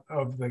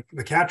of the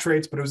catch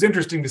rates, but it was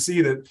interesting to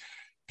see that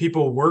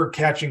people were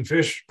catching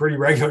fish pretty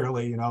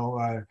regularly.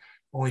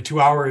 Only 2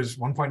 hours,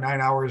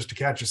 1.9 hours to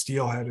catch a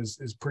steelhead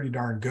is pretty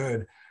darn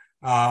good.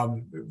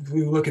 If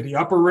we look at the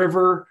upper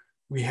river,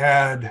 we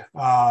had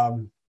a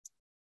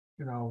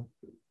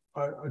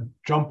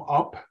jump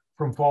up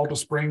from fall to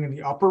spring in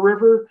the upper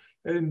river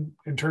in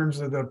terms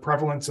of the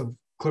prevalence of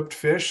clipped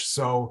fish.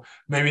 So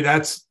maybe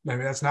that's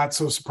not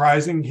so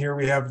surprising. Here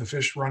we have the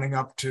fish running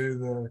up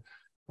to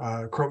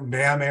the Croton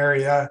Dam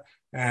area,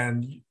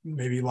 and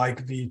maybe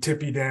like the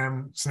Tippy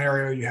Dam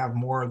scenario, you have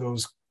more of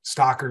those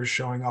stockers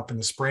showing up in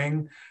the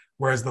spring,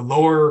 whereas the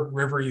lower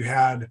river, you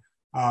had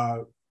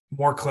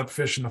more clipped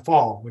fish in the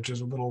fall, which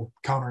is a little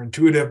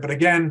counterintuitive. But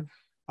again,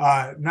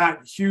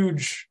 not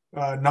huge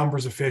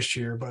numbers of fish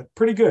here, but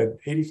pretty good.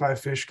 85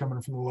 fish coming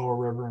from the lower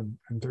river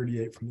and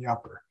 38 from the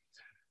upper.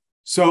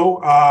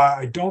 So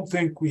I don't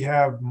think we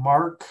have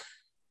Mark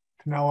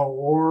Tonella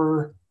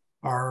or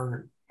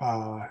our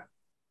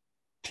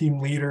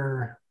team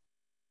leader.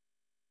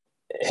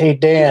 Hey,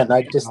 Dan,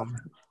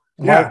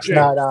 Mark's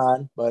not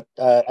on, but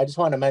I just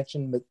want to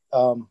mention that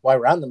while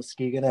we're on the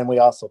Muskegon, and we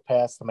also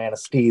passed the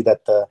Manistee,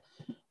 that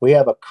we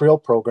have a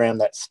krill program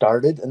that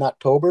started in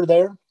October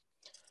there.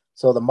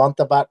 So the month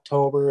of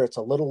October, it's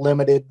a little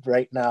limited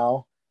right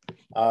now.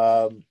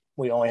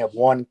 we only have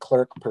one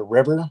clerk per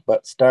river,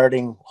 but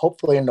starting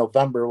hopefully in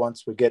November,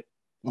 once we get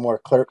more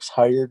clerks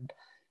hired,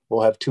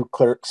 we'll have 2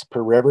 clerks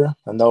per river,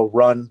 and they'll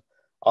run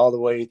all the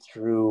way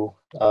through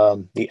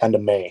the end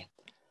of May.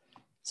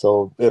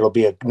 So it'll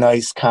be a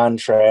nice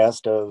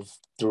contrast of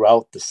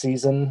throughout the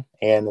season,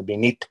 and it'll be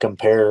neat to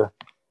compare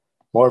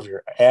more of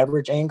your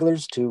average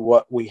anglers to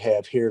what we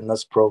have here in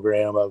this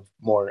program of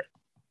more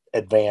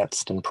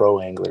advanced and pro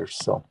anglers.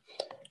 So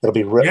it'll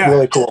be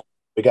really cool.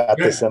 We got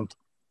this in.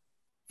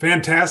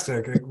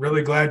 Fantastic.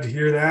 Really glad to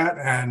hear that.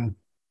 And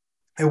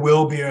it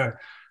will be a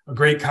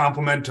great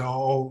compliment to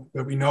all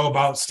that we know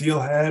about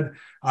Steelhead.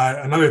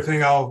 Another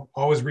thing I'll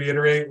always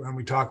reiterate when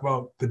we talk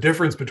about the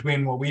difference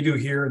between what we do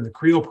here and the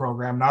Creel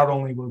program, not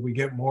only will we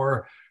get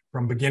more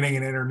from beginning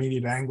and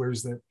intermediate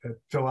anglers that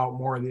fill out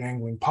more of the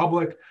angling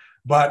public,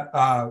 but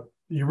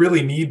you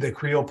really need the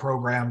Creel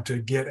program to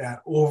get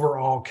at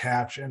overall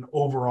catch and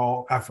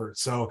overall effort.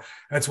 So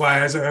that's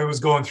why, as I was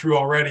going through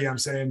already, I'm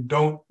saying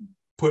don't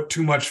put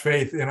too much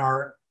faith in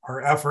our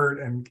effort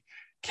and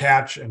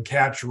catch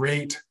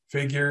rate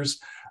figures.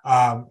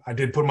 I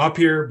did put them up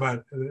here,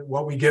 but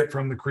what we get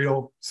from the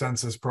Creel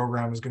census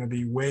program is going to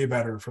be way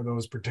better for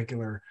those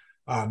particular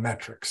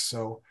metrics.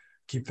 So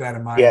keep that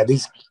in mind. Yeah,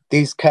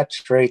 these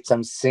catch rates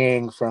I'm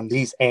seeing from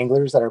these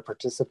anglers that are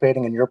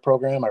participating in your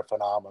program are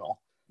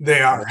phenomenal.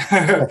 They are.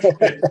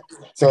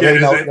 So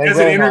again, they as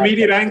an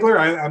intermediate angler,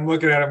 I'm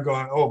looking at them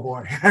going, oh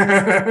boy,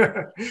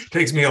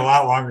 takes me a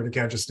lot longer to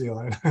catch a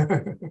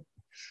steelhead.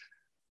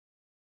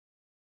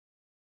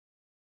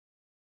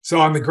 So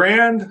on the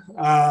Grand,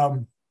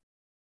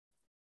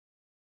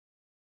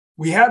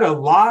 we had a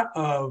lot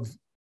of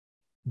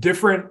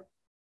different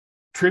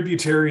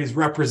tributaries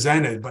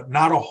represented, but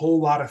not a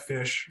whole lot of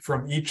fish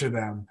from each of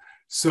them.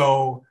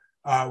 So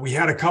we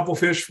had a couple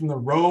fish from the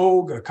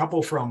Rogue, a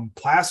couple from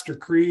Plaster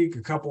Creek,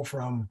 a couple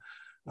from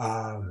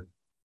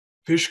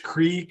Fish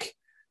Creek,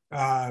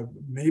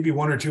 maybe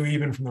 1 or 2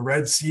 even from the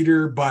Red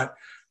Cedar, but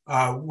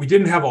we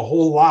didn't have a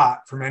whole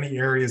lot from any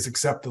areas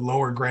except the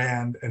Lower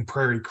Grand and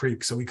Prairie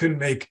Creek. So we couldn't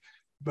make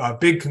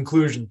big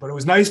conclusions, but it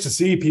was nice to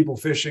see people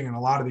fishing in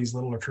a lot of these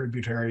little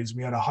tributaries.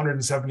 We had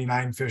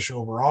 179 fish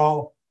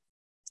overall.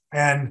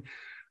 And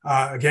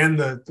again,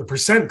 the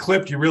percent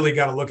clipped, you really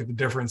got to look at the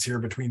difference here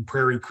between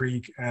Prairie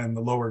Creek and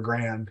the Lower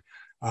Grand.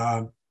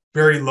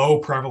 Very low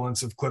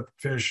prevalence of clipped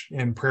fish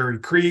in Prairie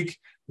Creek,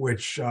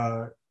 which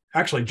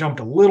actually jumped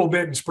a little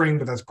bit in spring,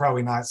 but that's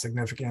probably not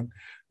significant.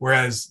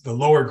 Whereas the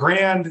Lower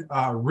Grand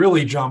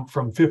really jumped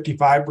from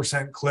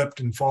 55% clipped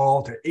in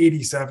fall to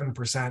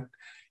 87%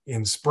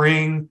 in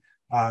spring.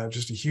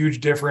 Just a huge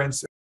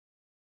difference.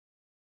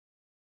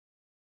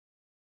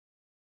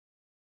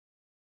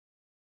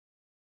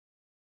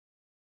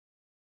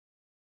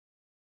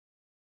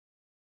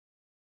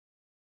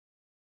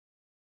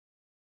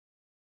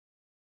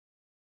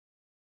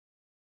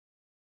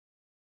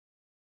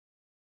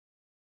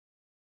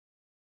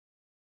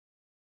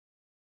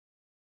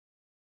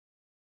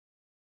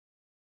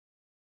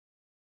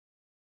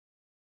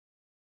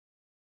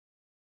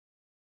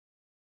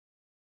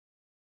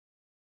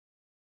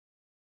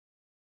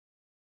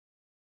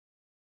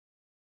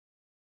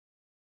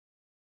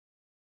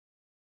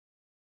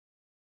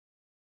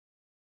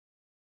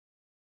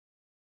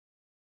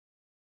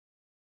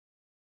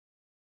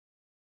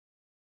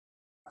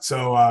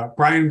 So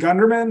Brian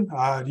Gunderman,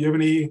 do you have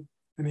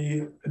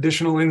any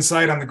additional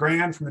insight on the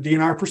Grand from a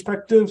DNR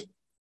perspective?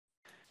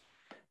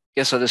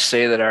 Guess I'll just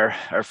say that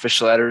our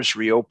fish ladders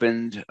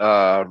reopened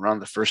around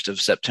the 1st of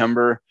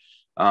September.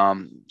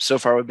 So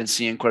far, we've been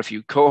seeing quite a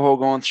few coho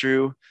going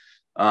through.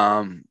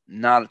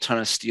 Not a ton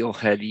of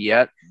steelhead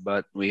yet,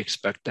 but we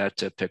expect that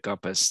to pick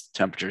up as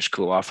temperatures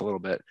cool off a little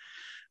bit.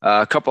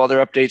 A couple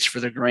other updates for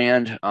the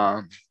Grand.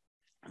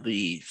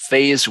 The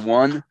phase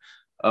 1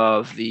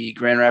 of the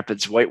Grand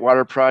Rapids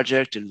Whitewater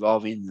project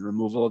involving the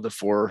removal of the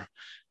 4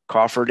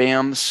 coffer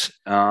dams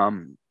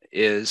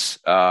just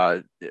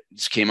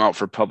came out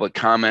for public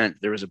comment.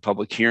 There was a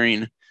public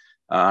hearing.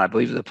 I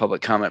believe the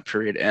public comment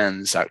period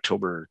ends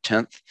October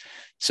 10th.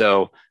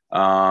 So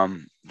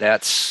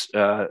that's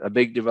a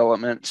big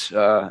development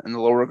in the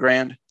Lower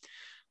Grand.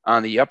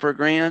 On the Upper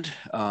Grand,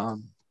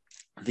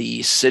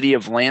 the city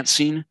of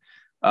Lansing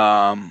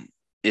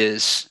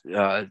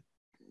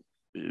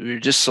we were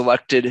just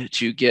selected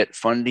to get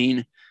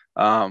funding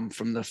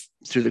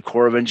through the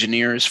Corps of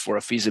Engineers for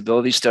a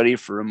feasibility study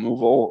for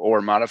removal or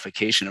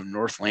modification of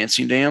North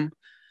Lansing Dam.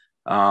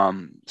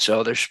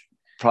 So there's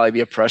probably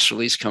be a press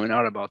release coming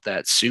out about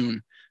that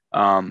soon.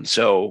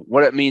 So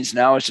what it means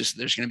now is just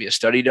there's going to be a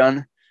study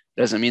done.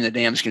 Doesn't mean the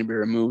dam's going to be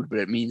removed, but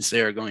it means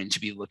they're going to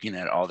be looking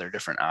at all their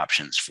different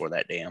options for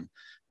that dam.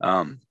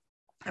 And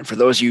for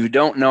those of you who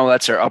don't know,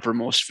 that's our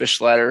uppermost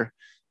fish ladder.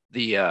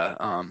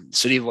 The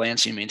city of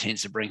Lansing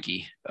maintains the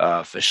Brinky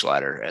fish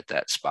ladder at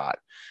that spot.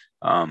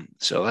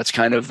 So that's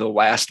kind of the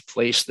last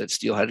place that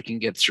steelhead can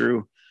get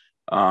through.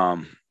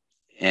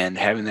 And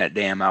having that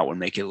dam out would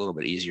make it a little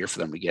bit easier for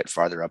them to get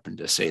farther up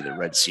into, say, the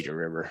Red Cedar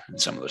River and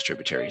some of those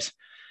tributaries.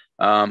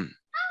 But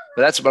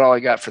that's about all I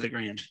got for the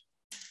Grand.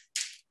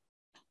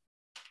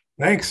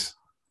 Thanks.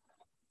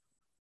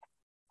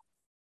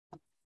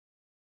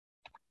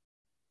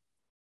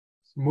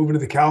 moving to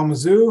the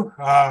Kalamazoo,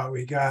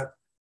 we got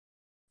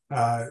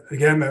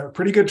again a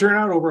pretty good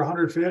turnout, over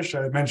 100 fish.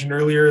 I mentioned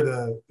earlier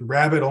the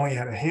rabbit only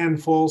had a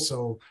handful,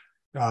 so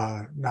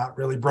not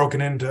really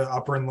broken into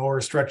upper and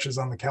lower stretches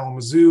on the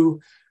Kalamazoo.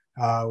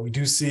 We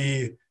do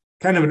see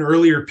kind of an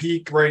earlier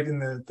peak right in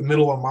the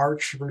middle of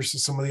March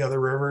versus some of the other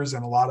rivers,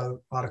 and a lot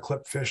of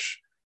clip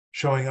fish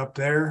showing up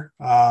there.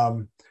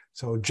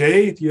 So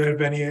Jay, do you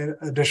have any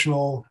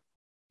additional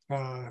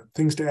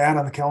things to add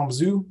on the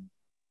Kalamazoo?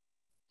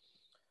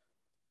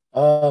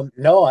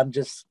 No, I'm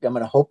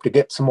going to hope to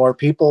get some more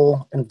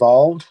people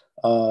involved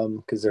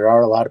because there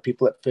are a lot of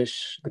people that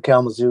fish the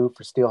Kalamazoo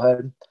for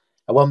steelhead.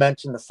 I will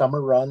mention the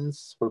summer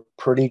runs were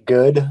pretty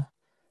good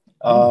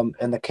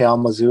in the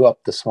Kalamazoo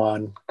up the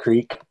Swan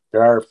Creek.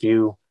 There are a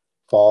few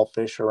fall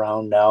fish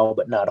around now,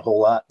 but not a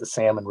whole lot. The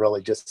salmon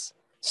really just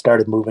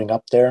started moving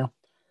up there.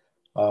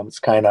 It's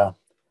kind of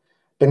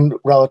been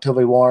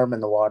relatively warm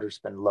and the water's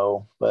been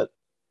low, but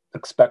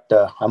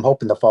I'm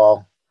hoping the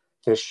fall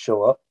fish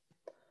show up.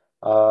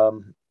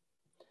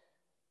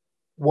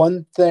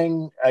 One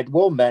thing I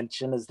will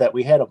mention is that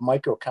we had a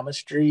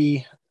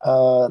microchemistry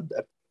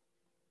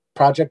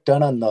project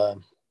done on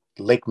the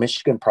Lake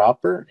Michigan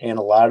proper, and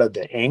a lot of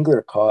the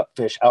angler caught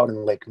fish out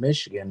in Lake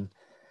Michigan.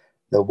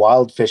 The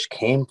wild fish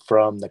came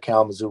from the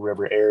Kalamazoo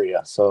River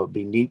area. So it'd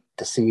be neat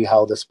to see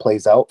how this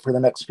plays out for the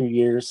next few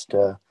years,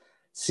 to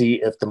see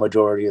if the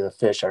majority of the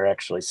fish are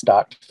actually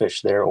stocked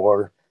fish there,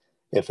 or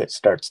if it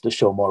starts to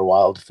show more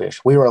wild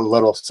fish. We were a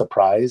little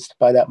surprised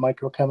by that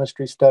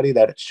microchemistry study,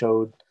 that it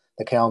showed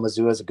the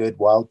Kalamazoo as a good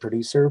wild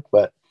producer,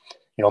 but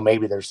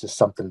maybe there's just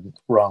something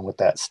wrong with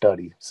that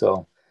study.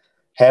 So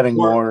having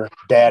more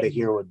data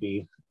here would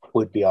be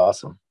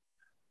awesome.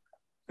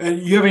 And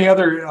you have any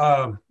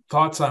other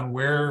thoughts on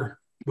where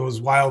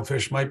those wild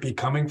fish might be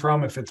coming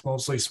from? If it's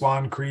mostly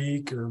Swan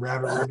Creek or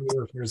Rabbit River,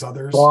 or if there's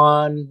others?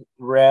 Swan,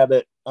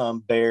 rabbit,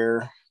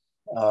 bear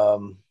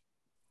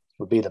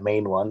would be the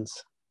main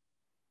ones.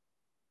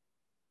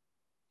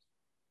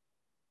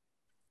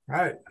 All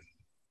right,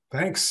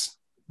 thanks.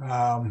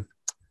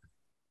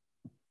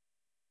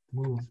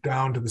 Move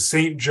down to the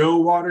St. Joe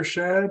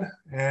watershed,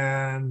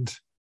 and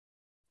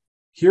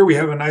here we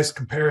have a nice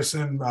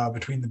comparison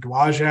between the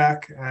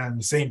Dowagiac and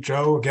the St.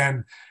 Joe.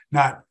 Again,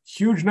 not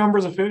huge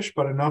numbers of fish,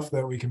 but enough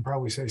that we can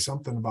probably say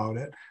something about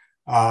it.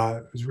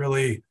 It was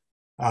really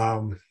a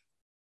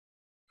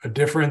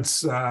difference,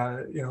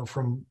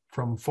 from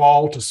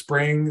fall to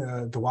spring.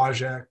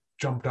 Dowagiac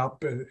jumped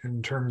up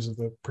in terms of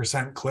the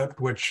percent clipped,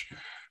 which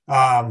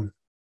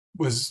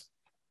was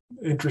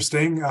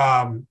interesting.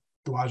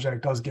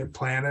 Dowagiac does get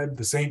planted.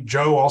 The St.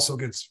 Joe also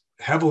gets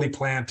heavily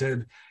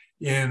planted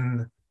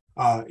in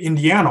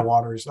Indiana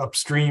waters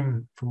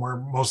upstream from where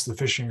most of the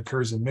fishing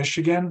occurs in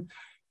Michigan.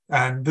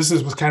 And this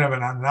was kind of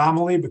an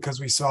anomaly because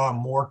we saw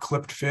more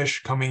clipped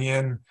fish coming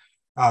in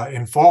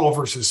fall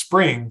versus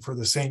spring for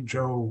the St.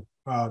 Joe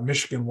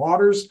Michigan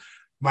waters.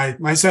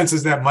 My sense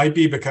is that might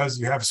be because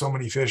you have so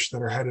many fish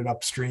that are headed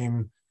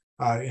upstream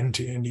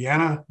into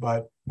Indiana,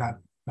 but not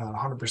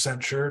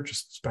 100% sure,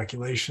 just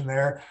speculation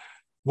there.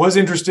 Was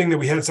interesting that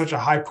we had such a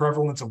high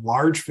prevalence of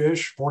large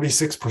fish.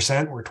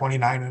 46% were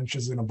 29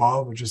 inches and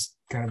above, which just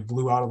kind of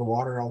blew out of the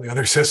water all the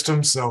other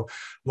systems. So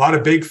a lot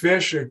of big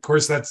fish. Of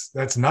course,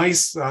 that's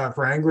nice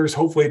for anglers.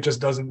 Hopefully it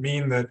just doesn't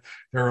mean that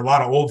there are a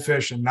lot of old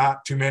fish and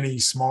not too many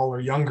smaller,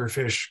 younger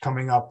fish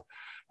coming up,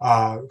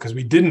 because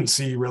we didn't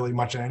see really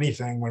much of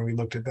anything when we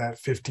looked at that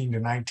 15 to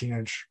 19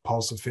 inch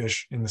pulse of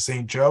fish in the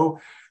St. Joe.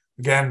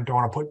 Again, don't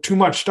want to put too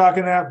much stock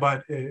in that,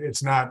 but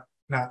it's not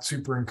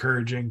super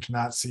encouraging to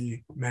not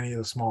see many of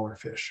the smaller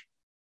fish.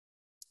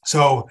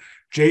 So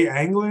Jay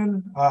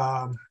Anglin,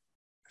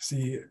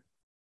 see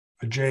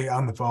a Jay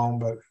on the phone,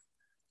 but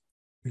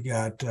we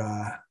got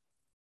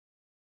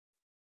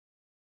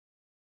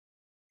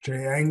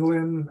Jay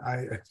Anglin.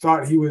 I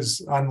thought he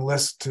was on the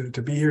list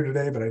to be here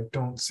today, but I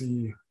don't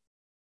see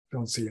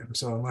him.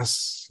 So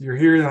unless you're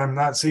here and I'm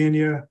not seeing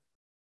you,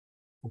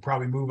 we'll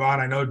probably move on.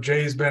 I know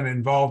Jay's been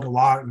involved a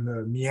lot in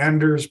the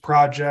Meanders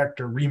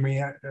project, or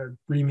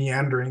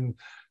remeandering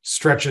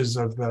stretches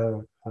of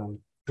the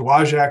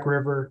Dowagiac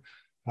River.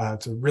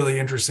 It's a really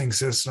interesting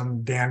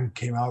system. Dan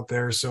came out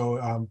there.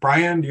 So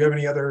Brian, do you have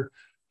any other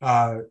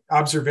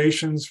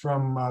observations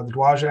from the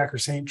Dowagiac or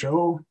St.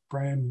 Joe?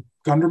 Brian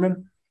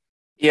Gunderman?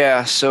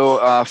 Yeah,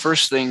 so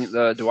first thing,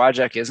 the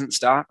Dowagiac isn't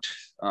stocked.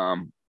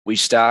 We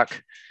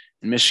stock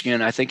in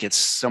Michigan, I think it's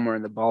somewhere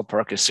in the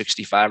ballpark of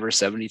 65 or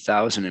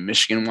 70,000 in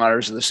Michigan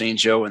waters of the St.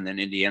 Joe, and then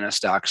Indiana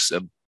stocks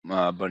a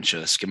bunch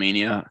of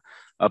Skamania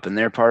up in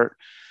their part.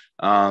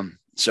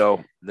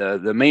 So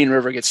the main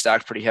river gets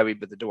stocked pretty heavy,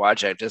 but the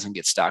Dowagiac doesn't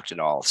get stocked at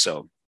all.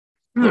 So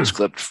those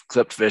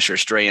clipped fish are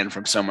straying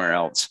from somewhere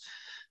else.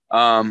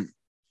 While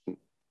we're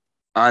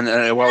on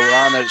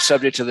the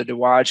subject of the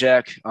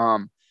Dowagiac,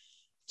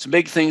 some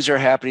big things are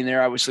happening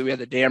there. Obviously, we had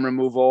the dam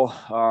removal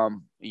a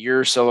year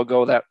or so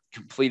ago that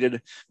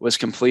was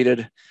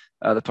completed,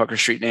 the Pucker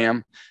Street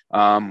Dam.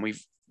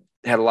 We've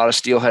had a lot of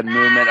steelhead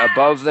movement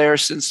above there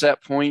since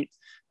that point.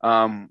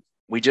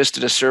 we just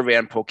did a survey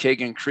on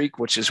Pokagon Creek,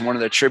 which is one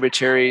of the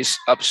tributaries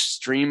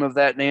upstream of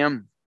that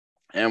dam.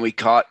 And we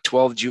caught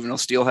 12 juvenile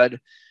steelhead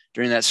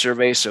during that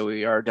survey. So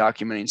we are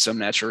documenting some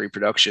natural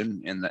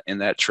reproduction in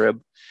that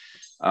trib.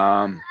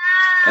 And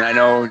I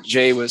know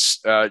Jay was,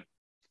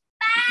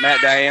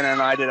 Matt, Diana,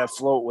 and I did a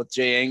float with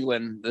Jay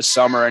Anglin this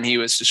summer, and he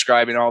was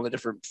describing all the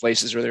different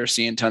places where they were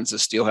seeing tons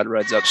of steelhead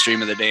reds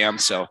upstream of the dam.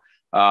 So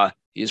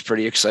he's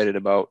pretty excited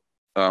about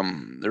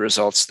the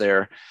results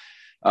there.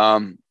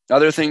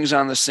 Other things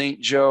on the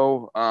St.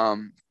 Joe,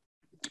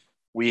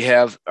 we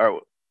have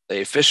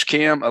a fish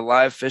cam, a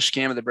live fish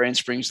cam of the Brain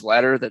Springs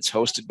ladder that's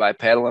hosted by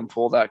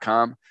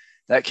paddleandpull.com.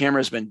 That camera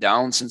has been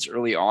down since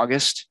early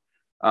August.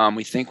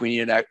 We think we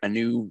need a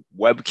new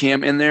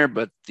webcam in there,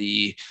 but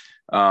the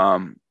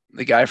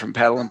guy from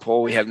Paddle and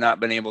Pull we have not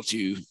been able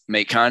to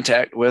make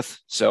contact with.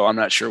 So I'm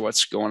not sure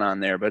what's going on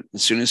there, but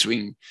as soon as we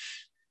can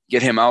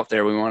get him out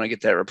there, we want to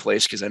get that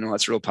replaced because I know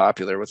that's real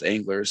popular with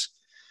anglers.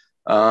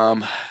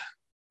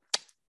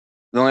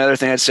 The only other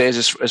thing I'd say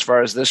is as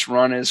far as this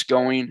run is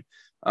going,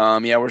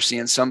 we're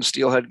seeing some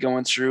steelhead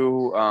going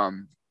through.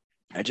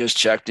 I just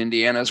checked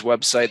Indiana's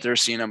website. They're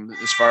seeing them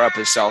as far up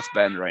as South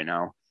Bend right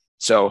now.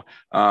 So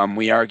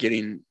we are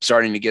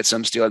starting to get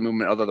some steelhead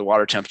movement, although the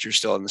water temperature is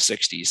still in the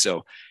 60s.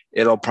 So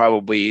it'll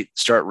probably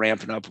start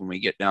ramping up when we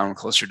get down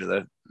closer to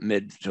the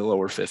mid to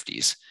lower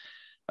 50s.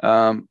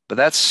 But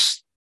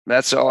that's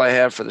all I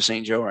have for the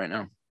St. Joe right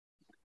now.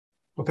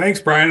 Well,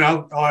 thanks, Brian.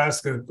 I'll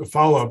ask a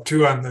follow-up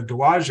too on the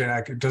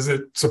Dowagiac. Does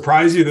it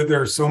surprise you that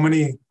there are so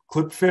many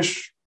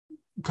clipfish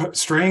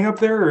straying up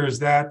there, or is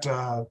that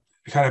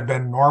kind of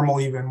been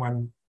normal even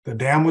when the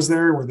dam was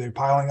there? Were they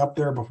piling up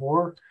there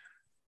before?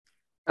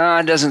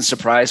 It doesn't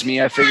surprise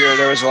me. I figure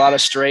there was a lot of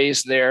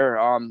strays there.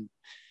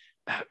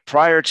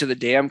 Prior to the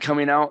dam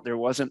coming out, there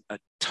wasn't a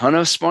ton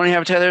of spawning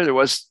habitat there. There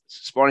was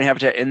spawning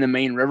habitat in the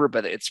main river,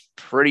 but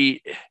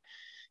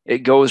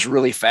it goes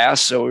really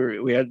fast.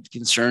 So we had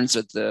concerns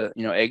that the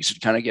eggs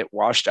would kind of get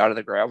washed out of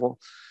the gravel.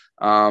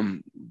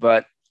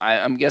 But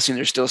I'm guessing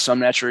there's still some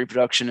natural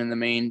reproduction in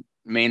the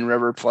main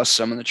river, plus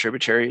some in the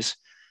tributaries.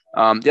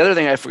 The other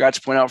thing I forgot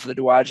to point out for the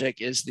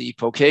Dowagiac is the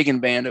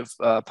Pokagon band of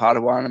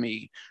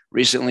Potawatomi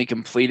recently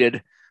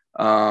completed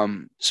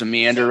some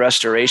meander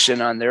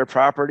restoration on their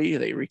property.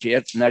 They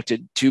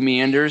reconnected 2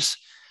 meanders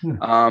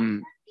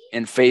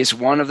in phase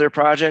 1 of their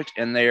project,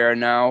 and they are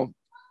now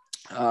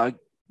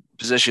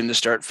positioned to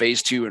start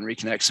phase 2 and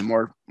reconnect some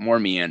more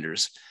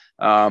meanders.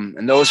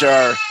 And those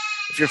are,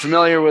 if you're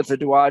familiar with the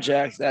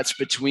Dowagiac, that's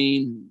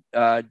between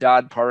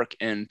Dodd Park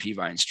and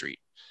Peavine Street.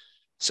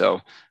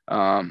 So,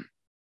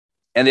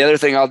 and the other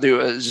thing I'll do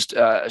is just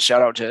a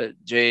shout out to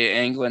Jay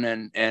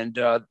Anglin and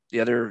the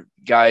other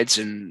guides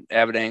and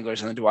avid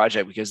anglers on the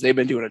Dowagiac, because they've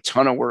been doing a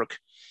ton of work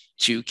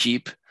to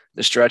keep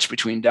the stretch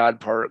between Dodd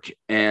Park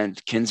and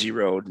Kinsey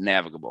Road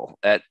navigable.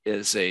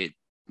 There's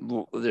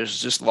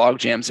just log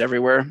jams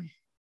everywhere,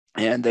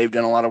 and they've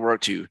done a lot of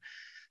work to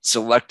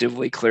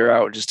selectively clear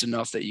out just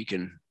enough that you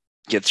can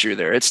get through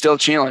there. It's still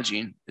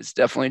challenging. It's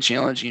definitely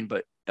challenging,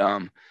 but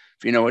if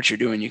you know what you're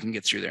doing, you can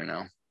get through there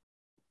now.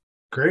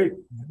 Great.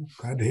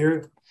 Glad to hear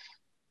it.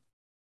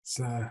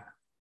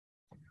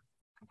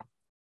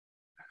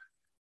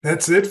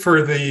 That's it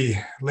for the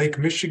Lake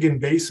Michigan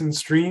Basin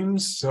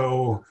streams.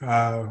 So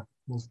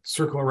we'll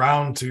circle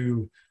around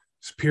to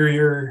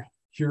Superior,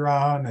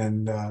 Huron,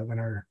 and then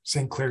our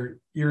St. Clair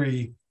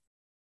Erie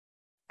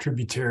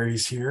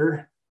tributaries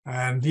here.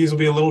 And these will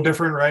be a little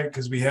different, right?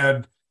 Because we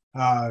had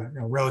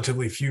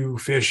relatively few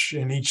fish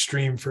in each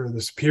stream for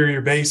the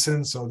Superior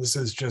Basin. So this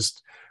is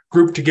just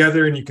grouped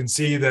together, and you can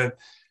see that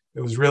it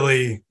was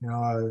really,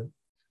 a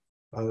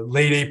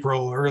late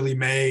April, early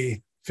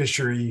May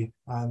fishery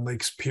on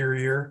Lake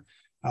Superior.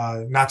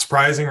 Not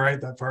surprising, right?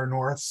 That far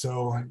north.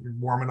 So you're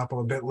warming up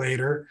a bit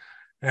later,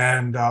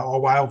 and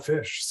all wild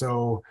fish.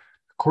 So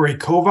Corey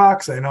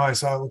Kovacs, I know I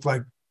saw it looked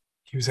like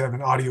he was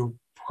having audio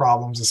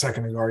problems a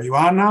second ago. Are you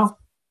on now?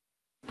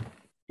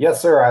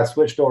 Yes, sir. I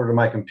switched over to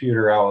my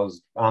computer. I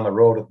was on the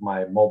road with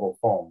my mobile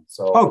phone.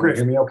 So great.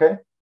 Can you hear me okay?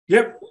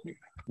 Yep.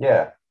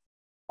 Yeah.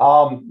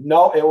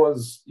 No, it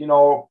was,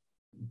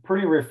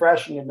 pretty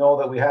refreshing to know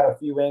that we had a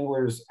few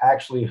anglers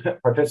actually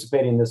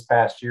participating this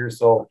past year.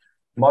 So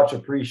much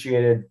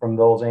appreciated from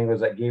those anglers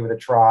that gave it a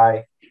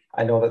try.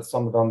 I know that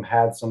some of them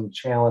had some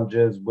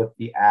challenges with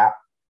the app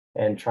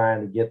and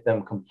trying to get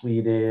them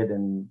completed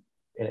and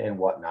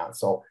whatnot.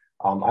 So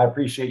I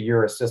appreciate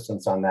your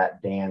assistance on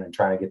that, Dan, and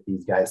trying to get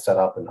these guys set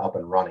up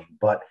and running.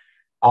 But,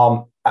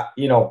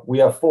 we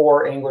have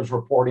 4 anglers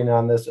reporting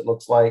on this, it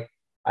looks like.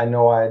 I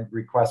know I had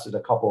requested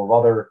a couple of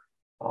other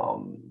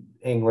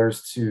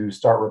anglers to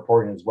start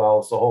reporting as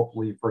well. So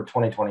hopefully for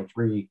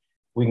 2023,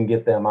 we can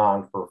get them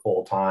on for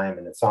full time.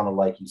 And it sounded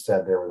like you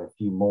said there were a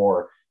few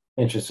more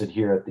interested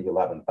here at the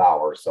 11th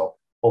hour. So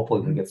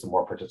hopefully we can get some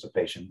more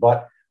participation.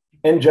 But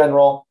in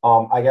general,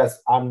 I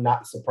guess I'm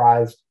not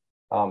surprised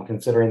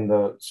considering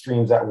the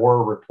streams that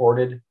were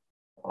reported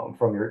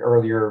from your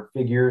earlier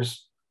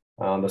figures,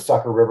 the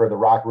Sucker River, the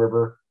Rock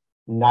River,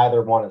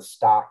 neither one is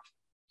stocked.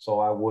 So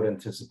I would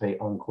anticipate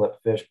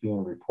unclipped fish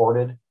being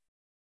reported.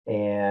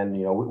 And,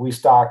 we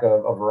stock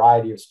a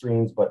variety of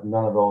streams, but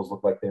none of those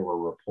look like they were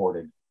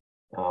reported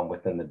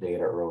within the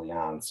data early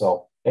on.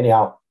 So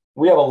anyhow,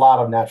 we have a lot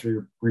of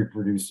naturally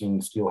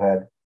reproducing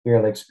steelhead here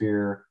in Lake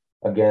Superior.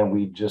 Again,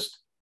 we just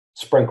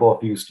sprinkle a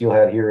few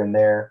steelhead here and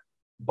there.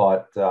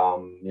 But,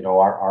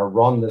 our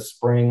run this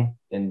spring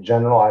in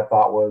general, I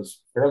thought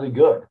was fairly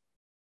good,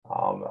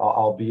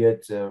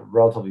 albeit a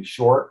relatively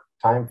short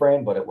time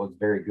frame, but it was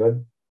very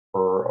good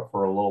for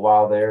a little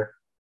while there.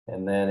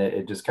 And then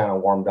it just kind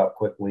of warmed up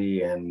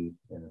quickly and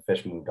the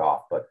fish moved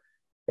off. But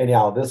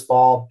anyhow, this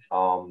fall,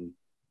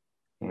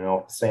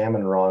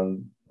 salmon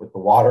run with the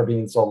water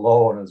being so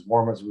low and as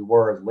warm as we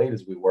were, as late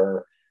as we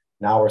were,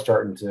 now we're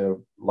starting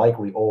to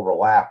likely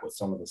overlap with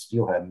some of the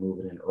steelhead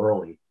moving in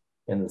early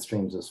in the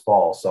streams this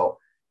fall. So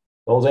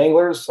those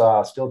anglers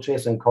still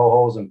chasing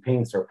cohos and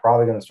pinks are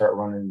probably going to start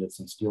running into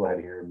some steelhead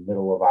here in the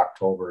middle of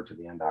October to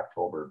the end of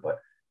October. But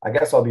I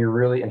guess I'll be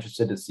really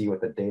interested to see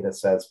what the data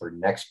says for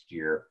next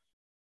year,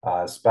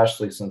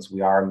 especially since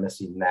we are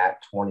missing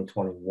that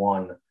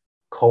 2021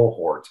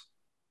 cohort.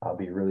 I'll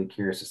be really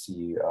curious to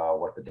see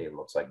what the data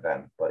looks like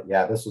then. But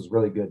yeah, this was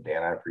really good,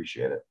 Dan. I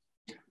appreciate it.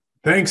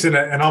 Thanks. And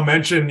I'll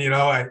mention,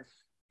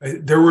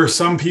 there were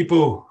some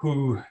people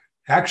who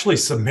actually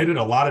submitted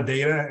a lot of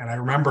data. And I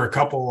remember a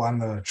couple on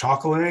the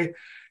Chocolate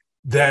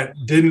that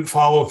didn't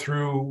follow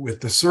through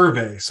with the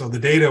survey. So the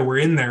data were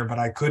in there, but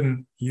I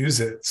couldn't use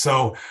it.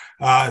 So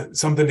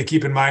something to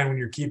keep in mind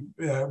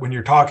when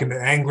you're talking to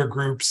angler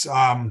groups,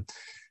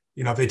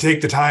 if they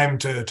take the time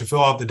to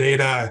fill out the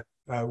data,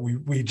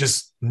 we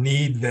just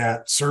need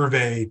that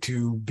survey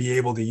to be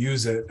able to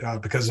use it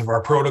because of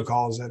our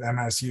protocols at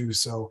MSU.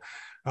 So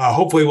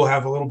hopefully we'll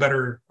have a little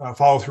better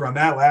follow through on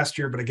that last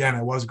year. But again,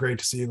 it was great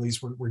to see at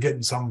least we're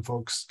getting some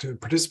folks to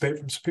participate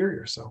from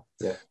Superior. So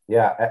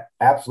yeah,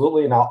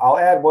 absolutely. And I'll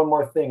add one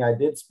more thing. I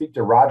did speak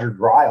to Roger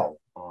Dryle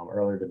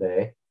earlier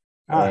today,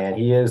 and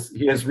he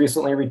is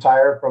recently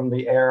retired from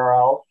the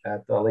ARL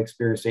at Lake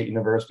Superior State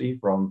University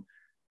from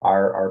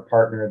our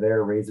partner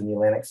there raising the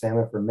Atlantic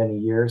salmon for many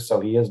years.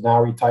 So he is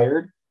now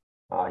retired.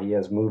 He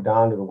has moved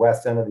on to the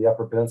west end of the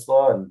Upper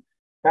Peninsula and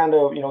kind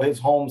of, his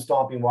home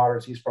stomping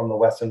waters. He's from the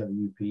west end of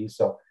the UP.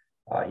 So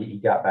he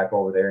got back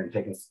over there and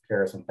taking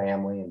care of some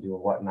family and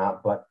doing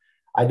whatnot. But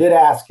I did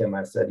ask him,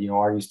 I said,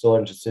 are you still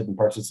interested in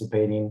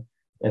participating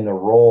in the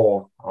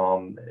role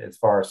as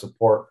far as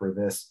support for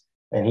this?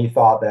 And he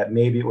thought that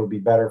maybe it would be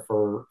better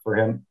for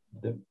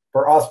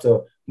us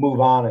to move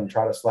on and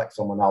try to select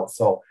someone else.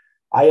 So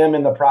I am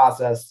in the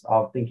process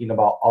of thinking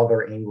about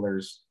other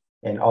anglers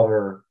and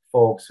other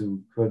folks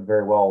who could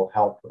very well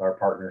help with our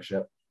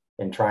partnership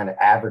in trying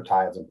to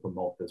advertise and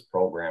promote this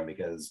program,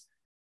 because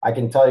I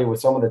can tell you with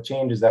some of the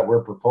changes that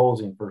we're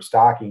proposing for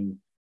stocking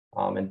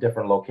in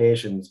different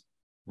locations,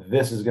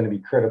 this is going to be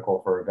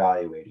critical for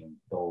evaluating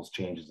those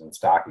changes in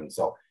stocking.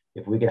 So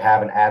if we can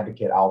have an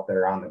advocate out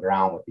there on the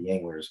ground with the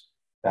anglers,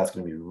 that's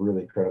going to be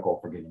really critical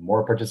for getting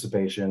more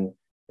participation.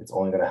 It's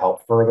only going to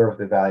help further with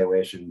the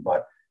evaluation,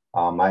 but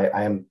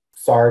I am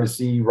sorry to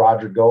see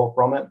Roger go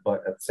from it,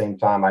 but at the same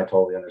time, I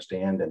totally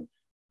understand. And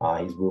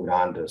he's moved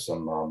on to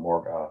some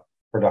more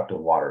productive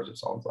waters, it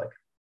sounds like.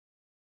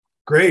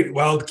 Great.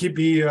 Well, to keep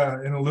me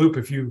in the loop,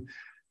 if you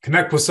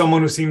connect with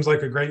someone who seems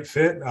like a great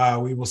fit,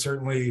 we will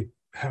certainly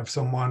have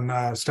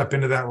someone step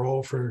into that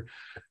role for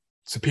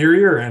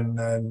Superior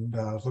and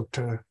look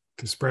to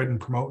spread and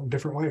promote in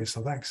different ways.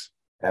 So thanks.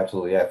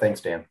 Absolutely. Yeah.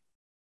 Thanks, Dan.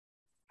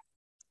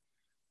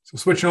 So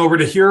switching over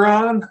to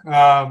Huron.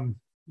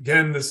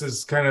 Again, this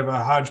is kind of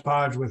a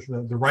hodgepodge with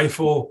the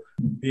rifle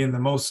being the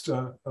most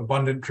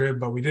abundant trib,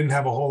 but we didn't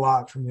have a whole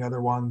lot from the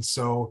other ones.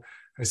 So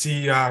I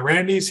see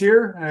Randy's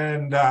here,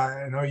 and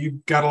I know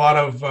you got a lot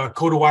of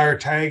Coda Wire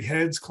tag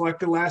heads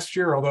collected last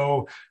year,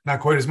 although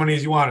not quite as many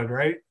as you wanted,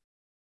 right?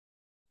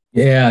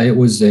 Yeah, it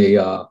was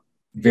a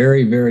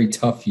very, very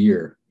tough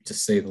year, to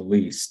say the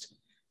least.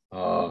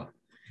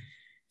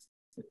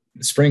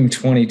 Spring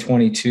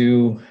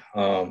 2022,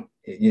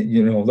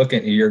 looking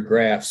at your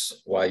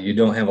graphs, while you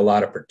don't have a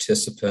lot of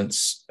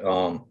participants,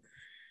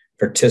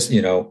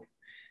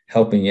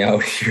 helping you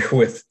out here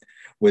with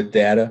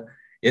data,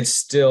 it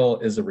still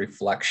is a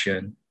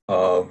reflection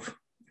of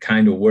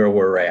kind of where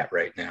we're at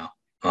right now.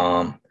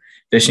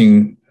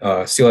 Fishing,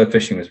 steelhead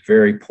fishing was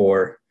very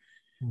poor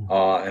in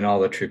all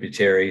the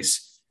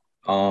tributaries.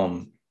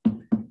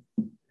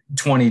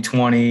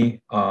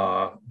 2020,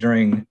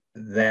 during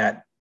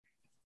that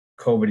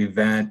COVID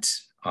event,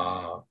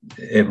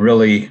 it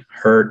really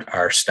hurt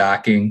our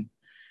stocking.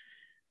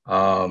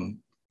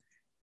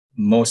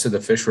 Most of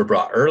the fish were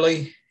brought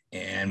early,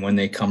 and when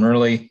they come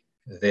early,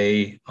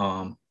 they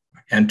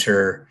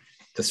enter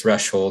the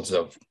thresholds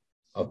of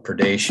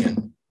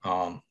predation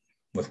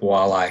with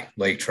walleye,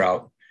 lake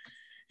trout,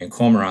 and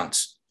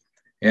cormorants.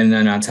 And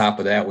then on top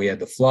of that, we had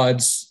the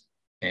floods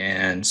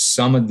and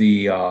some of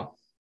the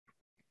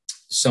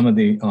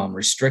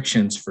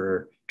restrictions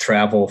for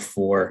travel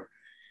for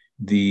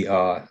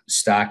the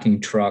stocking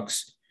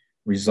trucks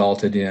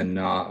resulted in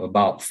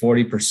about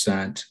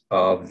 40%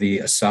 of the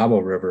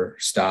Asabo River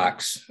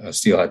stocks,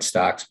 steelhead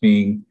stocks,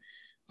 being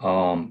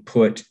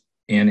put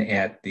in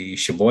at the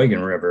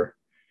Sheboygan River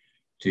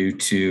due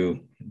to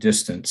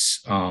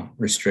distance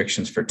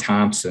restrictions for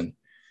Thompson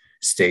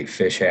State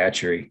Fish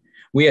Hatchery.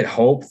 We had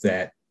hoped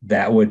that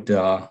that would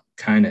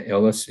kind of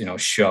illustrate,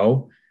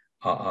 show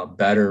a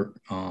better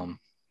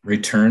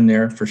return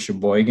there for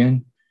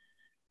Sheboygan,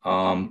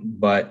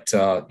 but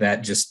that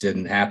just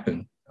didn't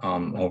happen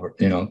over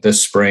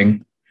this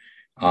spring.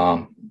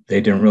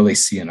 They didn't really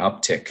see an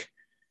uptick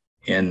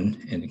in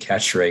the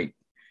catch rate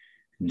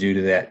due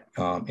to that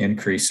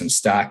increase in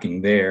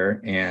stocking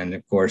there. And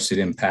of course, it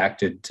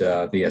impacted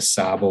the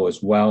Asabo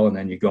as well. And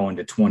then you go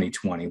into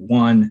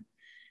 2021,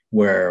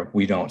 where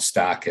we don't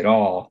stock at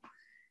all,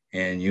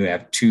 and you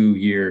have 2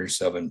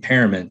 years of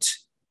impairment.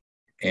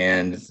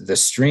 And the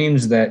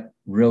streams that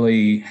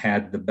really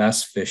had the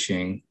best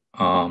fishing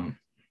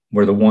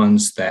were the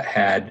ones that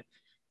had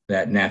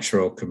that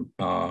natural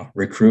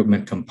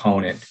recruitment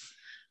component,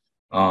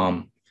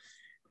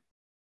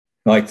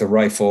 like the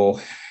Rifle,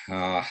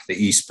 the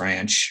East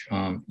Branch,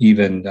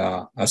 even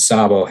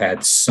Asabo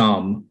had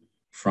some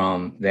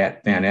from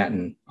that Van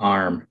Etten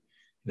arm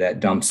that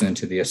dumps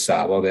into the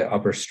Asabo. The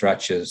upper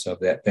stretches of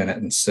that Van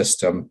Etten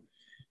system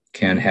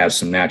can have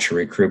some natural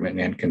recruitment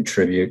and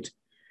contribute.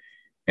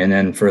 And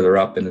then further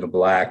up into the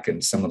Black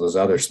and some of those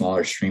other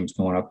smaller streams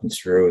going up and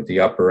through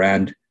the upper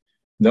end,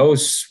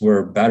 those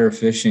were better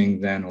fishing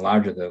than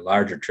the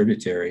larger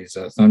tributaries.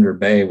 Thunder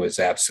Bay was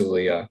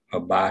absolutely a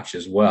botch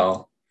as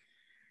well.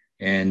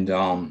 And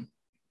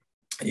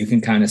you can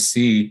kind of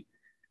see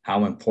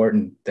how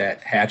important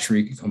that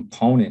hatchery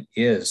component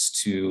is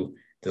to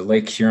the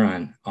Lake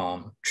Huron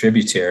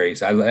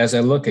tributaries. As I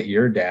look at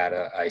your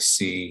data, I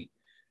see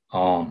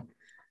a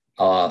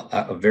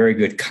very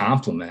good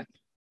complement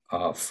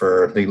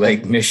for the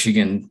Lake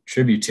Michigan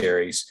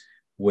tributaries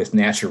with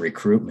natural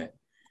recruitment.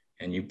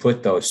 And you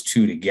put those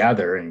two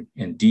together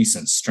in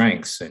decent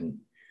strengths, and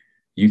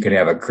you could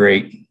have a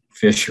great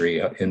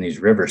fishery in these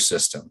river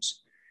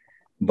systems.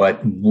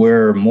 But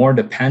we're more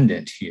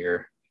dependent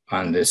here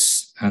on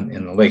this,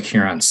 in the Lake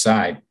Huron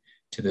side,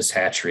 to this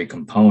hatchery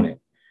component.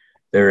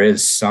 There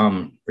is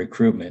some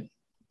recruitment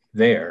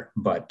there,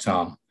 but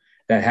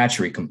that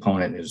hatchery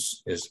component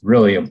is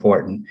really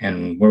important,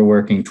 and we're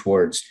working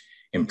towards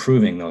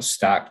improving those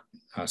stock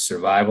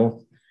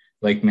survival.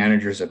 Lake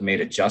managers have made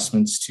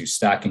adjustments to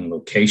stocking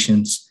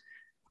locations,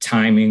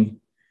 timing,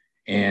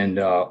 and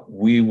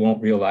we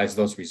won't realize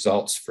those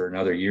results for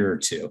another year or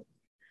two.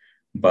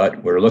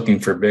 But we're looking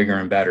for bigger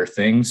and better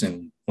things.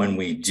 And when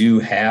we do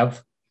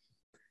have,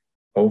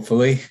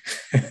 hopefully,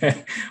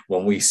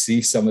 when we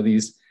see some of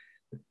these,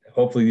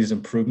 hopefully these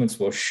improvements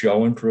will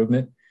show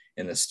improvement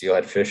in the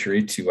steelhead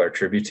fishery to our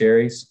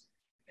tributaries.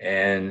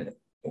 And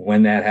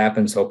when that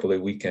happens, hopefully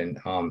we can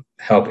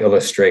help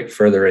illustrate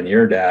further in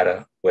your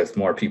data with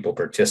more people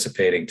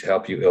participating to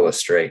help you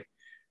illustrate,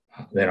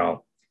 the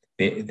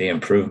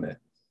improvement.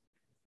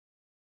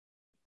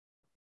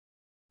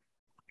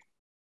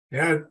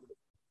 Yeah,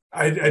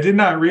 I did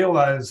not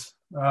realize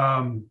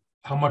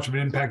how much of an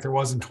impact there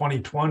was in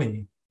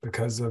 2020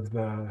 because of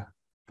the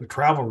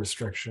travel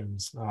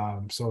restrictions.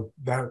 So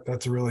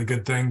that's a really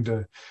good thing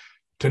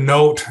to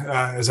note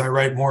as I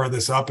write more of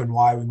this up and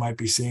why we might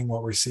be seeing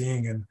what we're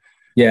seeing. And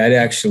yeah, it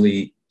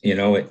actually,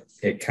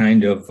 it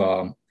kind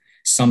of,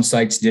 some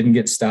sites didn't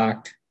get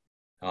stocked.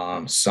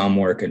 Some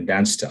were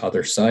condensed to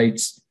other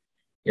sites.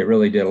 It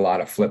really did a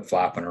lot of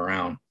flip-flopping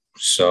around.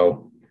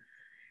 So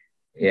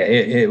yeah,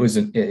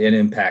 it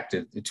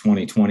impacted the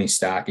 2020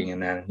 stocking.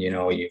 And then,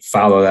 you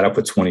follow that up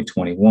with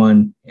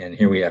 2021. And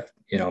here we have,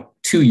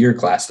 2 year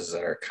classes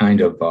that are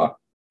kind of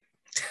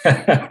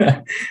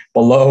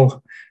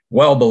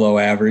well below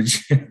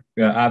average.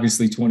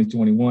 Obviously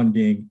 2021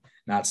 being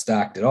not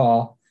stocked at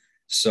all.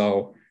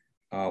 So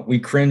I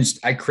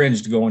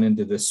cringed going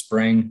into this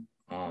spring.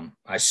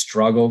 I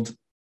struggled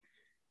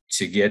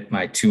to get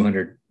my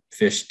 200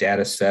 fish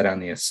data set on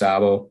the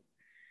Asabo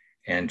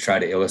and try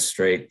to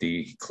illustrate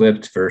the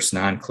clipped versus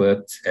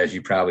non-clipped, as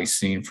you probably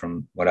seen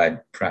from what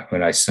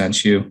I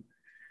sent you.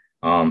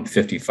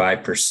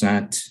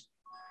 55%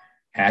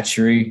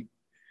 hatchery,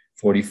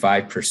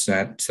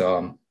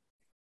 45%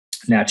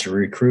 naturally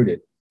recruited,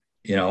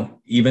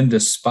 even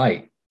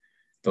despite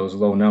those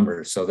low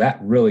numbers. So that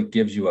really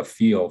gives you a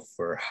feel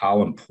for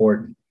how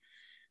important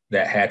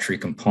that hatchery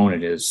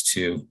component is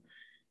to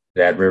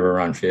that river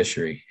run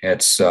fishery.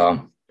 It's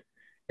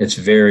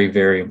very,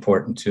 very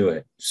important to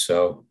it.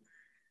 So,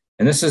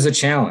 and this is a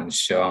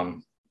challenge,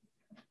 putting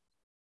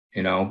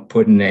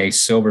a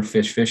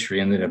silverfish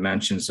fishery in the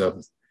dimensions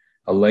of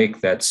a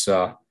lake that's,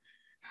 got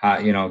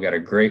a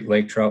great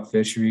lake trout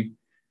fishery,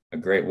 a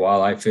great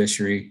walleye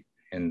fishery,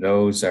 and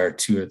those are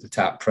two of the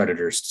top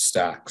predators to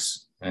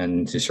stocks.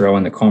 And to throw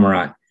in the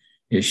cormorant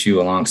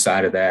issue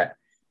alongside of that,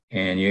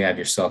 and you have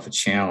yourself a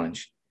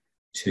challenge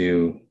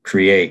to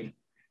create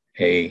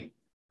a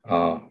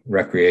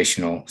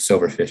recreational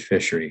silverfish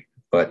fishery.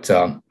 But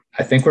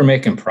I think we're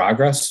making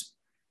progress,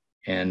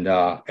 and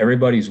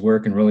everybody's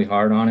working really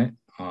hard on it.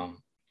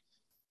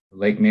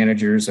 Lake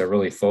managers are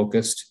really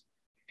focused,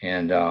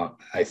 and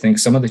I think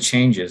some of the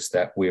changes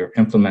that we're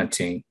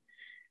implementing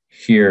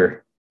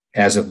here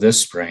as of this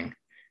spring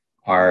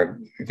are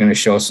going to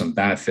show some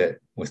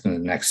benefit within the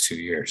next 2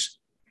 years.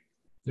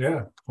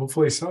 Yeah,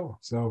 hopefully so.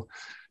 So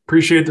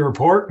appreciate the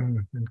report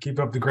and keep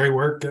up the great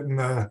work getting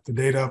the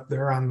data up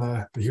there on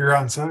the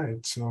Huron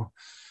side. So,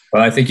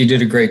 well, I think you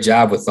did a great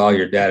job with all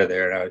your data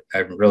there. And I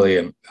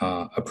really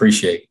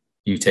appreciate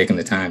you taking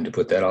the time to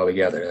put that all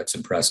together. That's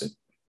impressive.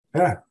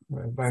 Yeah,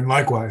 and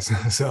likewise.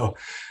 So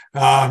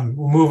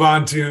we'll move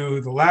on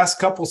to the last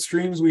couple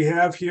streams we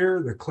have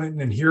here, the Clinton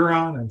and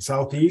Huron and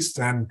Southeast.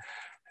 And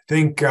I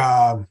think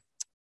our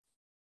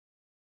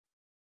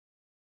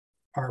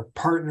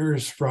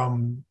partners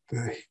from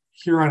the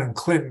Huron and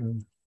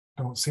Clinton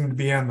don't seem to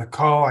be on the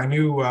call. I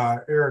knew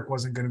Eric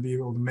wasn't going to be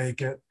able to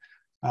make it.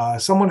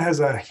 Someone has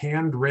a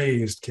hand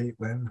raised,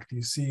 Caitlin. Do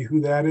you see who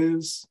that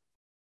is?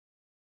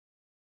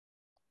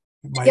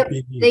 It might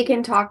be. They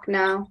can talk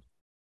now.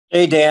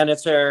 Hey, Dan,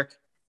 it's Eric.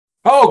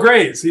 Oh,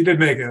 great. So you did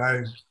make it.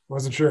 I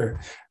wasn't sure.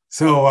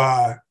 So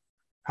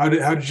how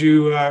did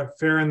you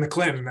fare in the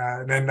Clinton?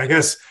 And then I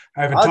guess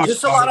I haven't talked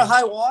just a lot of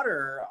high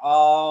water.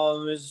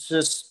 It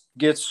just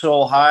gets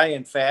so high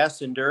and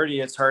fast and dirty.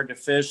 It's hard to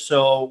fish.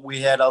 So we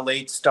had a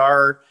late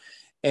start,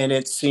 and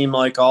it seemed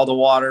like all the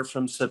water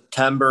from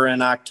September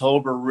and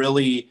October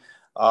really,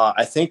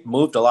 I think,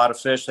 moved a lot of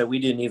fish that we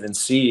didn't even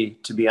see,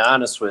 to be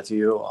honest with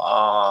you.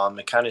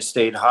 It kind of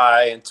stayed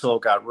high until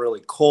it got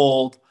really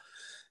cold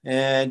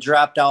and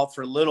dropped out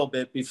for a little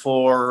bit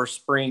before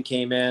spring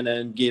came in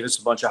and gave us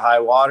a bunch of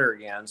high water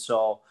again.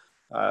 So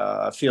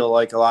I feel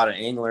like a lot of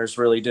anglers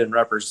really didn't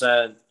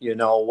represent,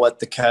 what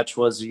the catch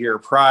was the year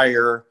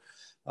prior,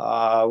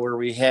 where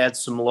we had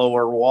some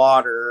lower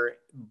water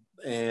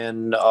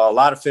and a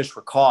lot of fish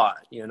were caught.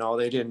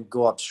 They didn't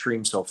go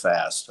upstream so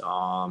fast.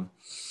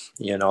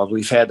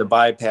 We've had the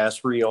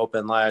bypass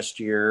reopen last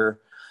year.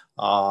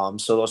 So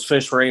those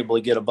fish were able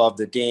to get above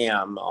the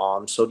dam.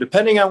 So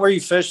depending on where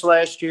you fished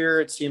last year,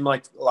 it seemed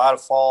like a lot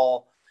of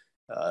fall,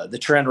 the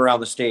trend around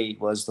the state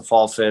was the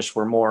fall fish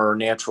were more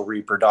natural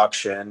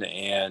reproduction.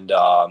 And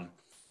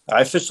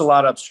I fished a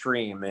lot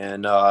upstream,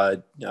 and I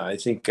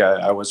think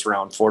I was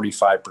around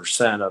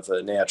 45% of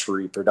the natural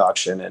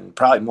reproduction, and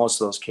probably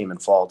most of those came in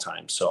fall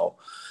time. So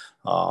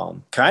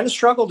kind of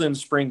struggled in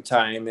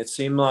springtime. It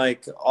seemed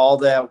like all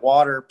that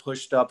water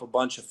pushed up a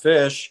bunch of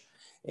fish.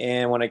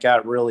 And when it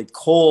got really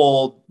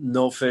cold,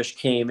 no fish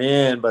came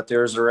in, but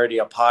there was already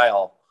a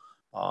pile.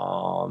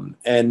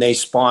 And they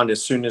spawned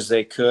as soon as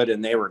they could,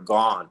 and they were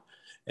gone.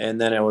 And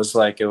then it was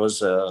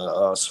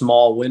a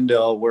small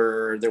window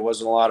where there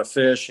wasn't a lot of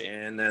fish,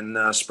 and then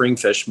spring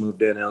fish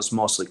moved in. It was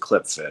mostly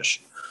clip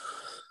fish.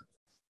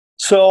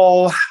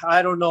 So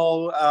I don't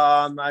know.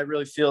 I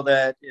really feel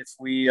that if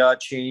we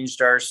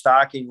changed our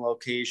stocking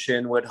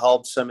location would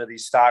help some of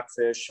these stock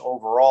fish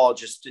overall,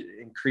 just to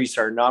increase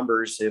our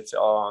numbers if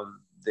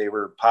they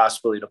were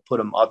possibly to put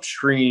them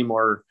upstream,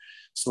 or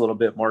it's a little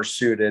bit more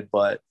suited.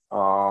 But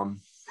I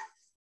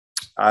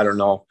don't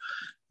know.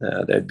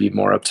 That'd be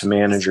more up to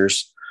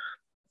managers.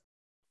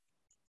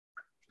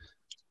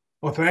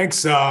 Well,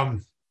 thanks.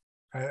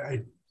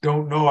 I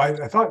don't know.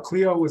 I thought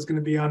Cleo was going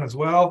to be on as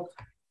well.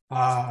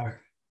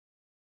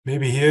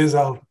 Maybe he is.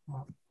 I'll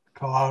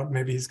call out.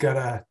 Maybe he's got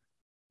a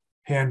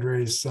hand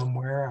raised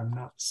somewhere I'm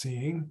not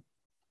seeing.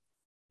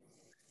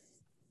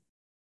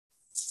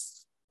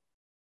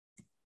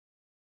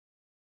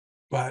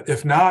 But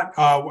if not,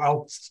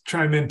 I'll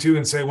chime in too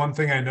and say one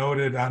thing I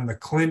noted on the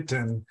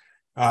Clinton.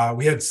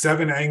 We had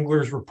 7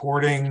 anglers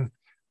reporting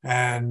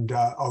and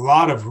a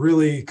lot of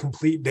really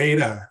complete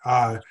data.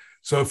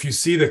 So if you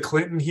see the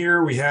Clinton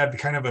here, we had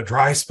kind of a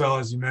dry spell,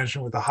 as you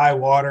mentioned, with the high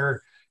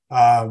water.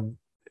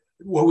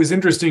 What was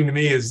interesting to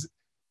me is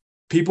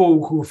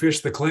people who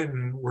fished the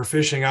Clinton were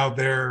fishing out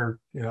there,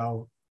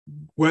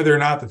 whether or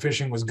not the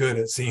fishing was good,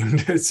 it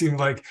seemed. It seemed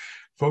like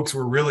folks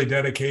were really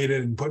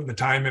dedicated and putting the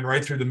time in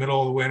right through the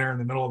middle of the winter, in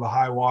the middle of the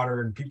high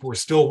water, and people were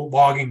still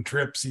logging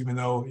trips, even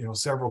though,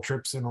 several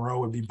trips in a row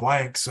would be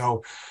blank.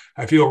 So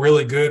I feel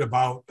really good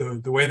about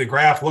the way the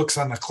graph looks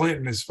on the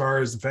Clinton, as far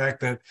as the fact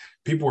that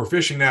people were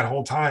fishing that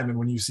whole time. And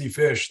when you see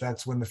fish,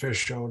 that's when the fish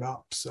showed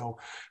up. So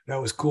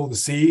that was cool to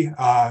see.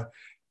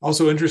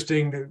 Also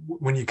interesting that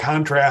when you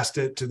contrast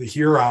it to the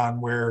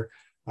Huron, where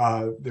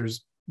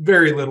there's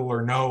very little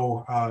or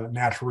no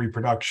natural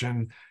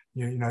reproduction,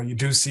 you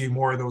do see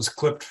more of those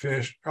clipped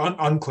fish,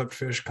 unclipped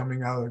fish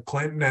coming out of the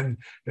Clinton, and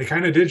they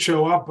kind of did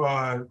show up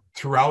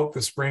throughout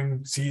the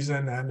spring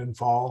season and in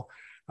fall.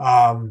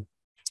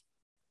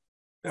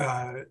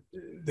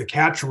 The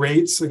catch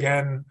rates,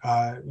 again,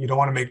 you don't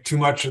want to make too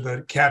much of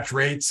the catch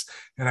rates.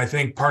 And I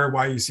think part of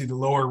why you see the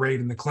lower rate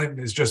in the Clinton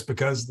is just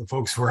because the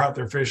folks who were out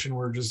there fishing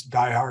were just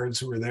diehards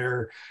who were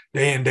there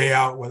day in, day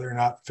out, whether or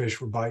not the fish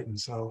were biting.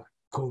 So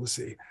cool to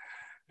see.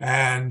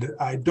 And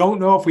I don't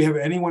know if we have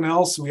anyone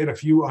else. We had a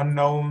few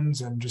unknowns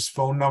and just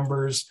phone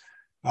numbers.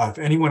 If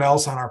anyone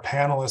else on our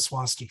panelists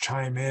wants to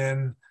chime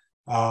in,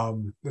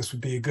 this would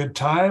be a good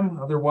time.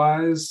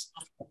 Otherwise,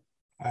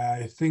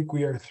 I think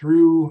we are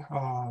through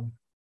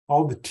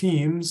all the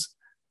teams,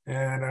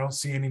 and I don't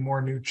see any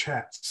more new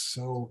chats.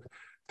 So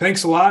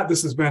thanks a lot.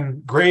 This has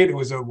been great. It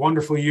was a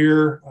wonderful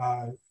year.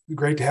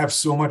 great to have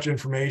so much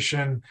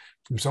information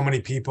from so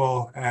many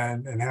people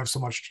and have so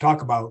much to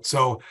talk about.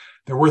 So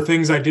there were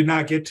things I did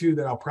not get to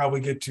that I'll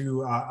probably get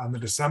to on the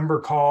December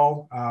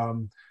call.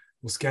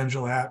 We'll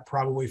schedule that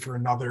probably for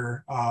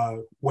another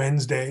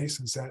Wednesday,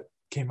 since that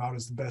came out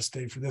as the best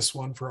day for this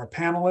one for our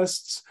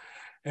panelists.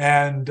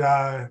 And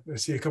I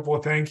see a couple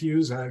of thank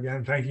yous.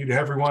 Again, thank you to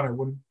everyone. It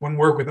wouldn't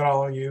work without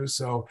all of you.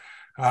 So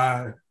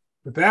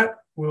with that,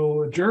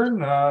 we'll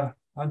adjourn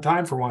on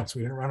time for once.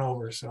 We didn't run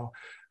over. So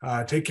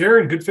take care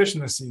and good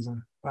fishing this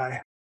season.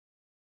 Bye.